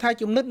ដែលគេថា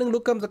ជំនិតនឹងលោ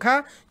កកឹមសុខា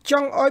ច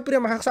ង់ឲ្យព្រះ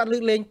មហាក្សត្រលើ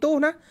កលែងទោស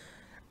ណា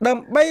ដើ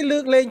ម្បីលើ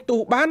កលែងទោស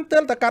បានទើ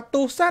បតែកាត់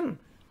ទោសសិន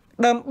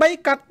ដើម្បី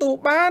កាត់ទោស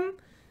បាន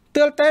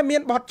ទើបតែមា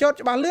នបទចោត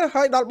ច្បាស់លាស់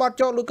ហើយដល់បទ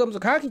ចោតលោកកឹម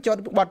សុខាគេចោត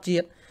ពីបទជា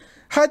តិ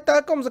ហើយតើ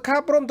កុំសុខា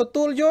ព្រមទ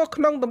ទួលយក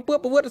ក្នុងទំព័រ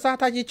ប្រវត្តិសាស្ត្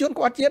រថាជាជន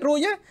ក្បត់ជាតិរួច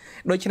ណា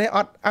ដូច្នេះអ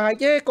ត់អាច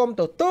ទេកុំ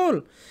ទទួល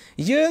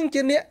យើង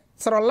ជាអ្នក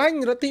ស្រឡាញ់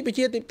រដ្ឋាភិបាលប្រ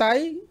ជាធិបតេយ្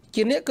យ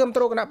ជាអ្នកគ្រប់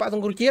គ្រងគណៈបកស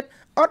ង្គ្រោះជាតិ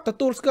អត់ទ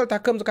ទួលស្គាល់ថា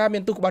កឹមសុខាមា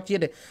នទូក្បត់ជា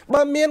តិទេ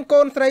បើមាន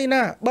កូនស្រី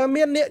ណាបើ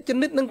មានអ្នកច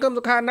និតនឹងកឹម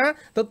សុខាណា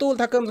ទទួល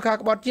ថាកឹមសុខា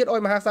ក្បត់ជាតិអោ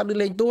យមហាក្សត្រឬ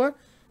លេងតួ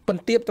ប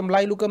ន្ទាបតម្លៃ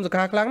លោកកឹមសុ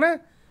ខាខ្លាំងណា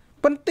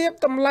បន្ទាប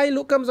តម្លៃ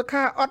លោកកឹមសុ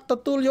ខាអត់ទ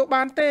ទួលយក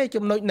បានទេ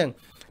ចំណុចហ្នឹង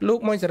លោក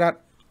ម៉ុញសារ៉ាត់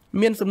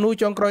មានសំណួរ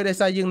ចុងក្រោយដែល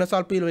សារយើងនៅស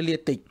ល់ពីវេលា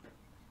តិច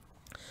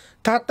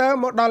ថាតើ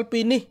មកដល់ពី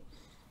នេះ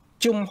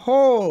ជំហ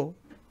រ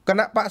គ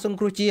ណៈបកសង្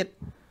គ្រោះជាតិ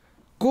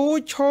គូ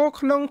ឈរ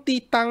ក្នុងទី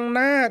តាំង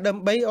ណាដើ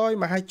ម្បីឲ្យ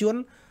មហាជន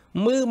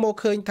មើលមក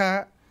ឃើញថា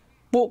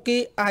ពួកគេ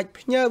អាច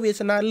ផ្ញើវា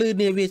សនាលឺ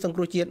នាវាសង្គ្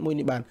រោះជាតិមួយ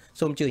នេះបាន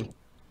សូមជឿគ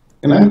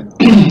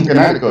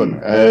ណៈគុណ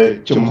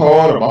ជំហ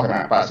ររបស់គ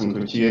ណៈបកសង្គ្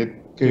រោះជាតិ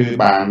គឺ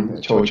បាន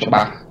ចូលច្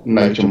បាស់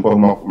នៅចំពោះ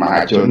មុខម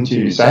ហាជនជា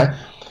ពិសេស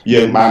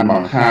យើងបានប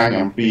ង្ហាញ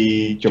អំពី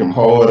ជំហ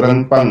ររឹង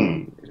ប៉ឹង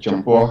ចំ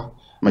ពោះ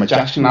ម្ចា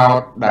ស់ឆ្នោ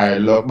តដែល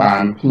លោកបា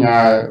នផ្ញើ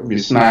វា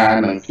សនា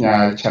និងផ្ញើ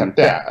ឆន្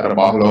ទៈរ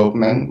បស់លោក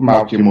នឹងម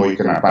កជាមួយ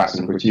គណៈបកស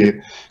ង្គ្រោះជាតិ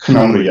ក្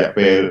នុងរយៈ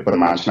ពេលប្រ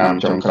មាណឆ្នាំ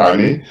ចុងក្រោយ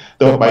នេះ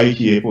ទោះបី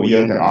ជាពួកយើ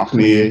ងទាំងអស់គ្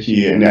នាជា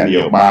អ្នកន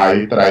យោបាយ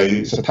ត្រូវ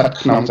ស្ថិត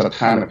ក្នុងស្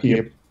ថានភា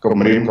ពគំ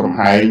រាមកំ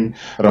ហែង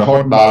រហូ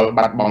តដល់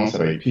បាត់បង់សេ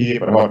រីភាព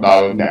រហូតដ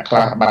ល់អ្នកខ្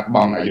លះបាត់ប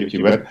ង់អាយុជី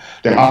វិត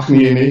ទាំងអស់គ្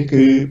នានេះ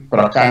គឺ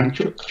ប្រកាន់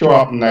ខ្ជា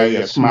ប់នៅ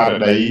ស្មារ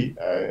តី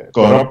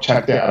គោរពឆ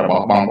ន្ទៈរប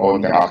ស់បងប្អូន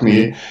ទាំងអស់គ្នា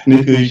នេះ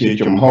គឺជា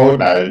ជំហរ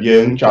ដែលយើ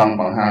ងចង់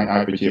បង្ហាញឲ្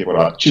យប្រជាពលរ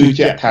ដ្ឋជឿ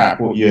ជាក់ថា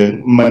ពួកយើង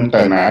មិន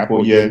ទៅណាពួ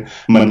កយើង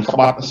មិនក្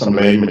បត់សម្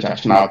លេងម្ចាស់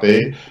ឆ្នោតទេ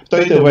ផ្ទុ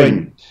យទៅវិញ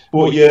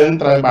ពួកយើង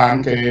ត្រូវបាន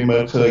គេមើ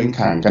លឃើញ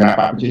ខាងគណៈ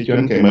បកប្រជាជ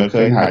នគេមើល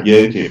ឃើញថាយើ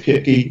ងជាភា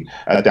គី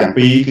ទាំង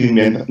ពីរគឺ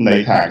មានន័យ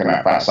ថាគណៈ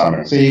បកសំរ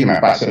ងស៊ីគណៈ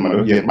បកសិទ្ធិមនុ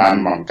ស្សយើងបាន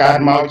បង្កើត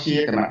មកជា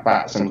គណៈប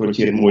កសង្គ្រោះ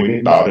ជាតិមួយនេះ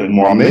ដល់រឿង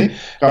មុំនេះ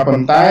ក៏ប៉ុ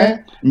ន្តែ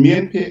មា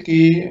នភា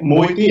គី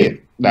មួយទៀត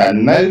ដែល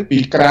នៅពី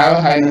ក្រៅ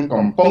ហើយនឹង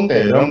កំពុងតែ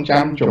រង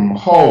ចាំជំ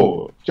ហរ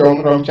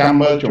រងចាំ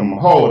មើលជំ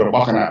ហររប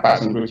ស់គណៈបក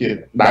សង្គ្រោះជាតិ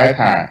ដែល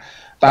ថា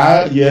តើ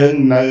យើង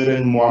នៅរឹ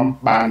ងមាំ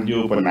បានយូ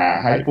រប៉ុណ្ណា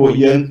ហើយពួក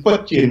យើងពិត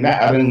ជាអ្នក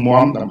រឹង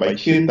មាំដើម្បី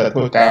ឈានទៅធ្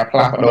វើការផ្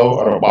លាស់ប្ដូរ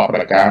របបប្រ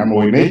ជាការ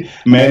មួយនេះ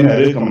មែន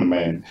ឬក៏មិន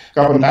មែន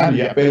ក៏ប៉ុន្តែរ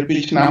យៈពេល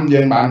2ឆ្នាំ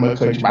យើងបានមើល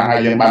ឃើញច្បាស់ហើ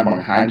យយើងបានប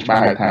ង្ហាញច្បា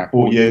ស់ហើយថា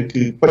ពួកយើង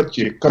គឺពិត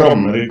ជាក្រុម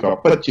ឬក៏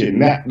ពិតជា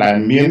អ្នកដែល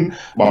មាន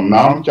បំណ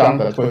ងចង់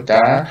ទៅធ្វើ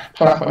ការ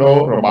ផ្លាស់ប្ដូរ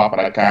របបប្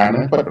រជាការ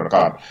នេះពិតប្រាក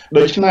ដ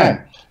ដូច្នេះ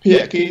ភា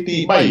គីទី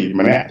3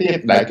ម្នាក់ទៀត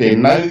ដែលគេ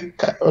នៅ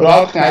រា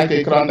ល់ថ្ងៃគេ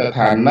គ្រាន់តែ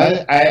ថានៅ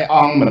ឯអ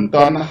ង្គមិន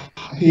ទាន់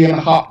ហ៊ាន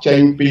ហក់ចេ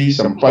ញពី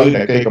សំពៅ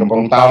ដែលគេកំពុ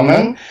ងតោងហ្នឹ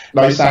ង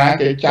ដោយសារ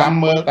គេចាំ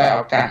មើលតែឱ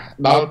កាស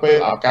ដល់ពេល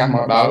ឱកាសម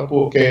កដល់ពួ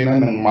កគេនឹ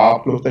ងមក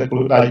ភ្លុះទឹកភ្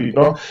លុះដៃពី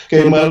ព្រោះ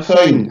គេមើល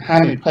ឃើញហា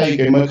និភ័យ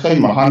គេមើលឃើញ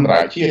មហន្ត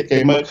រាយជាតិគេ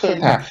មើលឃើញ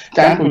ថា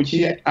កម្ពុ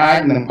ជាអាច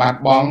នឹងបាត់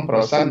បង់ប្រ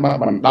សិនបើ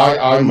បណ្ដោយ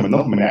ឲ្យមនុ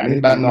ស្សម្នាក់នេះ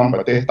ដឹកនាំប្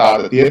រទេសត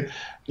ទៅទៀត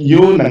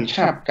យូរនឹង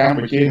ឆាប់កម្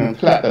ពុជានឹង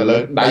ធ្លាក់ទៅលើ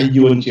ដៃ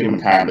យួនជាមិន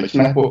ខានដូច្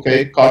នេះពួកគេ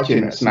ក៏ជា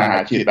អ្នកស្នេហា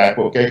ជាតិដែរ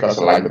ពួកគេក៏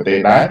ស្រឡាញ់ប្រទេស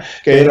ដែរ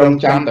គេរង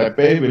ចាំតែ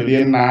ពេលវេលា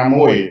ណា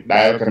មួយ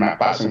ដែលគណៈ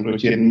បកសង្គ្រោះ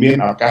ជាតិមាន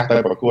ឱកាសទៅ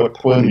ប្រកួត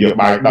ធ្វើនយោ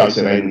បាយដោយ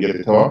សេរីនិងយុត្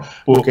តិធម៌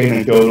ពួកគេនឹ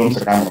ងចូលរួមស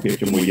កម្មភាព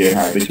ជាមួយយើង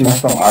ហើយដូច្នេះ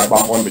សូមឲ្យប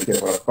ងប្អូនប្រជា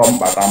ពលរដ្ឋកុំ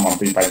បារម្ភអំ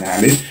ពីបញ្ហា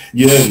នេះ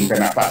យើងគ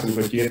ណៈបកសង្គ្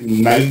រោះជាតិ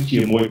នៅជា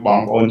មួយប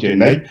ងប្អូនជា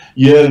និច្ច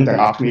យើងទាំង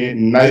អស់គ្នា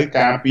នៅ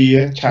ការពារ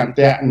ឆន្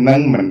ទៈនិ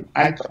ងមិន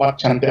អាចក្បត់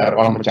ឆន្ទៈរ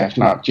បស់ម្ចាស់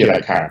ឆ្នោតជាដា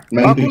ច់ខាត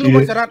នឹងគឺ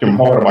ជាជំ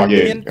ហររបស់យើ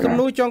ងមានសំ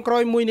ណួរចុងក្រោ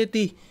យមួយនា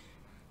ទី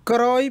ក្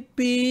រោយ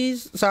ពី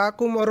សហ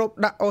គមន៍អឺរ៉ុប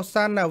ដាក់អូ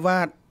សានណា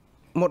វ៉ាត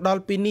មកដ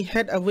ល់ពីនេះ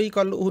ហេតុអ្វី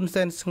ក៏លោកហ៊ុន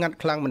សែនស្ងាត់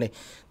ខ្លាំងម្នេះ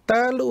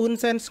តើលោកហ៊ុន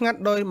សែនស្ងាត់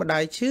ដោយម្ដា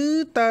យឈឺ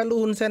តើលោក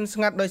ហ៊ុនសែនស្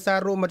ងាត់ដោយសារ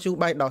រួមមធ្យោ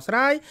បាយដោះស្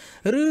រាយ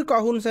ឬក៏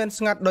ហ៊ុនសែន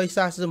ស្ងាត់ដោយ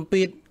សារសម្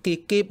ពាធគេ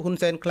គៀបហ៊ុន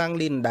សែនខ្លាំង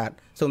លីនដាត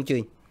សូមជឿ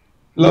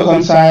លោកហ៊ុ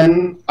នសែន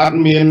អត់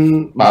មាន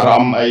បារ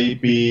ម្ភអី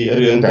ពី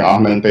រឿងទាំងអស់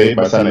ហ្នឹងទេ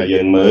បើសិនតែ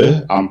យើងមើល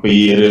អំពី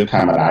រឿង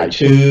ថាម្ដាយ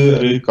ឈឺ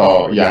ឬក៏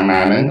យ៉ាងណា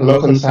ហ្នឹងលោក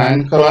ហ៊ុនសែន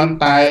គ្រាន់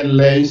តែ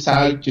លេងសើ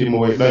ចជា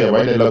មួយដោយអ្វី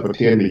ដែលលោកប្រ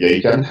ធាននិយាយ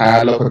ចឹងថា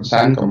លោកហ៊ុន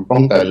សែនកំពុ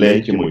ងតែលេង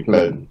ជាមួយភ្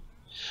លើង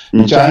អ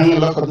ញ្ចឹង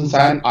លោកហ៊ុន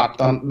សែនអត់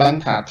ទាន់ដឹង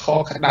ថាខុស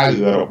ក្តៅ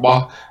រប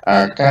ស់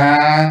កា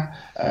រ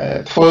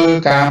ធ្វើ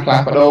ការផ្លា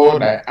ស់ប្ដូរ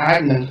ដែលអាច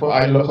នឹងធ្វើ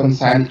ឲ្យលោកហ៊ុន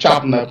សែនច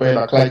ប់នៅពេល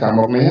ដ៏ខ្លីខាង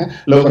មុខនេះ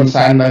លោកហ៊ុន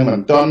សែននៅមិន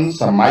ទាន់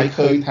សម័យ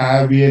ឃើញថា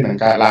វានឹង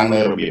កើតឡើងនៅ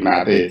របៀបណា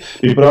ទេ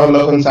ពីព្រោះ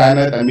លោកហ៊ុនសែន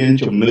នៅតែមាន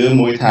ជំនឿ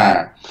មួយថា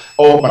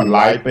អូបន្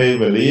លាយពេល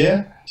វេលា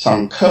ស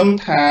ង្ឃឹម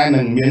ថា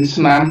នឹងមាន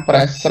ស្នាមប្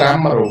រេះស្រាំ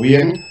រវា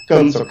ងកឹ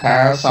មសុខា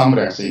សំ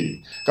រងស៊ី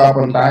ក៏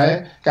ប៉ុន្តែ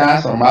ការ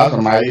សម័យក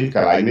ន្លែ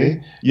ងនេះ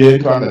យើង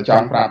គ្រាន់តែច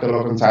ង់ប្រាប់ទៅលោ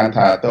កហ៊ុនសែន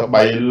ថាទោះ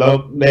បីលោក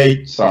ដេក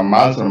ស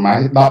ម័យ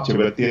10ជី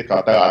វិតទៀតក៏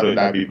ទៅអត់រួច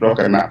ដែរពីព្រោះ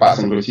គណៈបក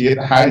សង្គ្រោះជាតិ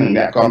ហើយនឹង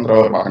អ្នកគ្រប់គ្រ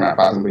ងរបស់គណៈ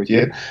បកសង្គ្រោះជា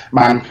តិ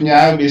បានផ្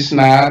ញើវាស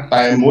នា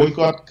តែមួយគ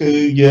ត់គឺ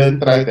យើង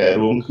ត្រូវតែ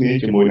រួមគ្នា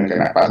ជាមួយនឹងគ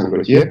ណៈបកសង្គ្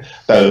រោះជាតិ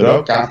ទៅរក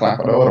ការផ្លាស់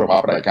ប្ដូររប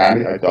បប្រជាការ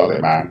នេះឲ្យទាល់តែ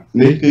បាន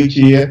នេះគឺ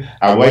ជា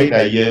អ្វី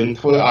ដែលយើង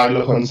ធ្វើឲ្យ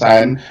លោកហ៊ុនសែ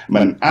ន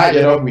មិនអាច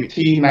រកវិ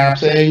ធីណា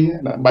ផ្សេង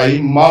ដើម្បី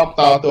មក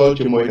តទល់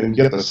ជាមួយនឹង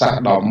យុទ្ធសាស្ត្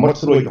រដ៏មុត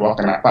ស្រួយរបស់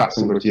គណៈបកស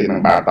ង្គ្រោះជាតិនឹ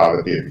ងបានត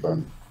ទៅទៀតបង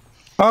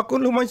អរគុណ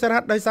លោកមុញសារ៉ា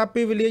ត់ដោយសារ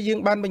ពេលវេលាយើង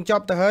បានបញ្ច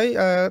ប់ទៅហើយ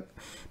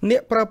អ្ន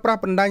កប្រើប្រាស់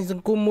បណ្ដាញស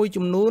ង្គមមួយ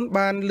ចំនួន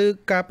បានលើក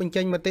ការបញ្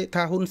ចេញមតិ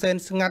ថាហ៊ុនសែន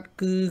ស្ងាត់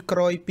គឺក្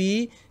រោយពី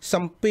ស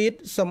ម្ពាធ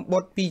សម្ប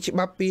ត្តិពីច្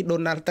បាប់ពីដូ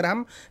ណាល់ត្រាំ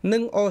និ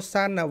ងអូ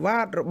សាណាវ៉ា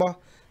តរបស់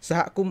ស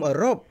ហគមន៍អឺ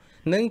រ៉ុប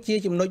នឹងជា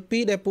ចំណុចពី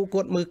រដែលពួក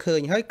គាត់មើលឃើញ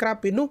ហើយក្រៅ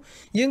ពីនោះ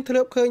យើងធ្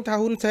លាប់ឃើញថា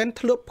ហ៊ុនសែន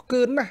ធ្លាប់ផ្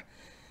កើនណាស់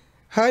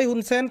ហើយហ៊ុ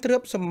នសែនធ្លា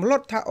ប់សម្លុ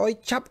តថាអោយ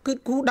ចាប់គិត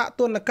គូដាក់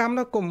ទណ្ឌកម្ម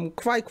នោះកុំ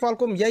ខ្វាយខ្វល់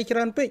កុំនិយាយច្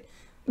រើនពេក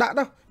ដាក់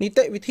ទៅនី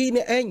តិវិធី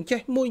នេះឯងចេះ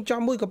មួយចំ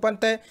មួយក៏ប៉ុន្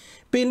តែ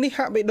ពេលនេះ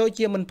ហាក់បីដូច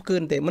ជាមិនផ្កើ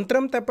នទេមិនត្រឹ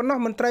មតែប៉ុណ្ណោះ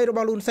មន្ត្រីរប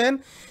ស់ហ៊ុនសែន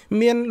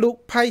មានលោក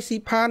ផៃស៊ី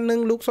ផាននិង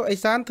លោកសុកអេ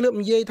សានធ្លាប់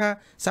និយាយថា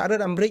សហរដ្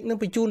ឋអាមេរិកនឹង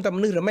បញ្ជូនតែម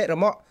នុស្សរមែករ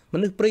មាក់ម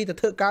នុស្សព្រីទៅ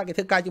ធ្វើការគេ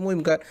ធ្វើការជាមួយ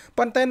មិនកើត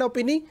ប៉ុន្តែនៅ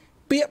ពេលនេះ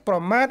ពាក្យប្រ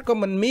មាថក៏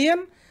មិនមាន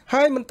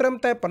ហើយមិនត្រឹម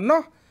តែប៉ុណ្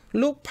ណោះ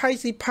លោកផៃ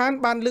ស៊ីផាន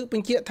បានលើកប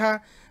ញ្ជាក់ថា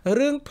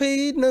រឿងភី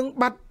នឹង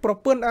បាត់ប្រ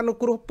ពន្ធអនុ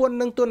គ្រោះពន្ធ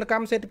និងទណ្ឌក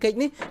ម្មសេដ្ឋកិច្ច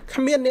នេះ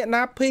គ្មានអ្នក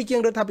ណាភីជាង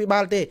រដ្ឋាភិបា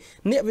លទេ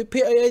អ្នកវិភា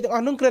គអីទាំងអ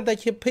ស់នោះគ្រាន់តែ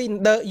ជាភី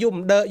ដើយំ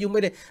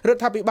អីទេរ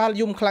ដ្ឋាភិបាល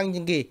យំខ្លាំង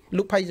ជាងគេ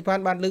លោកផៃស៊ីផាន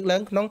បានលើកឡើ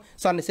ងក្នុង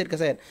សន្និសីទកា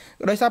សែត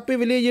ដោយសារពេល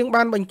វេលាយើង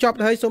បានបញ្ចប់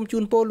ទៅហើយសូមជូ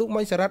នពរលោក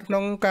មុញសារ៉ាត់ក្នុ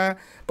ងការ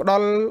ផ្ដ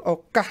ល់ឱ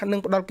កាសនិង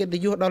ផ្ដល់កិត្តិ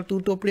យសដល់ទូ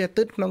ទស្សន៍ព្រះអា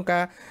ទិត្យក្នុងកា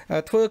រ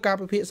ធ្វើការ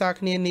ពិភាក្សា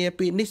គ្នានា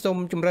ពេលនេះសូម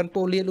ចម្រើនព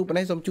រលាលោកប៉ុណ្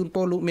ណេះសូមជូនព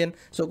រលោកមាន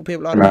សុខភាព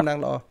ល្អដំណឹង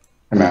ល្អ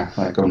ណា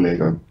ហើយកុំលេ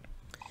ខ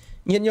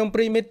ញាតិញោមប្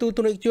រិមិត្តទូទ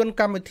ស្សនិកជន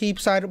កម្មវិធី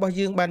ផ្សាយរបស់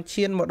យើងបាន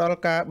ឈានមកដល់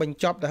ការបញ្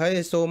ចប់ទៅហើយ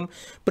សូម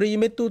ប្រិ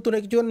មិត្តទូទស្សនិ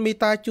កជនមេ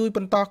ត្តាជួយប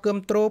ន្តគាំ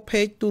ទ្រเพ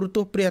จទូរទ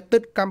ស្សន៍ព្រះអាទិ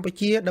ត្យកម្ពុ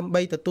ជាដើម្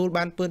បីទទួល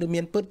បានព័ត៌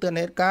មានពិតទស្សន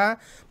វិជ្ជា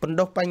បណ្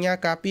ដុះបញ្ញា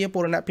ការពារព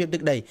រណភាពទឹ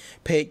កដី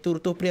เพจទូរ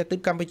ទស្សន៍ព្រះអាទិត្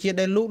យកម្ពុជា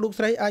ដែលលោក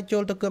ស្រីអាចចូ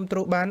លទៅគាំទ្រ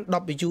បាន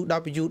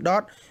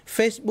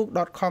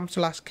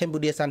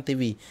www.facebook.com/Cambodia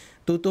SUNTV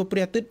ទូរទស្សន៍ព្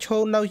រះអាទិត្យឈ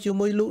រនៅជា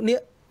មួយលោកអ្ន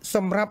កស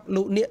ម្រាប់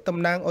លោកអ្នកតំ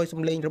ណាងឲ្យស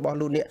ម្លេងរបស់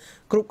លោកអ្នក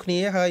គ្រប់គ្នា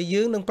ហើយ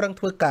យើងនឹងប្រឹង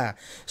ធ្វើការ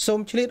សូម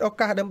ឆ្លៀតឱ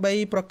កាសដើម្បី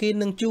ប្រគិន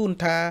នឹងជូន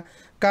ថា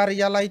ការិ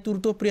យាល័យទូរ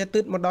ទស្សន៍ព្រះអាទិ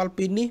ត្យមកដល់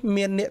ពេលនេះ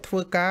មានអ្នកធ្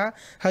វើការ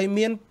ហើយ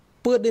មាន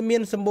ព័ត៌មា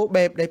នសម្បូរ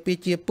បែបដែលពី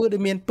ជាព័ត៌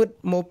មានពិត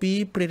មកពី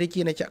ព្រះរា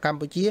ជាណាចក្រកម្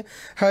ពុជា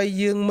ហើយ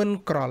យើងមិន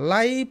ក្រ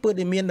ឡៃព័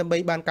ត៌មានដើម្បី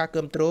បានការ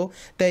គាំទ្រ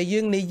តែយើ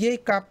ងនិយាយ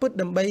ការពិត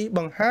ដើម្បីប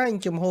ង្ហាញ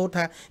ចំហ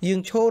ថាយើង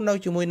ឈរនៅ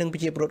ជាមួយនឹងប្រ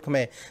ជាពលរដ្ឋខ្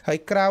មែរហើយ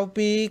ក្រៅ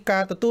ពីកា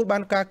រទទួលបា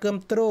នការគាំ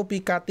ទ្រពី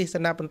ការទេស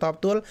នាបន្ត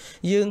ផ្ទាល់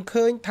យើង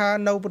ឃើញថា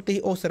នៅប្រទេស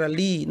អូស្ត្រា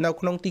លីនៅ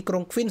ក្នុងទីក្រុ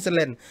ង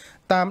Queensland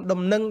តាម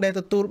ដំណឹងដែល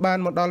ទទួលបាន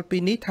មកដល់ពី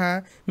នេះថា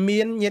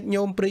មានញាតិ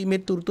ញោមប្រិមិ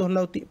ត្តទូរទស្សន៍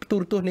នៅទូ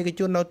រទស្សនិក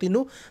ជននៅទី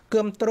នោះ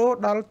គាំទ្រ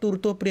ដល់ទូរ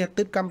ទស្សន៍ព្រះអា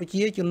ទិត្យកម្ពុ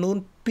ជាចំនួន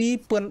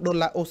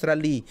$2,000អូស្ត្រា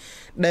លី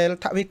ដែល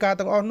ថវិកា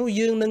ទាំងអស់នោះ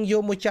យើងនឹងយ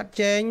កមកចាត់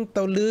ចែង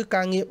ទៅលើ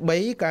ការងារ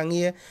3ការ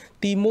ងារ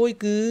ទី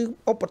1គឺ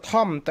ឧបត្ថ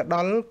ម្ភទៅដ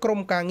ល់ក្រុម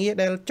ការងារ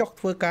ដែលចុះ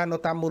ធ្វើការនៅ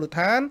តាមមូលដ្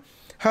ឋាន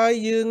ហើយ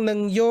យើងនឹង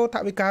យកថ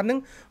វិកានឹង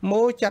ម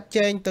កចាត់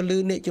ចែងទៅលើ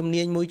អ្នកជំ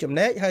នាញមួយចំ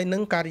ណែកហើយនឹ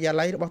ងការិយា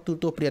ល័យរបស់ទូរ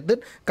ទស្សន៍ព្រះអាទិត្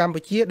យកម្ពុ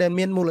ជាដែល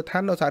មានមូលដ្ឋា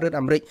ននៅសហរដ្ឋ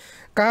អាមេរិក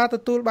ការទ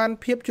ទួលបាន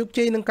ភាពជោគ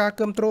ជ័យនឹងការ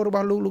គាំទ្ររប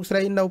ស់លោកស្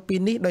រីនៅពី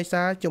នេះដោយ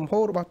សារចំហ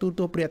របស់ទូរ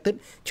ទស្សន៍ព្រះអាទិត្យ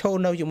ឈរ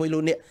នៅជាមួយលោ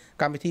កអ្នក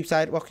កម្មវិធីផ្សា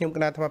យរបស់ខ្ញុំគ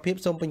ណៈអាត្មាភាព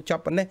សូមបញ្ច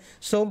ប់ប៉ុណ្ណេះ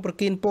សូមប្រ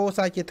គិនពរ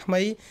សាជាថ្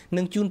មី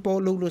និងជូនពរ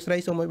លោកស្រី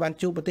សូមឲ្យបាន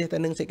ជួបប្រទេសតែ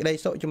នឹងសេចក្តី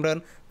សុខចម្រើន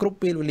គ្រប់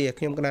ពេលវេលា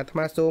ខ្ញុំគណៈអាត្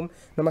មាសូម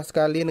នមស្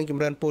ការលានិងច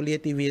ម្រើនពរលា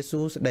ទិវា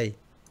សួស្តី